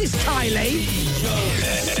your face, Kylie.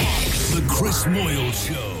 The Chris Moyle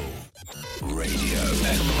Show. Radio.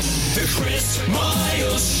 The Chris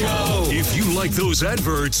Miles Show. If you like those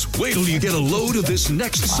adverts, wait till you get a load of this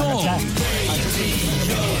next song. I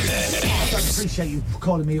don't appreciate you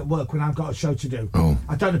calling me at work when I've got a show to do.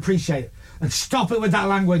 I don't appreciate it. And stop it with that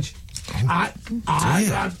language. I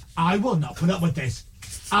will not put up with this.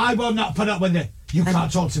 I will not put up with it. You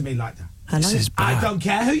can't talk to me like that. Hello? This is bad. I don't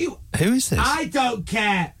care who you... Who is this? I don't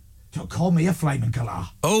care. Don't call me a flaming galah.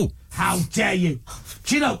 Oh. How dare you?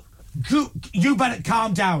 Do you know... You better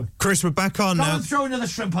calm down. Chris, we're back on Go now. and throw another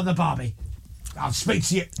shrimp on the barbie. I'll speak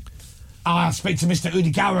to you. I'll speak to Mr.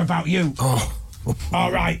 Udigawa about you. Oh.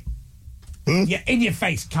 All right. Yeah, in your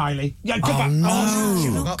face, Kylie. Yeah, go back.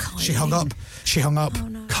 No. She hung up. She hung up. Oh,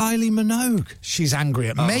 no. Kylie Minogue. She's angry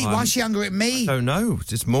at me. Why is she angry at me? I don't know.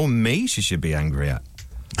 It's more me she should be angry at.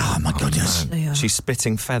 Oh, my goodness. She's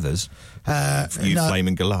spitting feathers.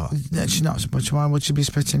 Flaming galah. No, she's not. Why would she be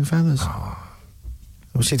spitting feathers?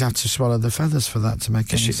 Well, she'd have to swallow the feathers for that to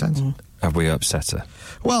make any sense. Have we upset her?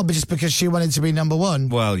 Well, but just because she wanted to be number one.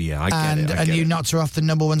 Well, yeah, I get it. And you knocked her off the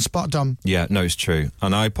number 1 spot, Dom. Yeah, no, it's true.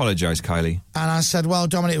 And I apologise, Kylie. And I said, well,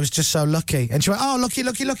 Dominic was just so lucky. And she went, oh, lucky,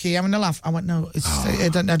 having a laugh. I went, no, I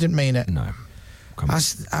didn't mean it. No.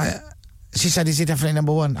 She said, is he definitely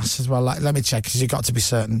number 1? I said, well, let me check, because you got to be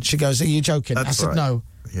certain. She goes, are you joking? I said, no.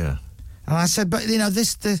 Yeah. And I said, but, you know,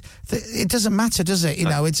 it doesn't matter, does it? You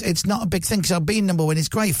know, it's not a big thing, because being number 1 is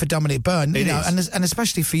great for Dominic Byrne, you know, and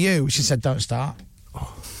especially for you. She said, don't start.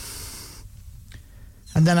 Oh.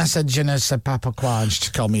 And then I said, je ne sais pas pourquoi, and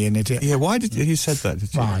she called me an idiot. Yeah, why did you said that?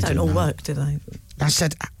 Did you? Well, Don't all work, did they? I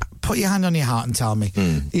said, put your hand on your heart and tell me,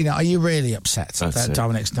 you know, are you really upset that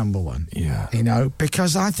Dominic's number 1? Yeah. You know,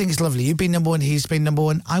 because I think it's lovely. You've been number 1, he's been number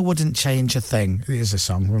 1. I wouldn't change a thing. Here's a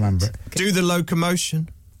song, remember it. Do the locomotion.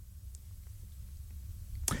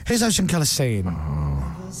 Here's Ocean Colour Scene.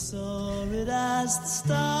 Never saw it as the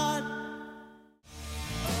start.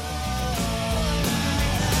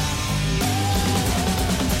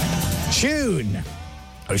 Tune.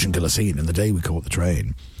 Ocean Colour Scene and the day we caught the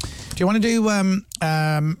train. Do you want to do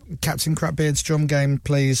Captain Crapbeard's drum game,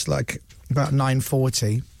 please? Like about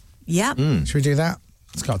 9:40. Yep. Should we do that?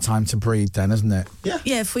 It's got time to breathe, then, isn't it? Yeah.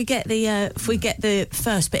 Yeah. If we get the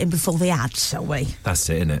first bit in before the ad, shall we? That's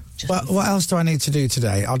it, isn't it? Well, what else do I need to do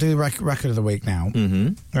today? I'll do the record of the week now.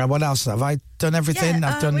 Mm-hmm. What else have I done? Everything.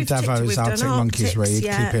 I've done Devo's Arctic Monkeys read.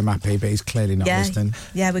 Keep him happy, but he's clearly not listening.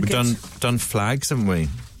 Yeah, we've done flags, haven't we?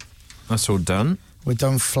 That's all done. We've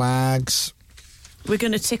done flags. We're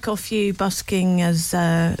going to tick off you busking as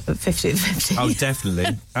 50-50. Oh,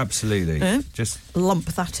 definitely. Absolutely. Just lump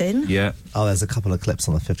that in. Yeah. Oh, there's a couple of clips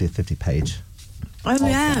on the 50-50 page. Oh,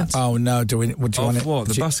 yeah. Oh, no. Do you want it? What?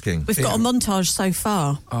 The busking? We've got a montage so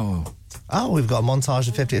far. Oh, we've got a montage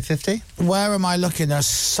of 50-50? Where am I looking? There's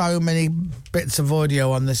so many bits of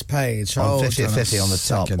audio on this page. On 50-50 on the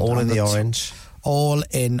top, all in the orange. All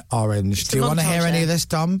in orange. Do you want to hear any of this,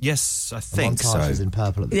 Dom? Yes, I think so. The montage is in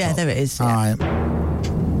purple at the top. Yeah, there it is. All right.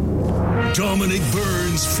 Dominic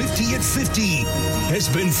Byrne's 50 at 50 has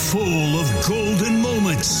been full of golden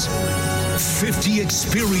moments. 50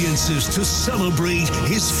 experiences to celebrate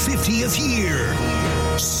his 50th year.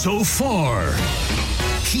 So far,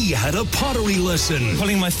 he had a pottery lesson.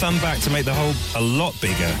 Pulling my thumb back to make the hole a lot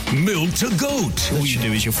bigger. Milk to goat. All you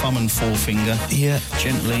do is your thumb and forefinger. Yeah.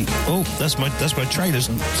 Gently. Oh, that's my trailers.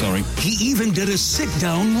 Sorry. He even did a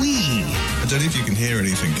sit-down wee. I don't know if you can hear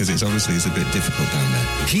anything because it's a bit difficult down there.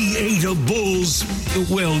 He ate a bull's,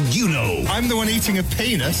 well, you know. I'm the one eating a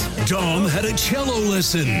penis. Dom had a cello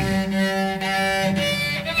lesson.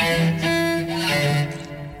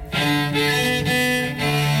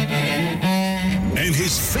 And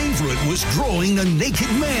his favourite was drawing a naked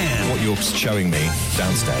man. What you're showing me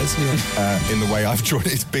downstairs, in the way I've drawn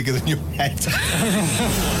it, is bigger than your head.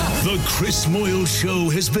 The Chris Moyle Show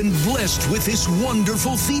has been blessed with this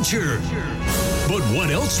wonderful feature. But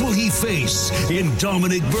what else will he face in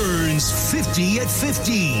Dominic Byrne's 50 at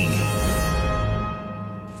 50?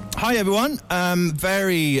 Hi, everyone.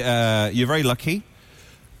 You're very lucky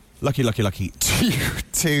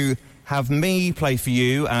to have me play for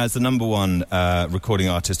you as the number one recording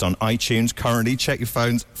artist on iTunes. Currently, check your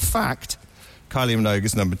phones. Fact, Kylie Minogue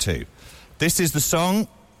is number 2. This is the song.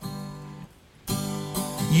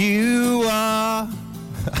 You are...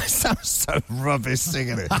 I sound so rubbish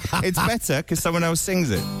singing it. It's better because someone else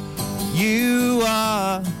sings it. You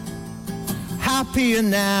are happier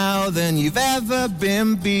now than you've ever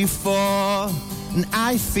been before. And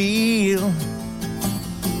I feel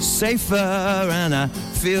safer and I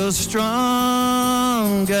feel stronger.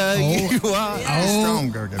 You are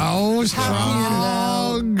stronger.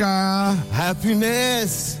 Stronger.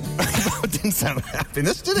 Happiness. That didn't sound like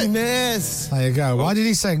happiness, did it? Happiness. There you go. Why did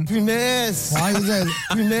he sing? Happiness. Why was it?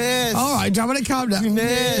 Happiness. All right, Dominic, calm down.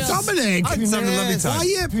 Happiness. Dominic. I'm having a lovely time. Why are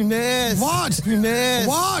you? Happiness. What? Happiness.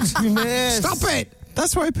 What? Happiness. Stop it.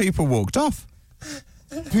 That's why people walked off.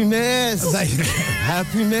 Happiness.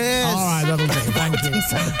 Happiness. All right, that'll do. Thank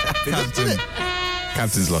you.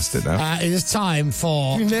 Captain's lost it now. It is time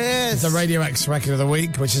for Happiness. the Radio X Record of the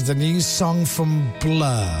Week, which is the new song from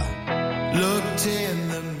Blur. Looked in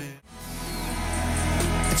the mirror.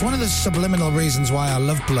 It's one of the subliminal reasons why I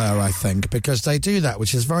love Blur, I think, because they do that,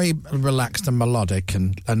 which is very relaxed and melodic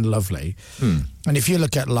and lovely. And if you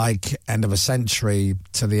look at, like, End of a Century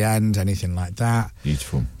to the End, anything like that.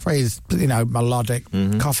 Beautiful. Very, melodic.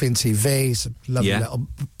 Coffee and TV. It's a lovely little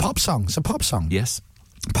pop song. It's a pop song. Yes.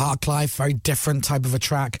 Park Life, very different type of a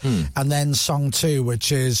track. And then song 2,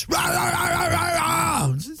 which is...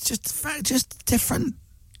 It's just different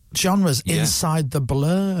genres inside the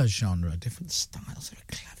Blur genre. Different styles. Very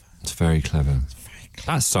clever. It's very clever.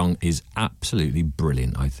 That song is absolutely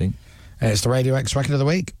brilliant, I think. It's the Radio X Record of the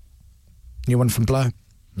Week. New one from Blur.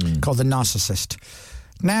 Called The Narcissist.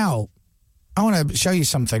 Now, I want to show you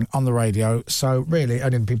something on the radio, so really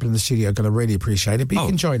only the people in the studio are going to really appreciate it, but you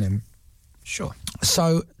can join in. Sure.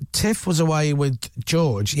 So, Tiff was away with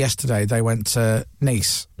George yesterday. They went to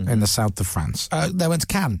Nice in the south of France. They went to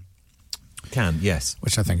Cannes. Cannes, yes.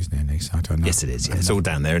 Which I think is near Nice, I don't know. Yes, it is. Yeah. It's all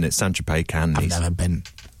down there, and it's Saint-Tropez, Cannes, Nice. I've never been.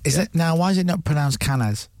 Is it now? Why is it not pronounced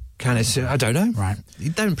Cannes? Cannes, I don't know. Right. You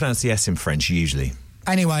don't pronounce the S in French, usually.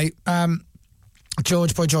 Anyway,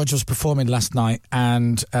 Boy George was performing last night,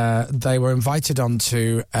 and they were invited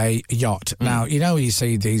onto a yacht. Now, you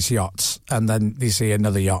see these yachts, and then you see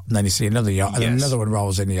another yacht, and then you see another yacht, and then another one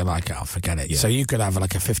rolls in, and you're like, oh, forget it. Yeah. So you could have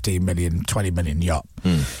like a 15 million, 20 million yacht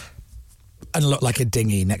and look like a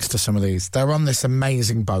dinghy next to some of these. They were on this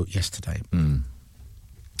amazing boat yesterday.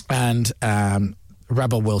 And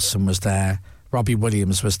Rebel Wilson was there, Robbie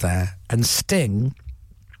Williams was there, and Sting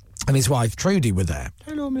and his wife Trudy were there.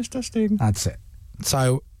 Hello, Mr. Sting. That's it.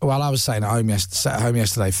 So while I was sat at home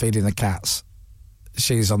yesterday feeding the cats,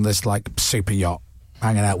 she's on this like super yacht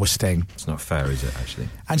hanging out with Sting. It's not fair, is it, actually?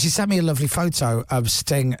 And she sent me a lovely photo of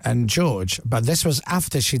Sting and George, but this was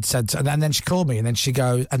after she'd said, and then she called me, and then she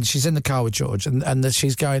goes, and she's in the car with George, and then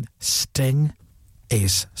she's going, Sting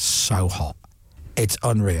is so hot. It's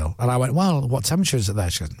unreal. And I went, well, what temperature is it there?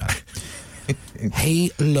 She goes, no.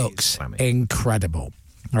 He looks incredible.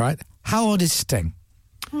 All right? How old is Sting?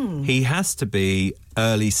 He has to be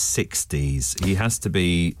early 60s. He has to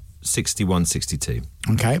be 61, 62.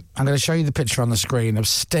 Okay. I'm going to show you the picture on the screen of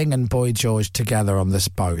Sting and Boy George together on this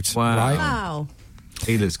boat. Wow. Right? Wow.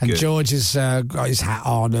 He looks good. And George has got his hat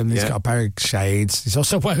on and he's got a pair of shades. He's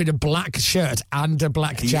also wearing a black shirt and a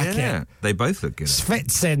black jacket. Yeah, they both look good.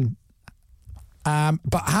 Fits in.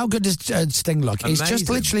 But how good does Sting look? Amazing. He's just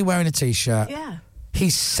literally wearing a T-shirt. Yeah.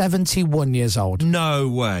 He's 71 years old. No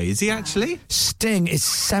way. Is he actually? Sting is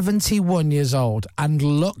 71 years old and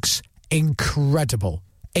looks incredible.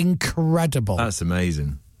 Incredible. That's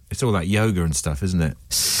amazing. It's all that yoga and stuff, isn't it?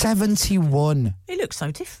 71. He looks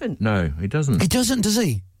so different. No, he doesn't. He doesn't, does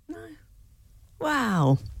he? No.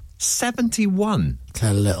 Wow. 71.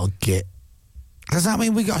 A little git. Does that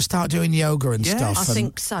mean we got to start doing yoga and stuff? I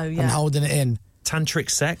think so, yeah. And holding it in. Tantric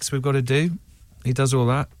sex we've got to do. He does all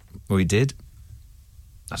that. Or he did.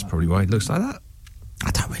 That's probably why he looks like that.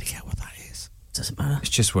 I don't really get what that is. Doesn't matter. It's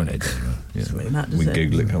just when it... Doesn't really matter, we does can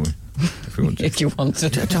Google it, can't we? If we want to. If you want to.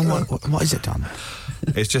 Don, what is it, Don?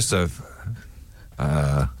 It's just a...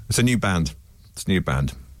 it's a new band. It's a new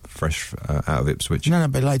band. Fresh out of Ipswich. No,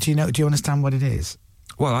 but like, do you understand what it is?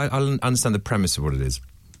 Well, I understand the premise of what it is.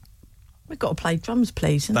 We've got to play drums,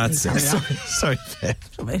 please. That's it. Sorry.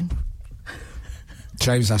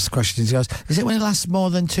 James asks questions. He goes, is it when it lasts more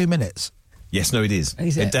than 2 minutes? Yes, no, it is.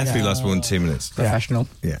 Is it it? definitely Yeah. lasts more than 2 minutes. Professional.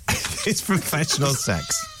 Yeah. It's professional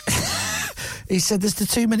sex. He said, does the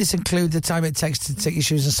 2 minutes include the time it takes to take your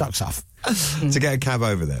shoes and socks off? To get a cab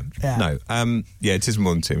over there. Yeah. No. Yeah, it is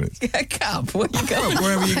more than 2 minutes. Yeah, cab. Where you going?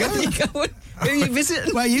 Wherever you go. Where you going? Who are you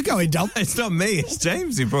visiting? Where are you going, Dom? It's not me, it's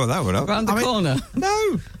James who brought that one up. Round the corner.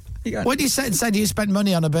 No. When you said you spent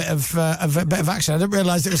money on a bit of action, I didn't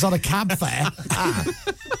realise it was on a cab fare.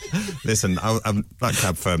 Listen, that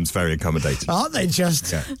cab firm's very accommodating. Aren't they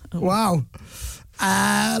just? Yeah. Wow.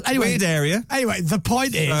 Anyway, Weird area. Anyway, the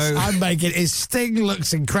point is, I'm making is Sting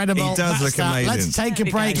looks incredible. He does look amazing. Let's take a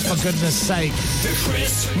break, for goodness sake. The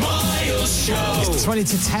Chris Miles Show. It's 20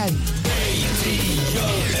 to 10.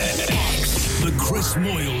 The Chris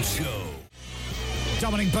Moyle Show.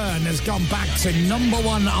 Dominic Byrne has gone back to number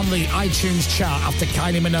 1 on the iTunes chart after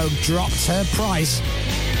Kylie Minogue dropped her price.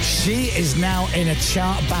 She is now in a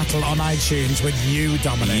chart battle on iTunes with you,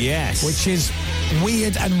 Dominic. Yes. Which is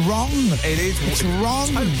weird and wrong. It is. It's wrong.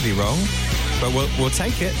 Totally wrong. But we'll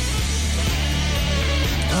take it.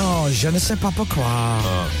 Oh, je ne sais pas pourquoi.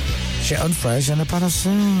 J'ai un frère, je n'ai pas de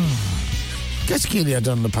sang. Qu'est-ce qu'il y a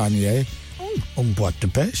dans le panier? Une boîte de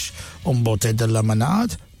pêche, une bouteille de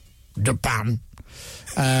limonade, de pain.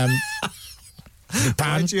 The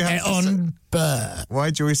pan et un beurre.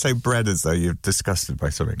 Why do you always say bread as though you're disgusted by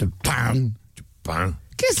something? The pan.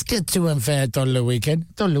 Qu'est-ce que tu aimes faire dans le week-end?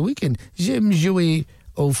 Dans le week-end, j'aime jouer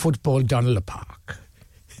au football dans le parc.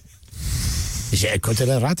 J'ai écouté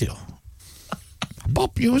la radio.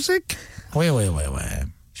 Pop music? Oui.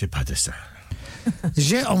 J'ai pas de ça.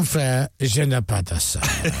 J'ai un frère, je n'ai pas de ça.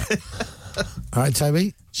 All right,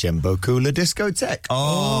 Toby? J'aime beaucoup la discothèque.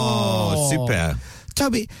 Oh, super.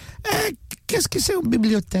 Toby, qu'est-ce que c'est une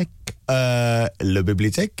bibliothèque? La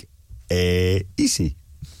bibliothèque est ici.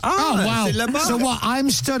 Oh, wow. c'est là-bas. So what, I'm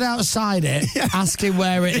stood outside it asking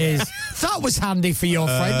where it is. That was handy for your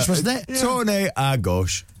French, wasn't it? Tournez à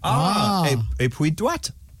gauche. Et puis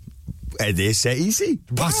droite. Et c'est ici.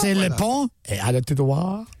 Passez le pont et allez tout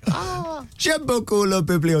droit. J'aime beaucoup la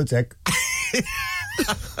bibliothèque.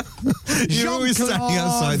 You're always standing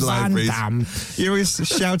outside libraries. You're always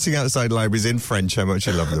shouting outside libraries in French how much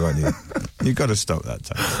you love them, aren't you? You've got to stop that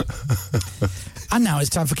time. And now it's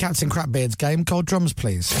time for Captain Crapbeard's game called Drums,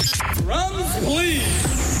 Please. Drums,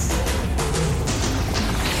 please.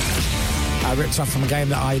 I ripped off from a game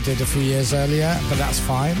that I did a few years earlier, but that's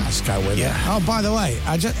fine. Let's go with it. Oh, by the way,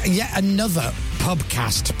 yet another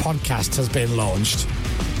podcast has been launched.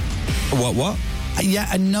 What?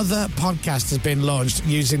 Yet another podcast has been launched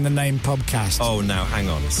using the name Pubcast. Oh, now hang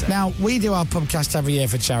on a sec. Now, we do our Pubcast every year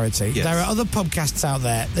for charity. Yes. There are other Pubcasts out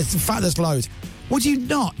there. In fact, there's loads. Would you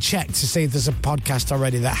not check to see if there's a podcast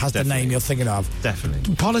already that has the name you're thinking of?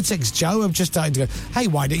 Definitely. Politics Joe have just started to go, hey,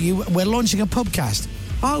 why don't you... We're launching a Pubcast.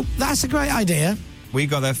 Oh, that's a great idea. We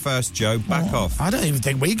got there first, Joe. Back off. I don't even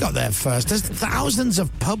think we got there first. There's thousands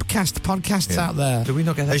of podcasts out there. Did we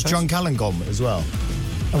not get there Has first? John Callan gone as well?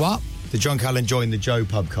 What? Did John Callan join the Joe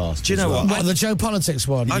Pubcast? Do you know what? What, the Joe Politics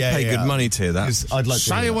one? I'd pay good money to hear that. 'Cause I'd like to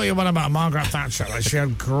Say hear what you want about Margaret Thatcher. Like, she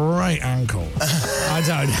had great ankles. I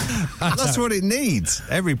don't. That's what it needs.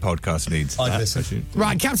 Every podcast needs. I'd listen.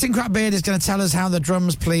 Right, Captain Crapbeard is going to tell us how the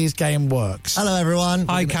Drums Please game works. Hello, everyone.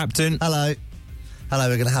 Hi, Captain. Hello.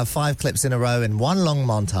 We're going to have 5 clips in a row in one long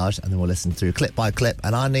montage, and then we'll listen through clip by clip,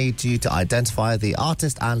 and I need you to identify the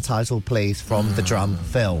artist and title, please, from the drum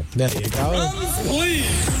fill. There you go. Drums,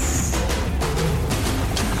 please.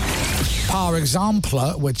 Par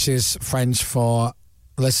exemple, which is French for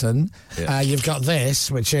listen. You've got this,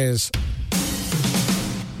 which is...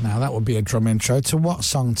 Now, that would be a drum intro to what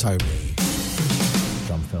song, Toby?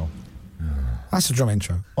 Drum fill. That's a drum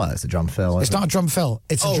intro. Well, it's a drum fill. It's not a drum fill.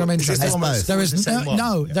 It's a drum intro. It's both. There is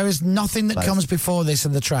there is nothing that Both. comes before this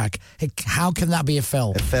in the track. How can that be a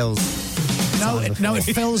fill? It fills. No, it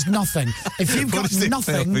fills nothing. If you've got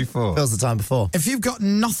nothing, before? Fills the time before. if you've got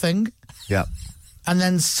nothing Yeah. and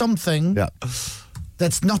then something Yeah.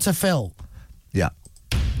 that's not a fill. Yeah.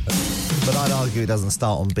 But I'd argue it doesn't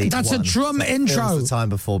start on beat That's 1. a drum So it intro. fills the time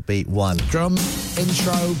before beat 1. Drum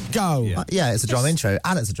intro, go. Yeah, it's a drum intro,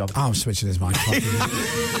 and it's a drum. Oh, I'm switching his mic.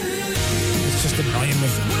 It's just annoying me.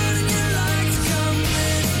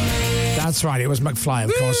 That's right, it was McFly,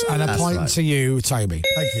 of course. And a That's point right. to you, Toby.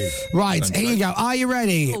 Thank you. Right, here you go. Are you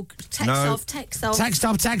ready? Oh, text off. Text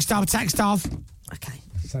off. Okay.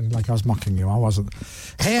 Sounded like I was mocking you. I wasn't.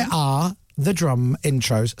 Here are the drum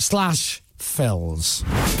intros / fills.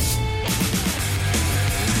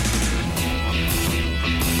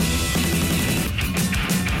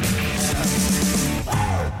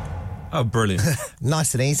 Oh, brilliant.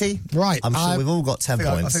 Nice and easy. Right. I'm sure we've all got 10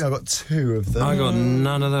 points. I think I got 2 of them. I got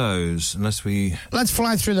none of those, unless we... Let's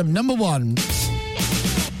fly through them. Number 1.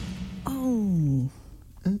 Oh.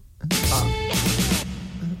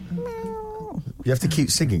 You have to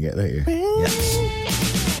keep singing it, don't you? Yeah.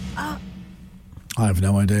 I have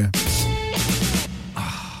no idea.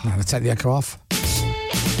 Now, let's take the echo off.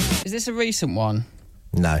 Is this a recent one?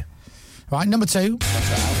 No. Right, number 2.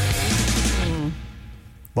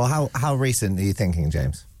 Well, how recent are you thinking,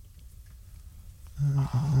 James?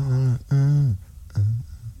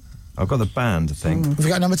 I've got the band, I think. Have you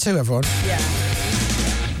got number 2, everyone? Yeah.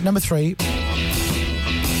 Number 3.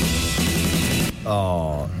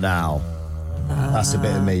 Oh, now. That's a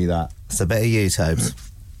bit of me, that. It's a bit of you, Tobes.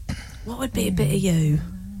 What would be a bit of you?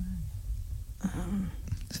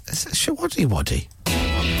 Shawaddy Waddy.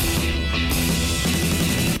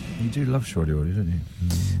 You do love Shorty Waddy, don't you?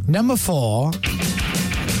 Number 4.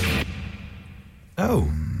 Oh.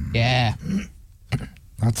 Yeah.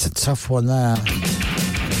 That's a tough one there.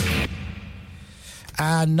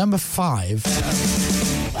 And number 5.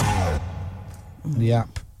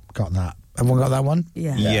 Yep, got that. Everyone got that one?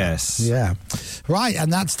 Yeah. Yes. Yeah. Right,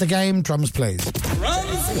 and that's the game. Drums, please.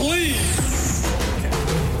 Drums, please.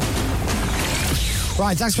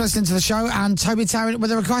 Right, thanks for listening to the show. And Toby Tarrant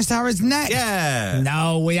with a request hour is next. Yeah.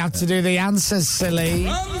 No, we have to do the answers, silly.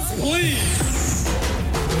 Drums, please.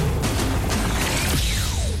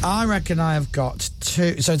 I reckon I have got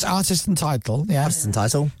 2. So it's artist and title, yeah? Artist and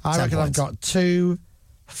title. I 10 reckon points. I've got 2,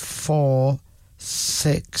 4,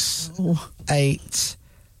 6, 8,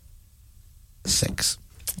 6.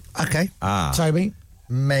 Okay. Toby?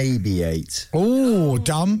 Maybe 8. Oh,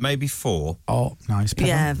 dumb. Maybe 4. Oh, nice. Pepper.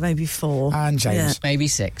 Yeah, maybe 4. And James. Yeah. Maybe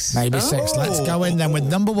 6. Maybe 6. Let's go in then with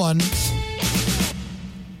number 1. Take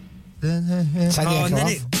the echo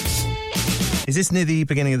off. Is this near the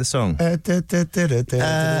beginning of the song? This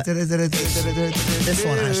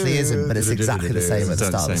one actually isn't, but it's exactly the same at the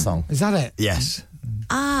start of the song. Is that it? Yes.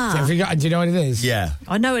 Have you got, do you know what it is? Yeah.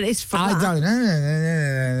 I know it is from I that. don't.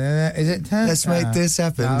 Is it? Let's make this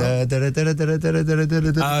happen. Oh,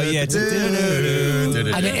 yeah.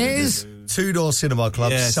 And it is? Two Door Cinema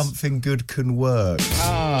Club, Yes. Something Good Can Work.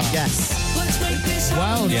 Yes.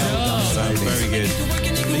 Well done. Very good.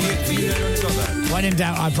 When in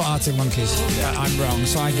doubt, I put Arctic Monkeys. I'm wrong,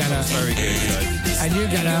 so I get a. Very good. And you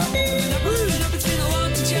get a.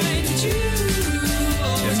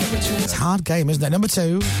 It's a hard game, isn't it? Number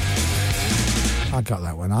 2. I got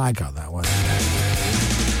that one.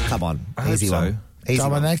 Come on. I hope Easy so. one. Easy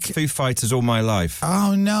one. Dominic. Foo Fighters all my life.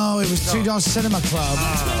 Oh no, it was Two Door Cinema Club.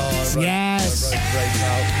 Yes.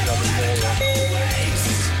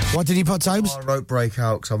 What did you put, Tobes? I wrote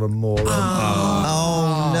Breakout because I'm a moron.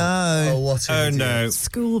 Oh, no. Oh, what an idiot. no.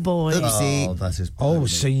 Schoolboy. Oopsie. Oh, that is Oh,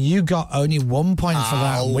 so you got only 1 point for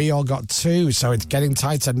that. Ow. We all got 2, so it's getting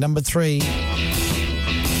tighter. Number 3.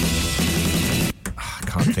 I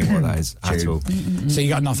can't think what that is at all. So you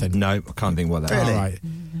got nothing? No, I can't think what that is. All right.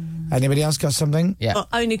 Anybody else got something? Yeah. Well,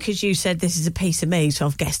 only because you said this is a piece of me, so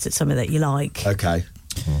I've guessed at something that you like. Okay.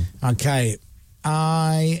 Okay.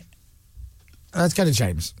 Let's go to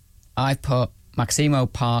James. I put Maximo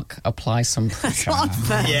Park, Apply Some Pressure.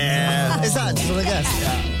 Yeah. Is that just what I guess?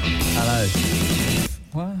 Hello.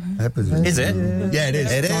 What? Is it? Yeah, it is.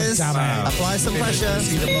 It is. damn it. Apply some pressure.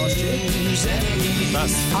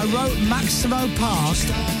 I wrote Maximo Park,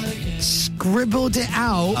 scribbled it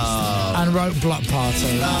out, and wrote Block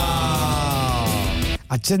Party.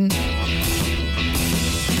 I didn't.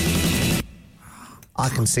 I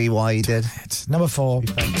can see why you did. Number 4.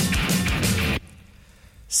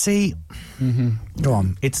 See, Go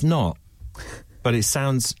on. it's not. But it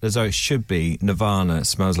sounds as though it should be Nirvana,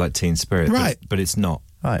 Smells Like Teen Spirit. Right. But it's not.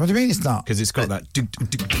 Right. What do you mean it's not? Because it's got that...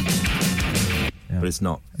 Yeah. but it's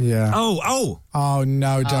not. Yeah. Oh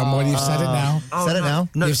no, Dom. Well, you've said it now. Said it now.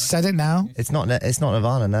 You've said it now. It's not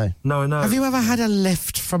Nirvana, no. No. Have you ever had a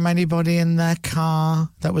lift from anybody in their car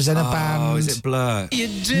that was in a band? Oh, is it Blur? You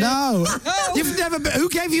did. No. You've never been... Who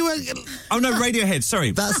gave you a... Oh, no, Radiohead,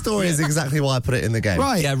 sorry. That story is exactly why I put it in the game.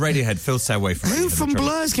 Right. Yeah, Radiohead. Phil, stay away from Who Radiohead, from I'm trying-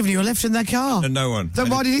 Blur's giving you a lift in their car? No one. Then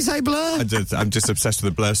why did he say Blur? I'm just obsessed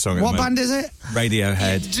with the Blur song. at What the moment. band is it?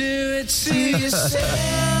 Radiohead. Do it to yourself.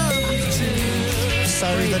 So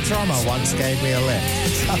the drummer once gave me a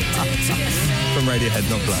lift. From Radiohead,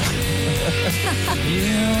 not Blur.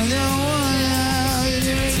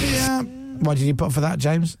 What did you put for that,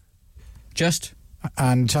 James? Just.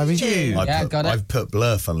 And Toby? I've put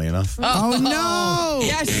Blur, funnily enough. Oh, no!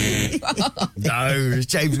 Yes! No, is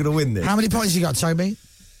James going to win this? How many points you got, Toby?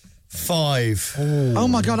 5. Oh,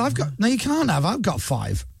 my God, I've got... No, you can't have. I've got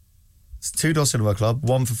 5. It's 2 Doors Cinema Club,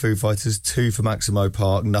 1 for Foo Fighters, 2 for Maximo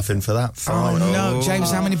Park, nothing for that. 5. Oh, no.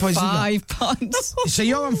 James, how many points you got? 5 points. So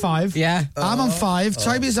you're on 5. Yeah. I'm on 5.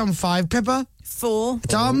 Toby's on 5. Pippa? 4.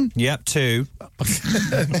 Tom? Yep, 2.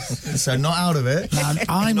 So not out of it. Now,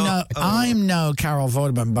 I'm no Carol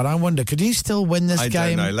Vorderman, but I wonder, could you still win this I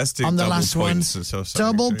game don't know. Let's do on the double last points. one? So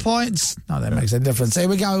Double points? No, that makes a difference. Here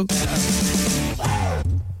we go.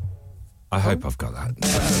 I hope I've got that.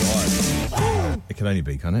 It can only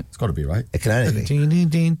be, can't it? It's got to be, right? It can only be.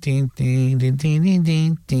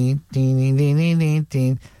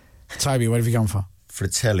 Toby, what have you gone for?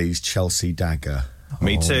 Fratelli's Chelsea Dagger.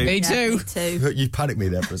 Me too. Me too. Yeah, me too. You panicked me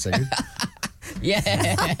there for a second.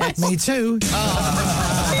 Yes. Me too. 7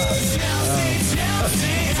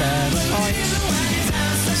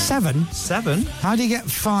 points. 7? 7? How do you get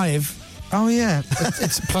 5? Oh, yeah.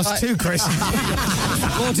 It's plus 2, Chris.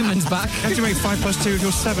 Waterman's back. How do you make 5 plus 2 if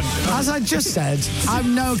you're 7? As I just said,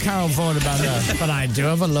 I'm no Carol Vorderman, but I do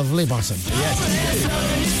have a lovely bottom. Yes.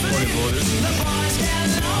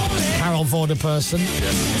 Carol Vorder person.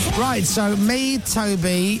 Right, so me,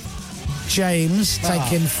 Toby, James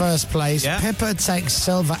taking first place. Yeah. Pippa takes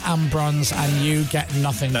silver and bronze, and you get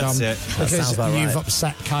nothing, That's Dom. it. That Because sounds about you've right.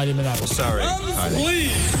 upset Kylie Minogue. Sorry.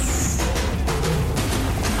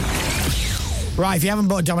 Right, if you haven't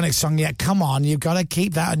bought Dominic's song yet, come on, you've got to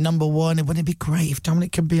keep that at number 1. Wouldn't it be great if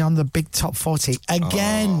Dominic could be on the big top 40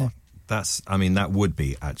 again? That would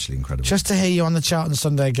be actually incredible. Just to hear you on the chart on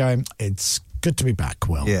Sunday going, it's good to be back,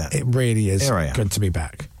 Will. Yeah. It really is Here I am. good to be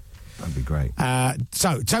back. That'd be great.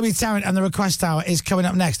 So, Toby Tarrant and the Request Hour is coming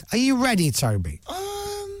up next. Are you ready, Toby?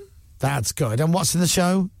 That's good. And what's in the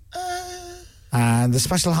show? And the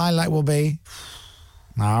special highlight will be...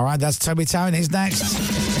 All right, that's Toby Tarrant. He's next.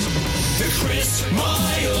 The Chris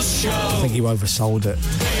Miles Show. I think you oversold it.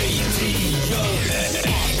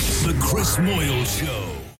 The Chris Moyle Show.